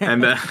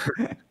 And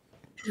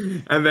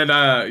and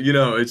then you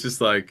know, it's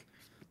just like,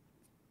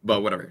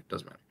 but whatever, it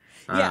doesn't matter.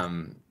 Yeah.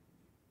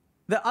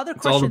 The other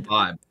It's all the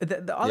question, vibe.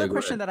 the Yeah, other go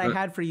question ahead. that I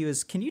had for you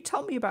is, can you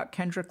tell me about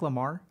Kendrick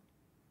Lamar?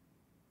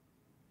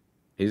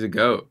 He's a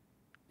goat.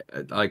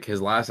 Like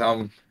his last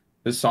album,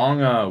 this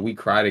song "We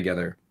Cry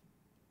Together."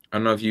 I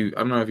don't know if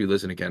you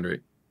listen to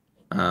Kendrick.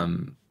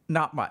 Um,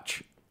 Not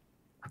much.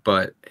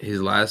 but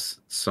his last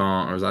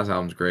song or his last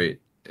album's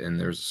great, and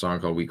there's a song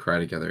called "We Cry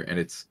Together," and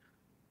it's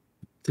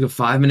like a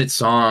 5 minute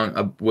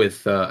song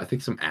with I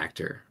think some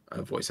actor,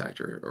 a voice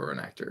actor or an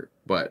actor,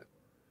 but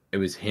it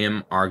was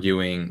him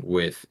arguing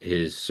with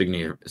his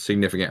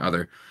significant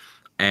other,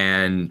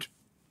 and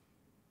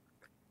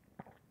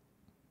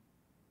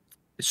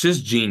it's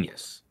just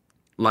genius.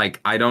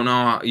 Like I don't know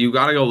how, you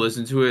got to go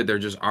listen to it. They're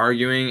just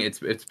arguing. It's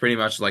pretty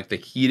much like the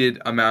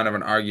heated amount of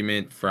an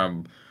argument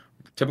from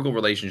typical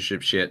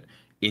relationship shit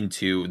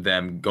into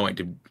them going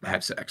to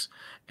have sex.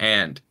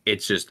 And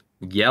it's just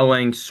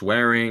yelling,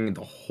 swearing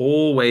the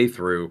whole way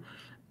through.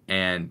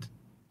 And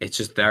it's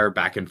just there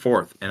back and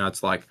forth. And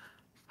it's like,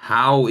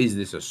 how is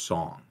this a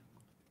song?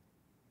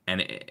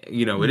 And,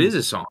 you know, it Mm. is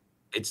a song.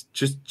 It's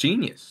just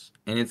genius.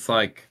 And it's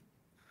like,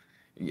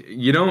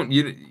 you don't,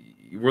 you,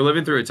 we're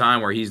living through a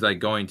time where he's like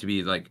going to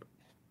be like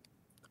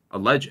a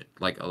legend,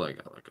 like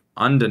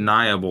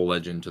undeniable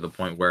legend to the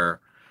point where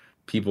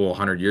people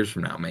 100 years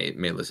from now may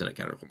listen to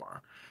Kendrick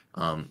Lamar.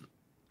 Um,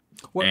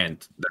 What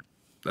and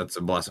that's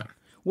a blessing.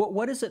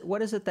 what is it?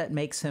 What is it that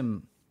makes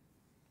him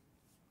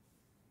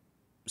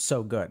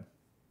so good?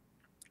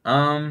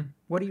 Um,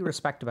 What do you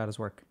respect about his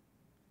work?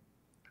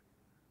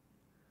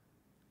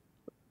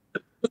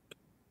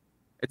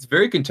 it's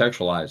very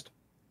contextualized,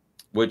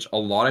 which a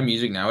lot of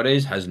music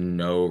nowadays has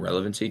no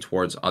relevancy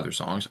towards other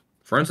songs.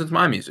 For instance,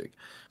 my music.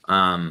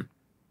 Um,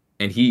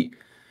 and he,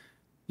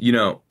 you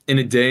know, in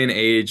a day and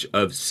age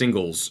of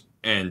singles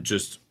and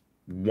just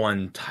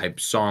one type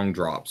song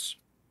drops,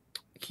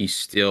 he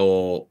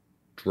still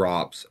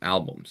drops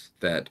albums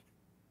that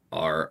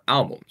are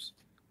albums.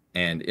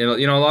 And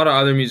you know, a lot of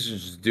other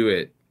musicians do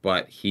it,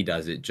 but he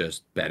does it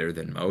just better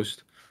than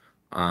most.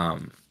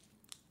 Um,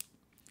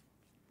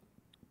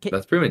 Can,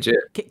 that's pretty much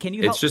it. can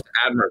you It's help? just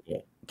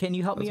admirable. Can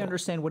you help That's me all.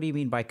 understand, what do you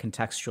mean by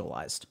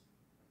contextualized?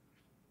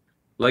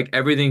 Like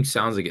everything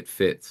sounds like it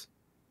fits.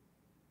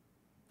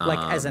 Like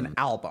as an Um,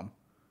 album?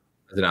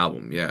 as an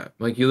album, yeah.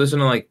 Like you listen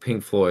to like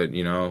Pink Floyd,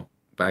 you know,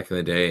 back in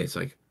the day, it's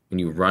like when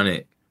you run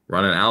an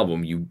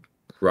album, you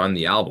run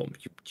the album.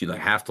 You like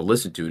have to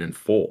listen to it in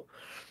full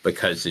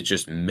because it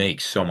just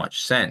makes so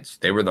much sense.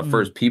 They were the Mm.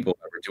 first people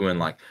that were doing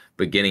like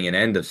beginning and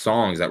end of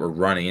songs that were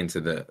running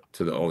into the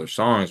older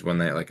songs when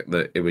they like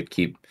it would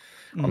keep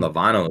on Mm. the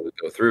vinyl, it would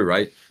go through,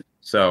 right?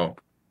 So,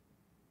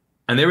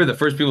 and they were the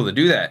first people to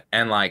do that.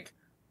 And like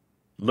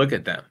look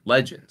at them,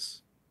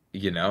 legends,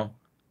 you know?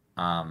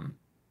 Um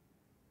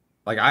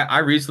like I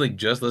recently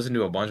just listened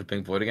to a bunch of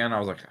Pink Floyd again. I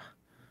was like,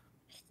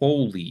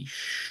 holy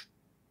shit,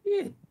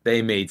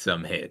 they made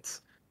some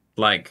hits.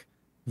 Like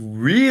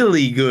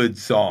really good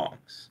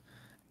songs.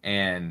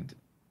 And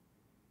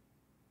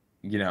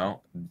you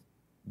know,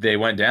 they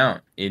went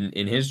down in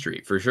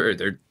history for sure.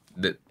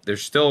 They're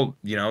still,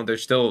 you know, they're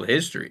still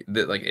history.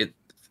 That like it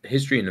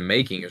history in the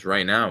making is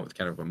right now with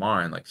Kendrick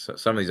Lamar and like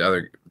some of these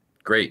other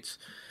greats.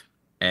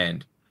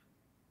 And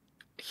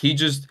he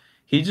just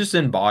he just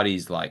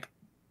embodies like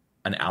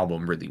an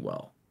album really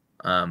well.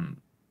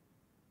 Um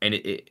and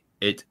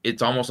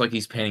it's almost like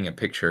he's painting a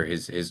picture.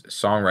 His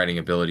songwriting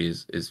ability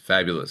is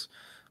fabulous,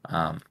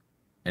 and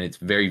it's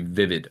very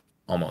vivid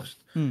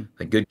almost. Mm.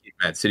 Like Good Kid,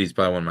 Mad City is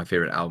probably one of my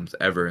favorite albums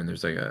ever. And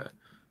there's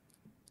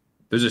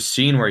a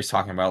scene where he's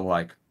talking about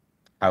like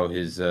how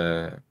his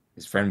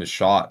friend was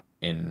shot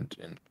in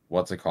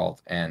what's it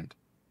called, and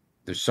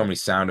there's so many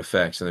sound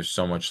effects and there's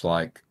so much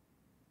like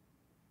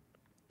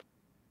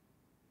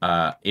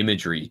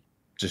imagery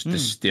just Mm.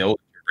 distilled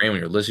in your brain when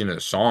you're listening to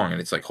the song,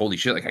 and it's like holy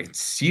shit, like I can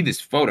see this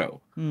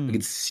photo, I Mm.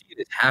 can see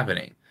this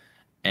happening.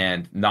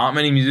 And not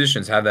many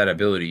musicians have that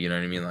ability, you know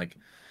what I mean? Like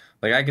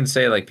I can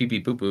say like pee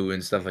pee poo poo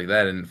and stuff like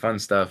that and fun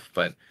stuff,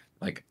 but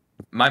like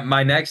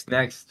my next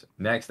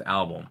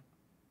album,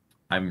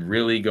 I'm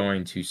really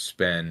going to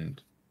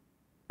spend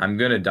I'm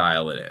gonna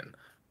dial it in.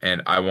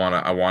 and I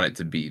want it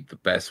to be the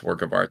best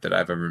work of art that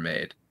I've ever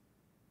made,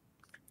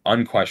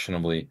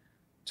 unquestionably,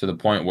 to the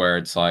point where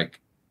it's like,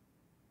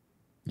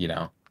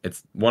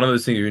 it's one of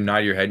those things you nod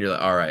your head and you're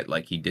like, all right,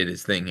 like he did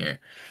his thing here.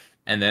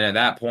 And then at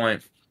that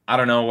point, I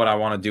don't know what I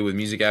want to do with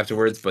music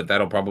afterwards, but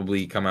that'll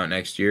probably come out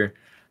next year.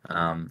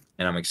 And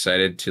I'm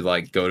excited to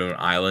like go to an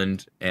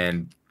island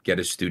and get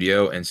a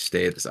studio and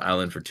stay at this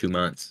island for 2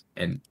 months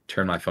and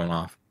turn my phone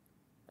off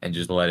and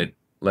just let it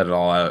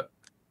all out.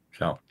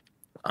 So,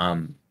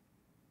 um,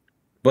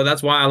 but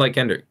that's why I like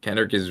Kendrick.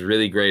 Kendrick is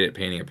really great at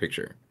painting a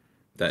picture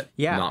that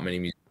Yeah. not many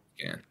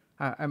musicians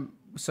can.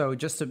 So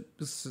just to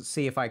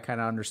see if I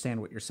kind of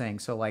understand what you're saying.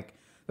 So like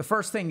the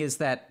first thing is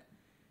that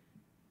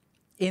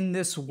in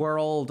this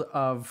world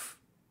of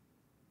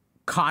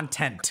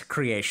content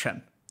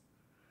creation,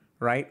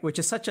 right? Which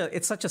is such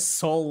a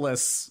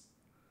soulless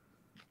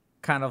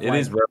kind of It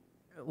is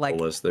like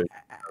there.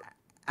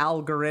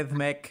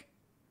 algorithmic,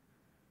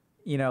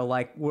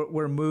 like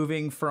we're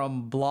moving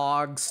from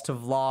blogs to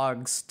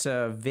vlogs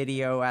to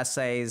video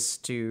essays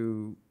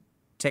to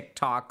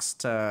TikToks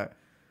to,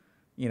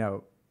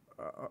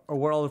 a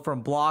world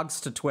from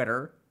blogs to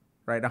Twitter,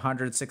 right?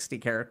 160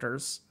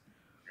 characters.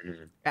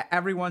 Mm-hmm.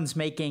 Everyone's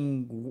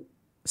making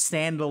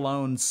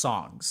standalone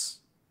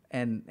songs,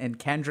 and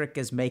Kendrick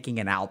is making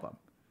an album.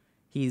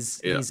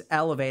 He's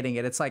elevating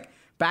it. It's like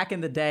back in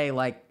the day,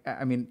 like,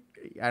 I mean,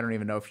 I don't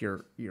even know if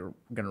you're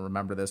going to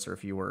remember this or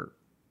if you were,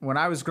 when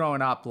I was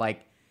growing up,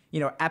 like,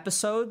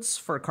 episodes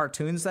for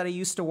cartoons that I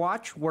used to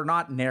watch were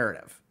not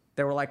narrative.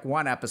 They were like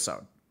one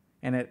episode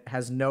and it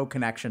has no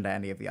connection to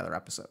any of the other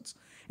episodes.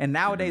 And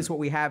nowadays what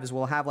we have is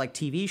we'll have like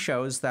TV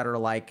shows that are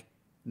like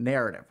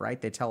narrative, right?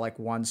 They tell like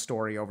one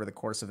story over the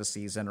course of a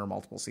season or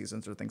multiple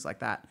seasons or things like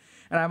that.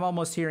 And I'm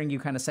almost hearing you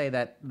kind of say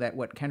that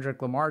what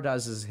Kendrick Lamar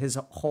does is his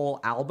whole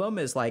album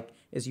is like,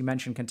 as you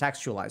mentioned,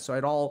 contextualized. So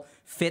it all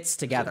fits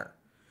together.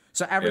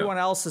 So everyone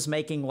else is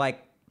making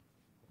like,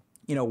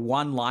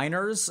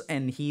 one-liners,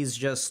 and he's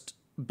just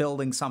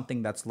building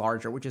something that's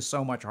larger, which is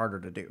so much harder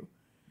to do.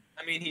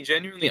 I mean, he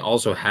genuinely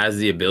also has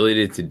the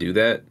ability to do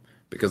that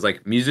because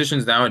like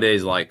musicians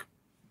nowadays, like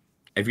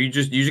if you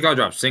just gotta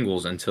drop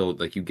singles until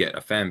like you get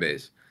a fan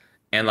base,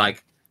 and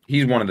like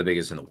he's one of the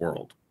biggest in the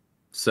world.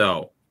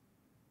 So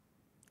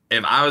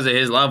if I was at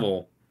his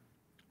level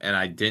and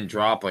I didn't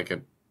drop like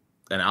an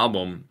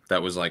album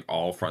that was like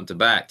all front to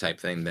back type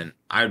thing, then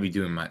I'd be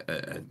doing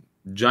a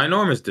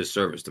ginormous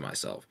disservice to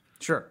myself.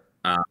 Sure.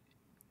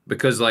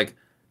 Because like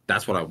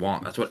that's what I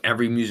want. That's what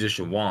every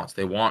musician wants.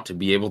 They want to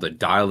be able to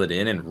dial it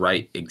in and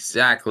write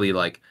exactly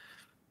like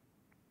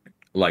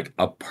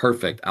a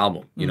perfect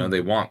album. They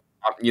want,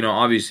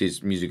 obviously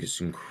his music is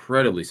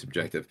incredibly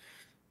subjective,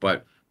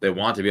 but they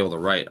want to be able to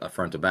write a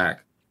front to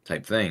back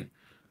type thing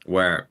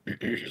where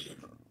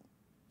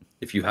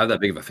if you have that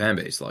big of a fan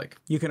base, like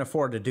you can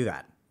afford to do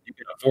that. You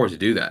can afford to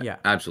do that. Yeah.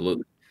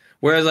 Absolutely.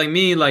 Whereas like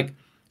me, like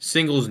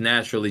singles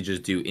naturally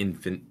just do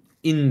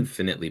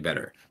infinitely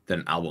better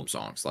than album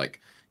songs.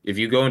 Like if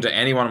you go into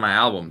any one of my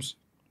albums,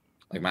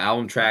 like my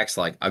album tracks,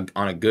 like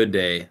on a good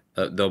day,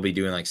 they'll be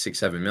doing like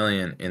 6-7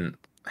 million in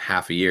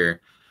half a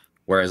year.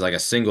 Whereas like a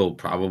single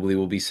probably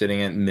will be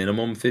sitting at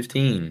minimum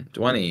 15,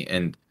 20.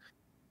 And,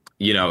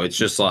 it's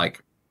just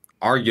like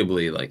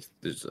arguably like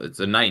it's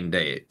a night and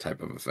day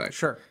type of effect.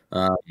 Sure.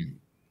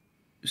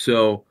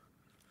 So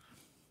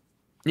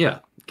yeah,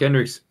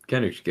 Kendrick's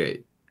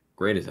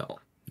great as hell.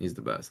 He's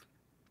the best.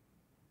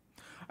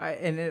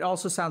 And it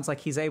also sounds like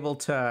he's able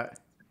to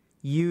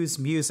use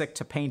music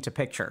to paint a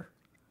picture,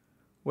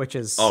 which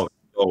is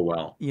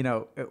well,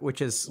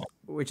 which is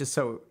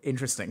so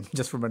interesting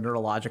just from a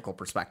neurological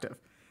perspective.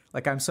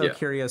 Like I'm so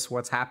curious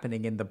what's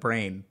happening in the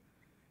brain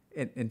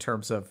in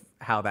terms of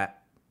how that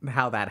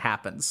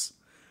happens.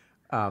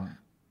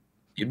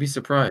 You'd be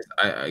surprised.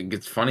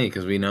 It's funny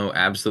because we know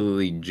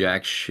absolutely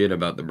jack shit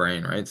about the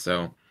brain, right?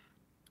 So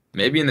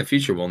maybe in the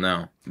future we'll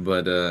know.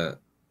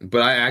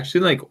 But I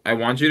actually I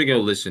want you to go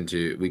listen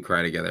to We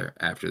Cry Together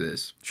after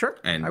this. Sure,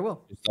 and I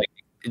will.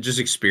 Just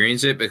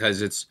experience it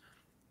because it's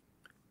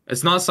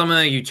not something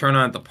that you turn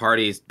on at the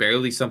party. It's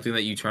barely something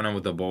that you turn on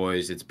with the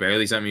boys. It's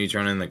barely something you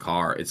turn on in the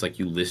car. It's like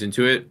you listen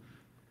to it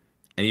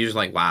and you're just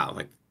like, wow,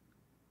 like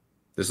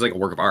this is like a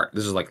work of art.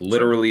 This is like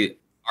literally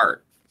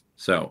art.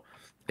 So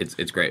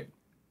it's great.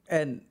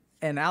 And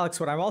Alex,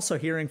 what I'm also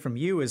hearing from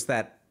you is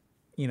that,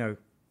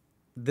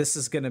 this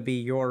is going to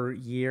be your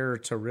year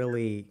to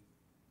really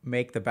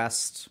make the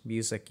best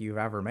music you've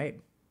ever made.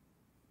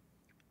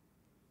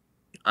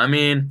 I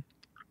mean,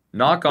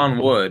 knock on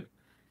wood.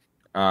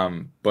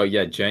 But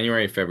yeah,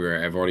 January,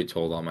 February, I've already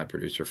told all my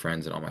producer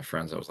friends and all my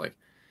friends, I was like,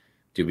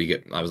 dude,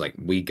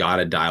 we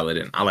gotta dial it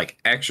in. I like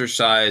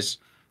exercise,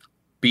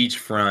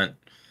 beachfront,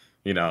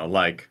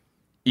 like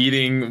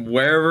eating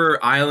wherever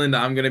island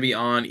I'm gonna be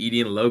on,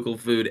 eating local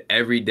food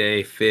every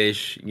day,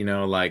 fish,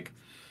 like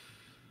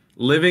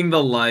living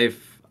the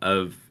life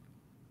of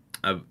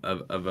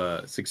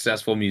a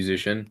successful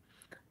musician,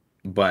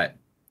 but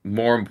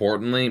more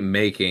importantly,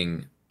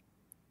 making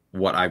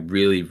what I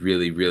really,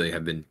 really, really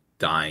have been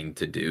dying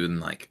to do and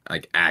like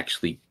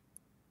actually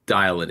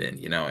dial it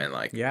in, and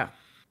like Yeah.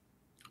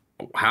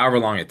 however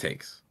long it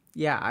takes.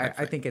 Yeah, I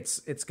I think. think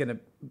it's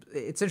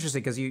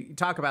interesting because you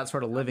talk about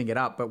sort of living it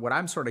up, but what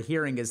I'm sort of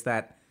hearing is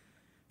that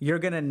you're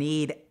gonna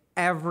need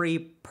every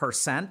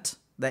percent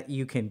that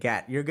you can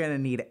get. You're gonna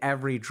need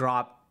every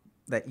drop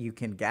that you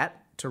can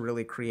get to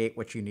really create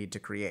what you need to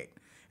create.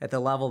 At the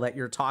level that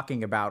you're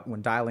talking about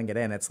when dialing it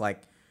in, it's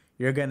like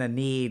you're gonna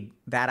need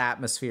that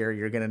atmosphere,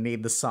 you're gonna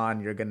need the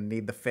sun, you're gonna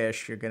need the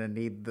fish, you're gonna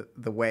need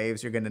the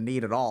waves, you're gonna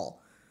need it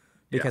all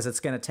Yeah. because it's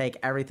going to take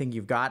everything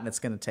you've got and it's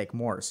going to take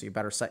more. So you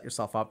better set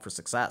yourself up for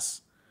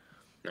success.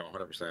 No,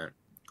 100%.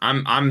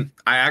 I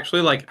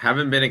actually like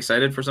haven't been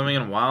excited for something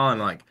in a while, and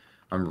like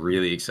I'm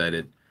really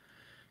excited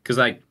because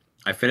like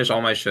I finished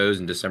all my shows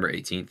in December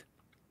 18th,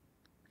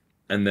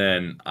 and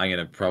then I'm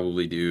gonna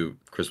probably do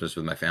Christmas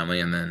with my family,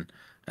 and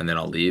then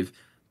I'll leave.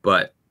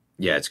 But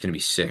yeah, it's gonna be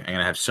sick. I'm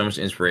gonna have so much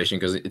inspiration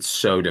because it's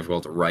so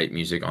difficult to write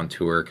music on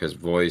tour because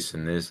voice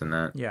and this and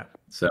that. Yeah.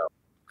 So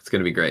it's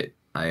gonna be great.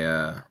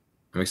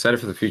 I'm excited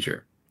for the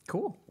future.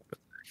 Cool.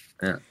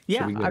 Yeah, should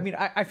Yeah. be I good. mean,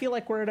 I feel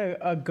like we're at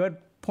a good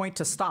point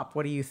to stop.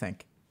 What do you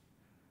think?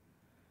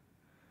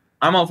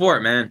 I'm all for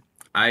it, man.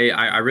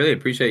 I really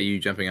appreciate you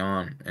jumping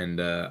on and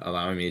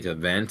allowing me to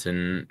vent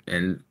and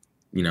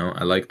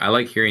I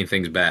like hearing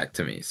things back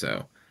to me.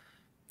 So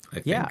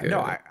I Yeah, think no,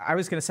 I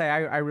was going to say,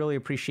 I really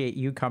appreciate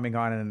you coming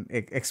on and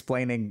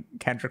explaining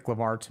Kendrick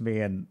Lamar to me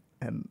and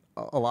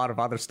a lot of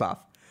other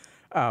stuff.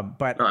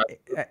 But no,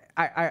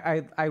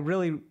 I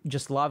really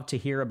just love to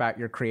hear about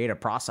your creative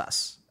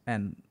process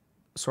and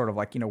sort of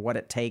like, what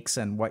it takes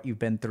and what you've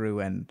been through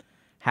and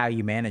how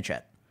you manage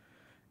it.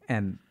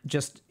 And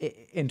just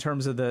in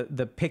terms of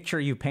the picture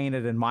you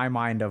painted in my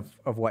mind of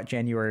what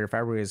January or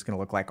February is going to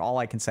look like, all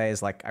I can say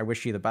is like, I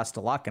wish you the best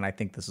of luck. And I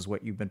think this is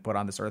what you've been put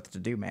on this earth to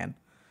do, man.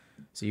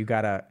 So you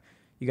gotta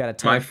my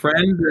take.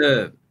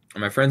 friend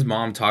my friend's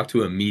mom talked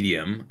to a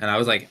medium, and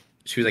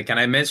she was like, "Can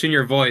I mention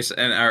your voice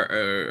and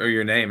or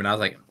your name?" And I was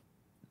like,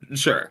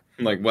 "Sure."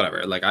 Like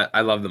whatever. Like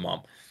I love the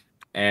mom,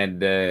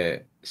 and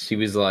she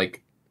was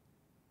like,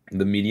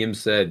 "The medium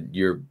said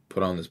you're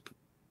put on this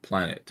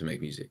planet to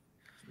make music."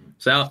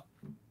 So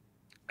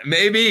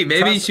maybe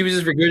Trust. she was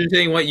just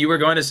regurgitating what you were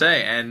going to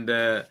say, and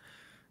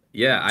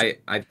yeah,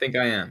 I think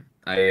I am.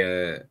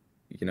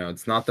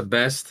 It's not the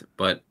best,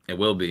 but it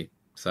will be.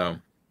 So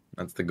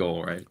that's the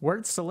goal, right?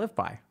 Words to live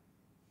by.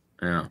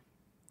 Yeah.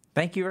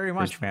 Thank you very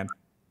There's- much, man.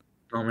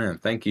 oh man,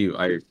 thank you.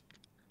 I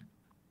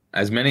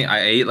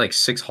ate like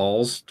 6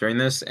 halls during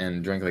this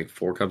and drank like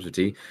 4 cups of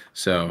tea.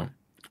 So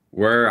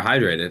we're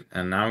hydrated,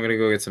 and now I'm gonna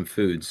go get some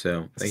food.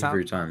 So thank you for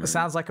your time, man.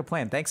 Sounds like a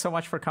plan. Thanks so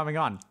much for coming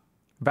on.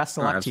 Best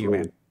of All right, luck to you, man.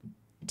 absolutely.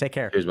 Take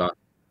care. Cheers, Bob.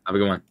 Have a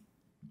good one.